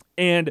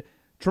 And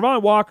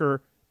Travon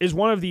Walker is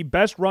one of the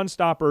best run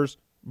stoppers.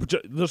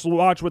 Just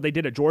watch what they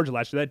did at Georgia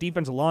last year. That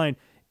defensive line.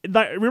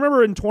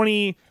 Remember in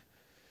the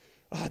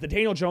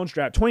Daniel Jones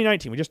draft,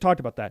 2019, we just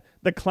talked about that.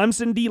 The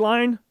Clemson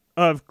D-line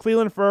of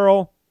Cleveland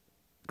Ferrell,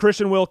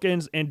 Christian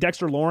Wilkins, and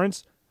Dexter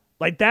Lawrence,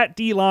 like that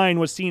D-line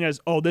was seen as,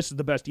 oh, this is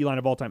the best D-line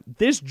of all time.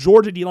 This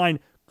Georgia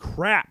D-line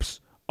craps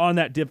on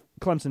that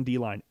Clemson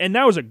D-line. And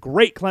that was a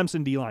great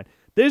Clemson D-line.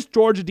 This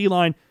Georgia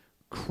D-line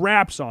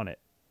craps on it.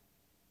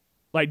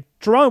 Like,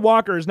 Travon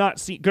Walker is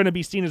not going to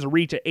be seen as a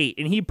reach at 8,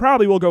 and he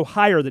probably will go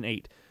higher than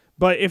 8.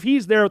 But if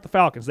he's there with the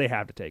Falcons, they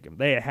have to take him.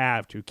 They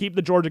have to. Keep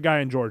the Georgia guy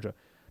in Georgia.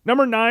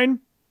 Number 9,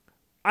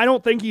 I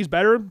don't think he's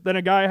better than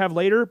a guy I have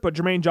later, but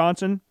Jermaine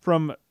Johnson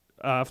from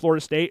Florida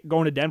State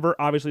going to Denver.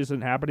 Obviously, this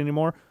doesn't happen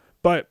anymore.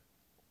 But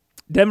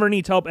Denver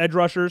needs help edge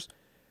rushers,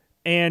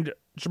 and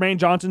Jermaine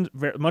Johnson,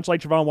 much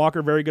like Travon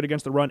Walker, very good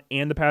against the run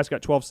and the pass,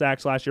 got 12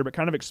 sacks last year, but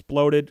kind of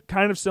exploded,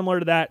 kind of similar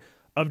to that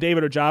of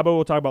David Ojabo.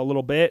 We'll talk about a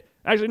little bit.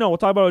 Actually, no, we'll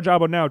talk about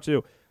Ojabo now,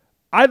 too.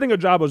 I think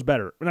Ojabo's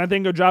better, and I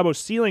think Ojabo's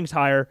ceiling's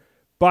higher,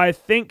 but I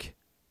think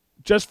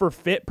just for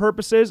fit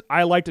purposes,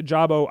 I liked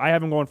Ojabo. I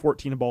have him going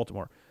 14 in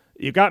Baltimore.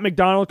 You've got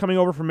McDonald coming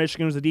over from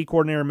Michigan, who was the D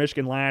coordinator in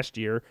Michigan last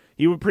year.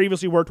 He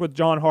previously worked with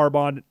John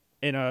Harbaugh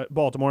in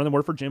Baltimore and then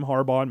worked for Jim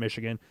Harbaugh in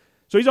Michigan.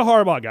 So he's a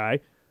Harbaugh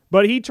guy,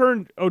 but he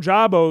turned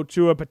Ojabo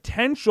to a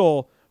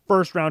potential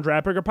first-round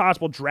draft pick or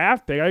possible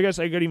draft pick. I guess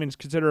I could even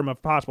consider him a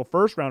possible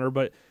first-rounder,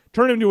 but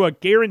turned him to a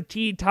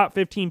guaranteed top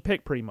 15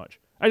 pick pretty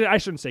much. I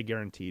shouldn't say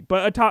guaranteed,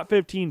 but a top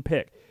 15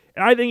 pick.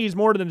 And I think he's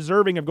more than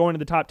deserving of going to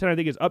the top 10. I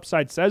think his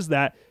upside says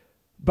that.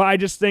 But I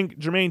just think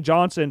Jermaine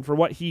Johnson, for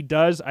what he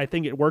does, I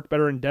think it worked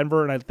better in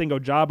Denver, and I think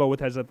Ojabo, with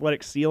his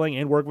athletic ceiling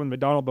and working with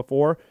McDonald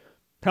before,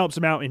 helps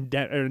him out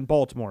in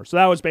Baltimore. So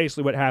that was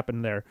basically what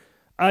happened there.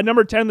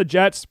 Number 10, the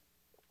Jets.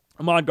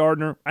 Ahmad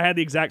Gardner. I had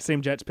the exact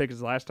same Jets pick as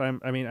the last time.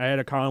 I mean, I had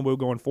a Colin Wu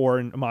going 4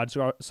 and Ahmad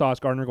Sauce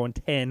Gardner going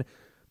 10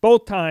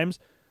 both times.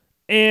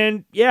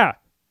 And, yeah,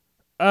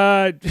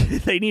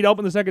 they need help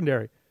in the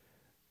secondary.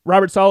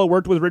 Robert Saleh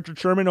worked with Richard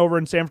Sherman over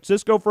in San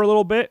Francisco for a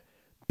little bit.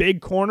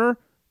 Big corner.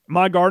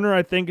 Ahmad Gardner,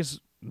 I think,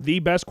 is the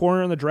best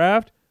corner in the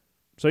draft.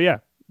 So, yeah,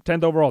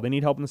 10th overall. They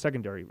need help in the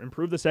secondary.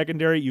 Improve the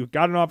secondary. You've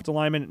got an offensive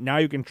lineman. Now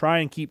you can try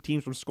and keep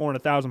teams from scoring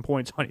 1,000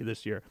 points on you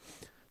this year.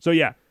 So,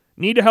 yeah,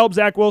 need to help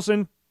Zach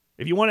Wilson.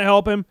 If you want to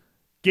help him,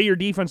 get your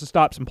defense to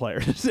stop some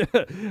players.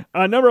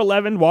 Number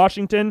 11,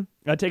 Washington.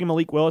 Taking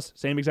Malik Willis.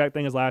 Same exact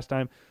thing as last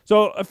time.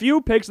 So, a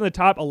few picks in the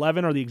top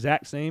 11 are the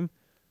exact same.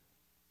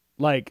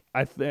 Like,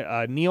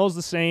 Neal's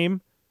the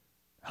same.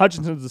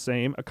 Hutchinson's the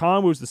same.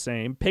 Okonwu's the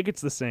same.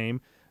 Pickett's the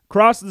same.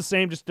 Cross is the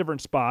same, just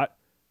different spot.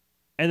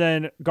 And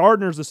then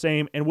Gardner's the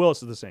same, and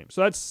Willis is the same.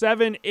 So that's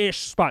 7-ish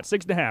spots,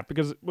 6.5,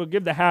 because we'll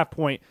give the half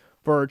point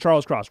for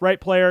Charles Cross.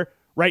 Right player,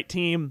 right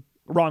team,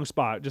 wrong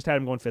spot. Just had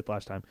him going 5th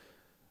last time.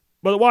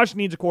 But the Washington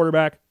needs a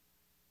quarterback.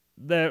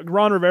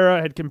 Ron Rivera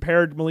had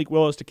compared Malik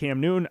Willis to Cam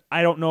Newton.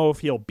 I don't know if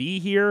he'll be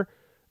here,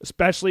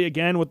 especially,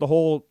 again, with the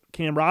whole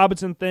Cam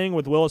Robinson thing,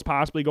 with Willis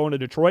possibly going to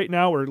Detroit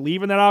now. We're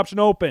leaving that option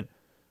open.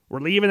 We're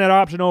leaving that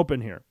option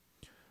open here.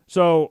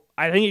 So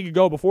I think he could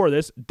go before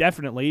this,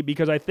 definitely,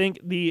 because I think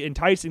the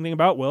enticing thing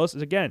about Willis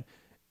is, again,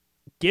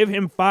 give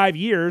him 5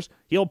 years,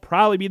 he'll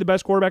probably be the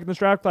best quarterback in this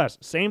draft class.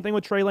 Same thing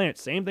with Trey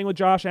Lance. Same thing with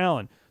Josh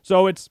Allen.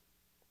 So it's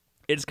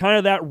kind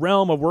of that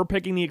realm of we're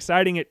picking the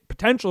exciting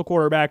potential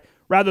quarterback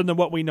rather than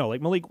what we know.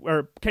 Like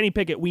Kenny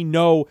Pickett, we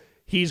know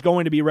he's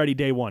going to be ready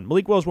day one.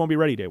 Malik Willis won't be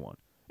ready day one.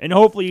 And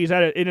hopefully he's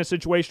in a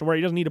situation where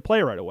he doesn't need to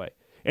play right away.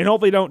 And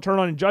hopefully don't turn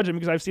on and judge him,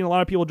 because I've seen a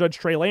lot of people judge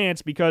Trey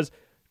Lance because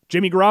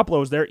Jimmy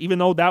Garoppolo is there, even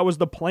though that was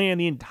the plan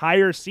the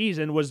entire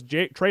season was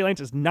Trey Lance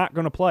is not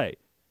going to play.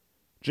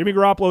 Jimmy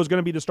Garoppolo is going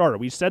to be the starter.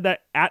 We said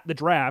that at the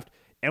draft,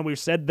 and we've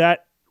said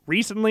that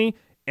recently,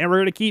 and we're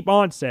going to keep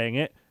on saying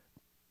it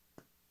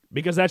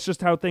because that's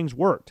just how things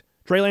worked.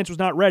 Trey Lance was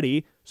not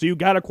ready, so you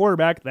got a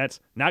quarterback that's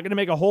not going to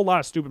make a whole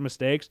lot of stupid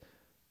mistakes.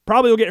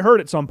 Probably will get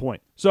hurt at some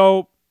point.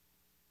 So,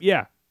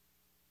 yeah,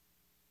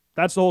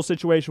 that's the whole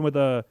situation with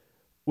the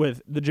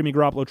Jimmy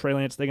Garoppolo, Trey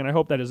Lance thing, and I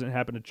hope that doesn't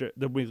happen to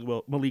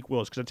Malik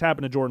Willis, because it's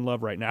happened to Jordan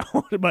Love right now.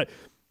 But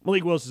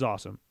Malik Willis is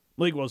awesome.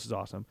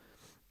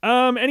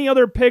 Any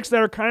other picks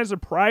that are kind of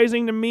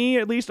surprising to me,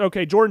 at least?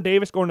 Okay, Jordan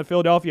Davis going to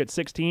Philadelphia at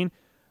 16.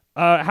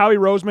 Howie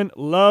Roseman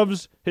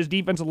loves his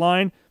defensive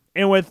line,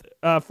 and with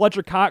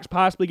Fletcher Cox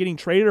possibly getting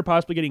traded or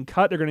possibly getting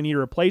cut, they're going to need to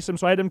replace him.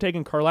 So I had him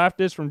taking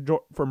Karlaftis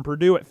from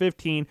Purdue at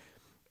 15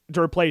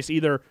 to replace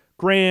either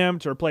Graham,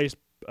 to replace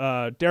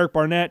Derek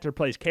Barnett, to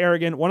replace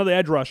Kerrigan, one of the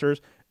edge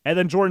rushers, and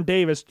then Jordan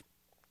Davis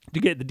to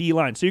get the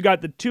D-line. So you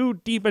got the two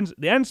defense,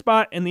 the end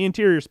spot and the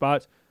interior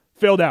spots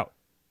filled out,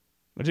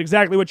 which is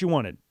exactly what you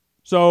wanted.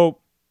 So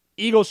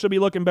Eagles should be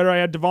looking better. I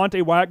had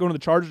Devontae Wyatt going to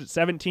the Chargers at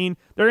 17.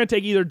 They're going to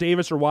take either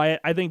Davis or Wyatt.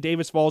 I think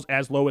Davis falls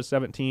as low as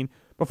 17.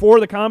 Before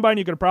the Combine,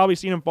 you could have probably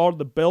seen him fall to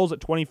the Bills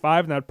at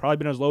 25, and that would probably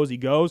been as low as he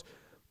goes.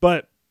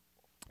 But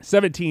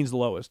 17 is the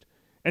lowest.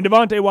 And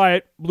Devontae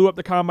Wyatt blew up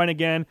the Combine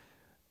again.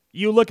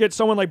 You look at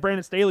someone like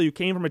Brandon Staley, who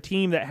came from a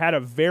team that had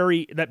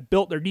that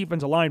built their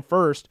defensive line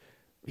first.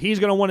 He's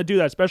going to want to do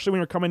that, especially when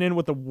you're coming in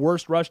with the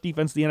worst rush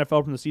defense in the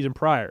NFL from the season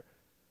prior.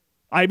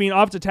 I mean,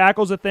 offensive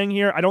tackle's a thing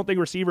here. I don't think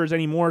receivers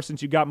anymore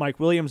since you got Mike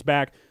Williams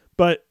back,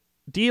 but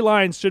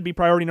D-lines should be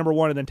priority number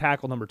 1 and then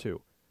tackle number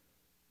 2.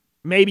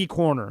 Maybe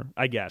corner,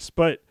 I guess,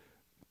 but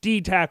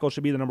D-tackle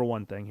should be the number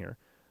 1 thing here.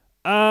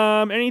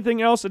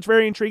 Anything else that's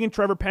very intriguing?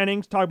 Trevor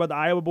Penning, talk about the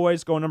Iowa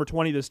boys, going number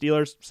 20 to the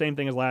Steelers. Same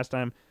thing as last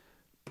time.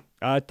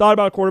 Thought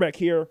about a quarterback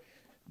here,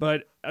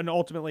 but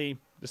ultimately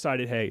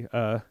decided, hey,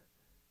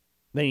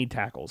 they need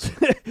tackles.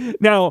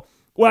 Now,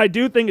 what I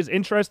do think is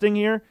interesting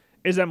here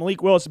is that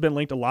Malik Willis has been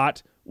linked a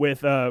lot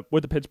with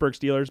the Pittsburgh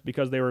Steelers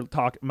because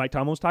Mike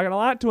Tomlin was talking a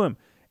lot to him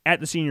at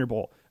the Senior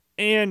Bowl.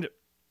 And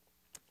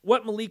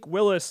what Malik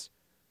Willis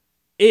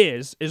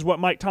is what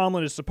Mike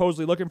Tomlin is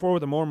supposedly looking for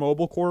with a more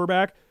mobile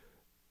quarterback,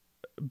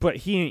 but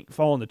he ain't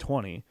falling to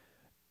 20.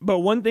 But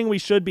one thing we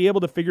should be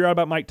able to figure out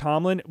about Mike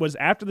Tomlin was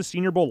after the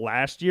Senior Bowl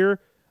last year,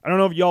 I don't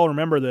know if y'all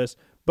remember this,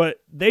 but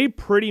they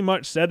pretty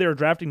much said they were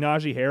drafting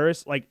Najee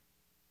Harris like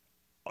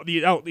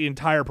the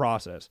entire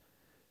process.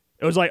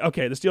 It was like,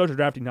 okay, the Steelers are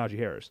drafting Najee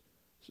Harris.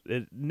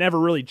 It never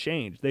really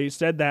changed. They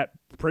said that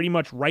pretty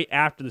much right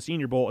after the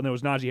Senior Bowl, and there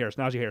was Najee Harris,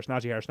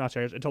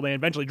 until they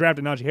eventually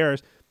drafted Najee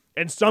Harris,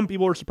 and some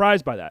people were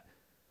surprised by that.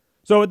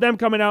 So with them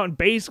coming out and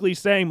basically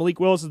saying Malik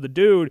Willis is the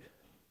dude,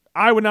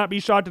 I would not be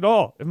shocked at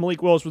all if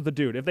Malik Willis was the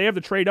dude. If they have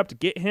to trade up to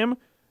get him,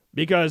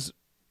 because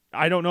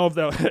I don't know if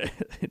they'll...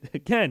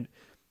 Again,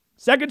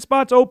 second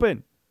spot's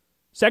open.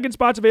 Second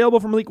spot's available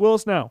for Malik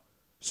Willis now.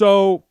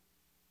 So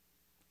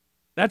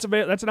that's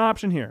an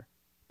option here.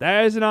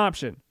 That is an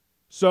option.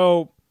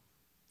 So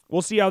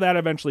we'll see how that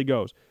eventually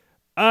goes.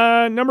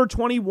 Number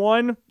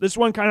 21, this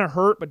one kind of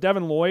hurt, but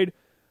Devin Lloyd.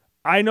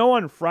 I know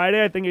on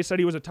Friday, I think he said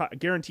he was a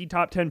guaranteed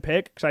top 10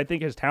 pick because I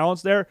think his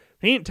talent's there.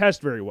 He didn't test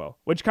very well,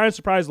 which kind of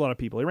surprised a lot of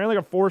people. He ran like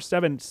a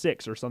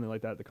 4.76 or something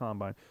like that at the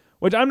Combine,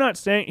 which I'm not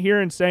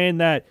saying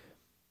that,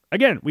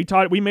 again,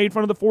 we made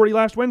fun of the 40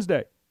 last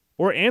Wednesday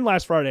and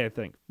last Friday, I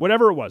think.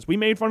 Whatever it was. We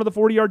made fun of the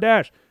 40-yard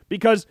dash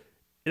because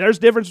there's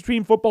difference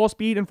between football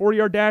speed and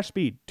 40-yard dash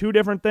speed. Two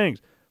different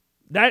things.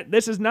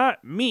 This is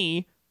not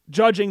me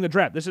judging the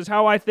draft. This is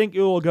how I think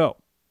it will go.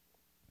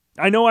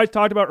 I know I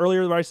talked about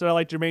earlier where I said I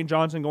like Jermaine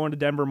Johnson going to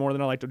Denver more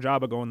than I like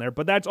Ojaba going there,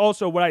 but that's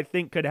also what I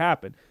think could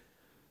happen.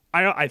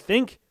 I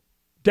think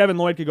Devin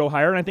Lloyd could go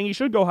higher, and I think he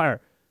should go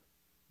higher.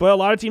 But a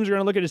lot of teams are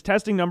going to look at his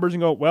testing numbers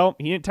and go, well,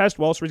 he didn't test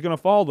well, so he's going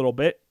to fall a little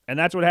bit, and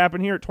that's what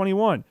happened here at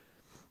 21.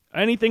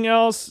 Anything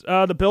else?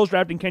 The Bills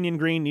drafting Kenyon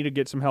Green need to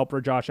get some help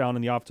for Josh Allen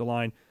in the offensive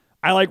line.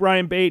 I like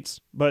Ryan Bates,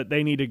 but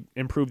they need to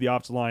improve the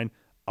offensive line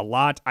a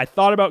lot. I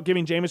thought about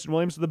giving Jameson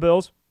Williams to the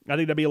Bills. I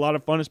think that'd be a lot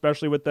of fun,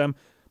 especially with them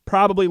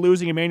probably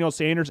losing Emmanuel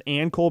Sanders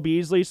and Cole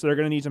Beasley, so they're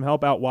going to need some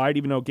help out wide,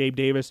 even though Gabe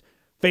Davis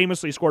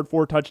famously scored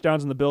 4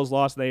 touchdowns and the Bills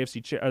lost the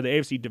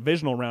AFC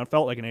divisional round.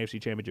 Felt like an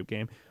AFC championship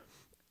game.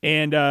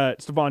 And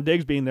Stephon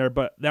Diggs being there,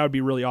 but that would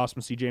be really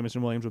awesome to see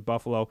Jameson Williams with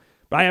Buffalo.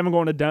 But I have him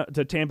going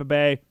to Tampa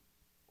Bay.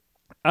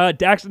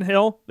 Daxton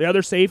Hill, the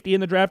other safety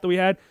in the draft that we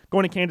had,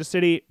 going to Kansas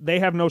City. They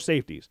have no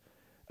safeties.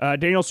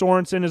 Daniel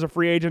Sorensen is a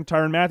free agent.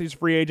 Tyrann Mathieu is a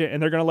free agent,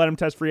 and they're going to let him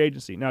test free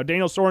agency. Now,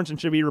 Daniel Sorensen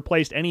should be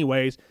replaced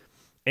anyways,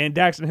 and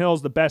Daxton Hill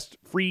is the best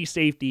free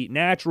safety,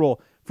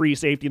 natural free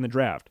safety in the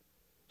draft.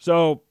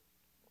 So,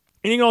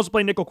 and he can also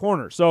play nickel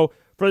corner. So,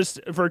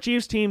 for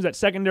Chiefs teams that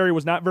secondary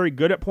was not very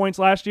good at points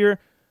last year,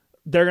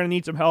 they're going to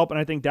need some help, and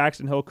I think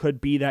Daxton Hill could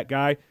be that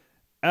guy.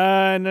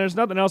 And there's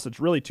nothing else that's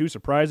really too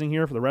surprising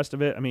here for the rest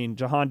of it. I mean,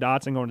 Jahan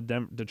Dotson going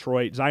to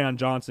Detroit, Zion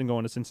Johnson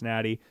going to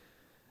Cincinnati.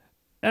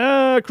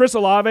 Chris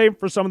Olave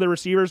for some of the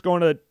receivers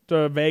going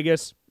to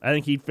Vegas. I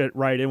think he'd fit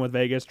right in with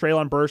Vegas.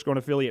 Treylon Burks going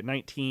to Philly at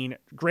 19.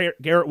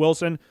 Garrett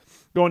Wilson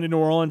going to New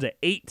Orleans at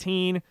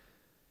 18.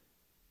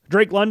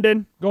 Drake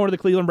London going to the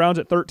Cleveland Browns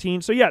at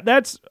 13. So, yeah,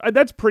 that's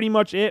pretty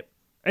much it.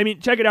 I mean,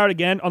 check it out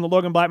again on the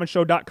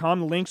LoganBlackmanShow.com.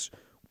 The links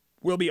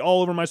will be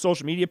all over my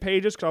social media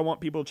pages because I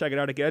want people to check it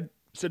out again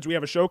since we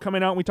have a show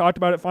coming out and we talked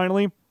about it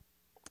finally.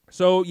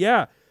 So,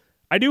 yeah,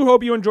 I do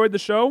hope you enjoyed the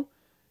show.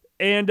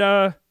 And,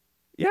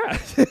 yeah,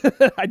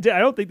 I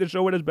don't think the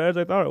show went as bad as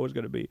I thought it was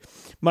going to be.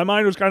 My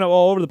mind was kind of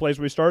all over the place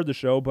when we started the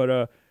show, but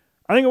I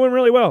think it went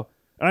really well.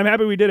 And I'm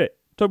happy we did it.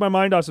 Took my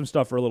mind off some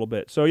stuff for a little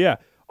bit. So, yeah,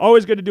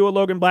 always good to do a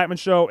Logan Blackman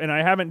show. And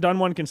I haven't done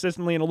one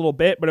consistently in a little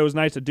bit, but it was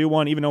nice to do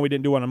one, even though we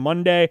didn't do one on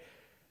Monday.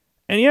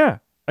 And, yeah,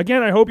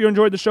 again, I hope you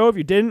enjoyed the show. If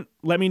you didn't,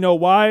 let me know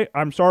why.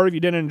 I'm sorry if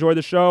you didn't enjoy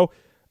the show.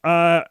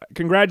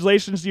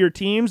 Congratulations to your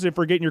teams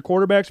for getting your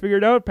quarterbacks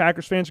figured out.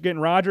 Packers fans are getting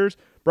Rodgers.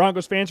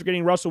 Broncos fans are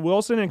getting Russell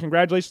Wilson. And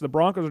congratulations to the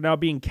Broncos are now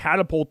being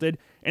catapulted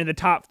into the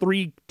top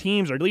 3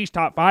 teams, or at least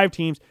top 5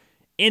 teams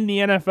in the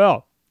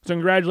NFL. So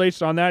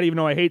congratulations on that, even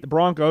though I hate the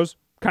Broncos.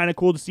 Kind of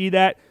cool to see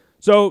that.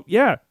 So,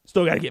 yeah,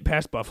 still got to get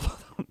past Buffalo.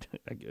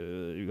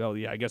 Well,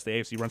 yeah, I guess the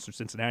AFC runs through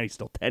Cincinnati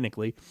still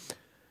technically.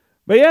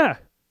 But, yeah,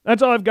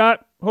 that's all I've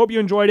got. Hope you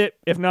enjoyed it.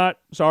 If not,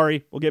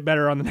 sorry. We'll get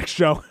better on the next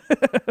show.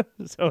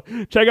 So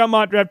check out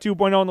Mock Draft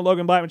 2.0 on the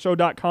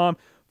LoganBlackmanShow.com.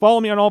 Follow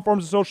me on all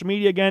forms of social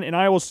media again, and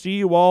I will see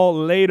you all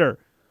later.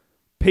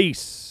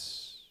 Peace.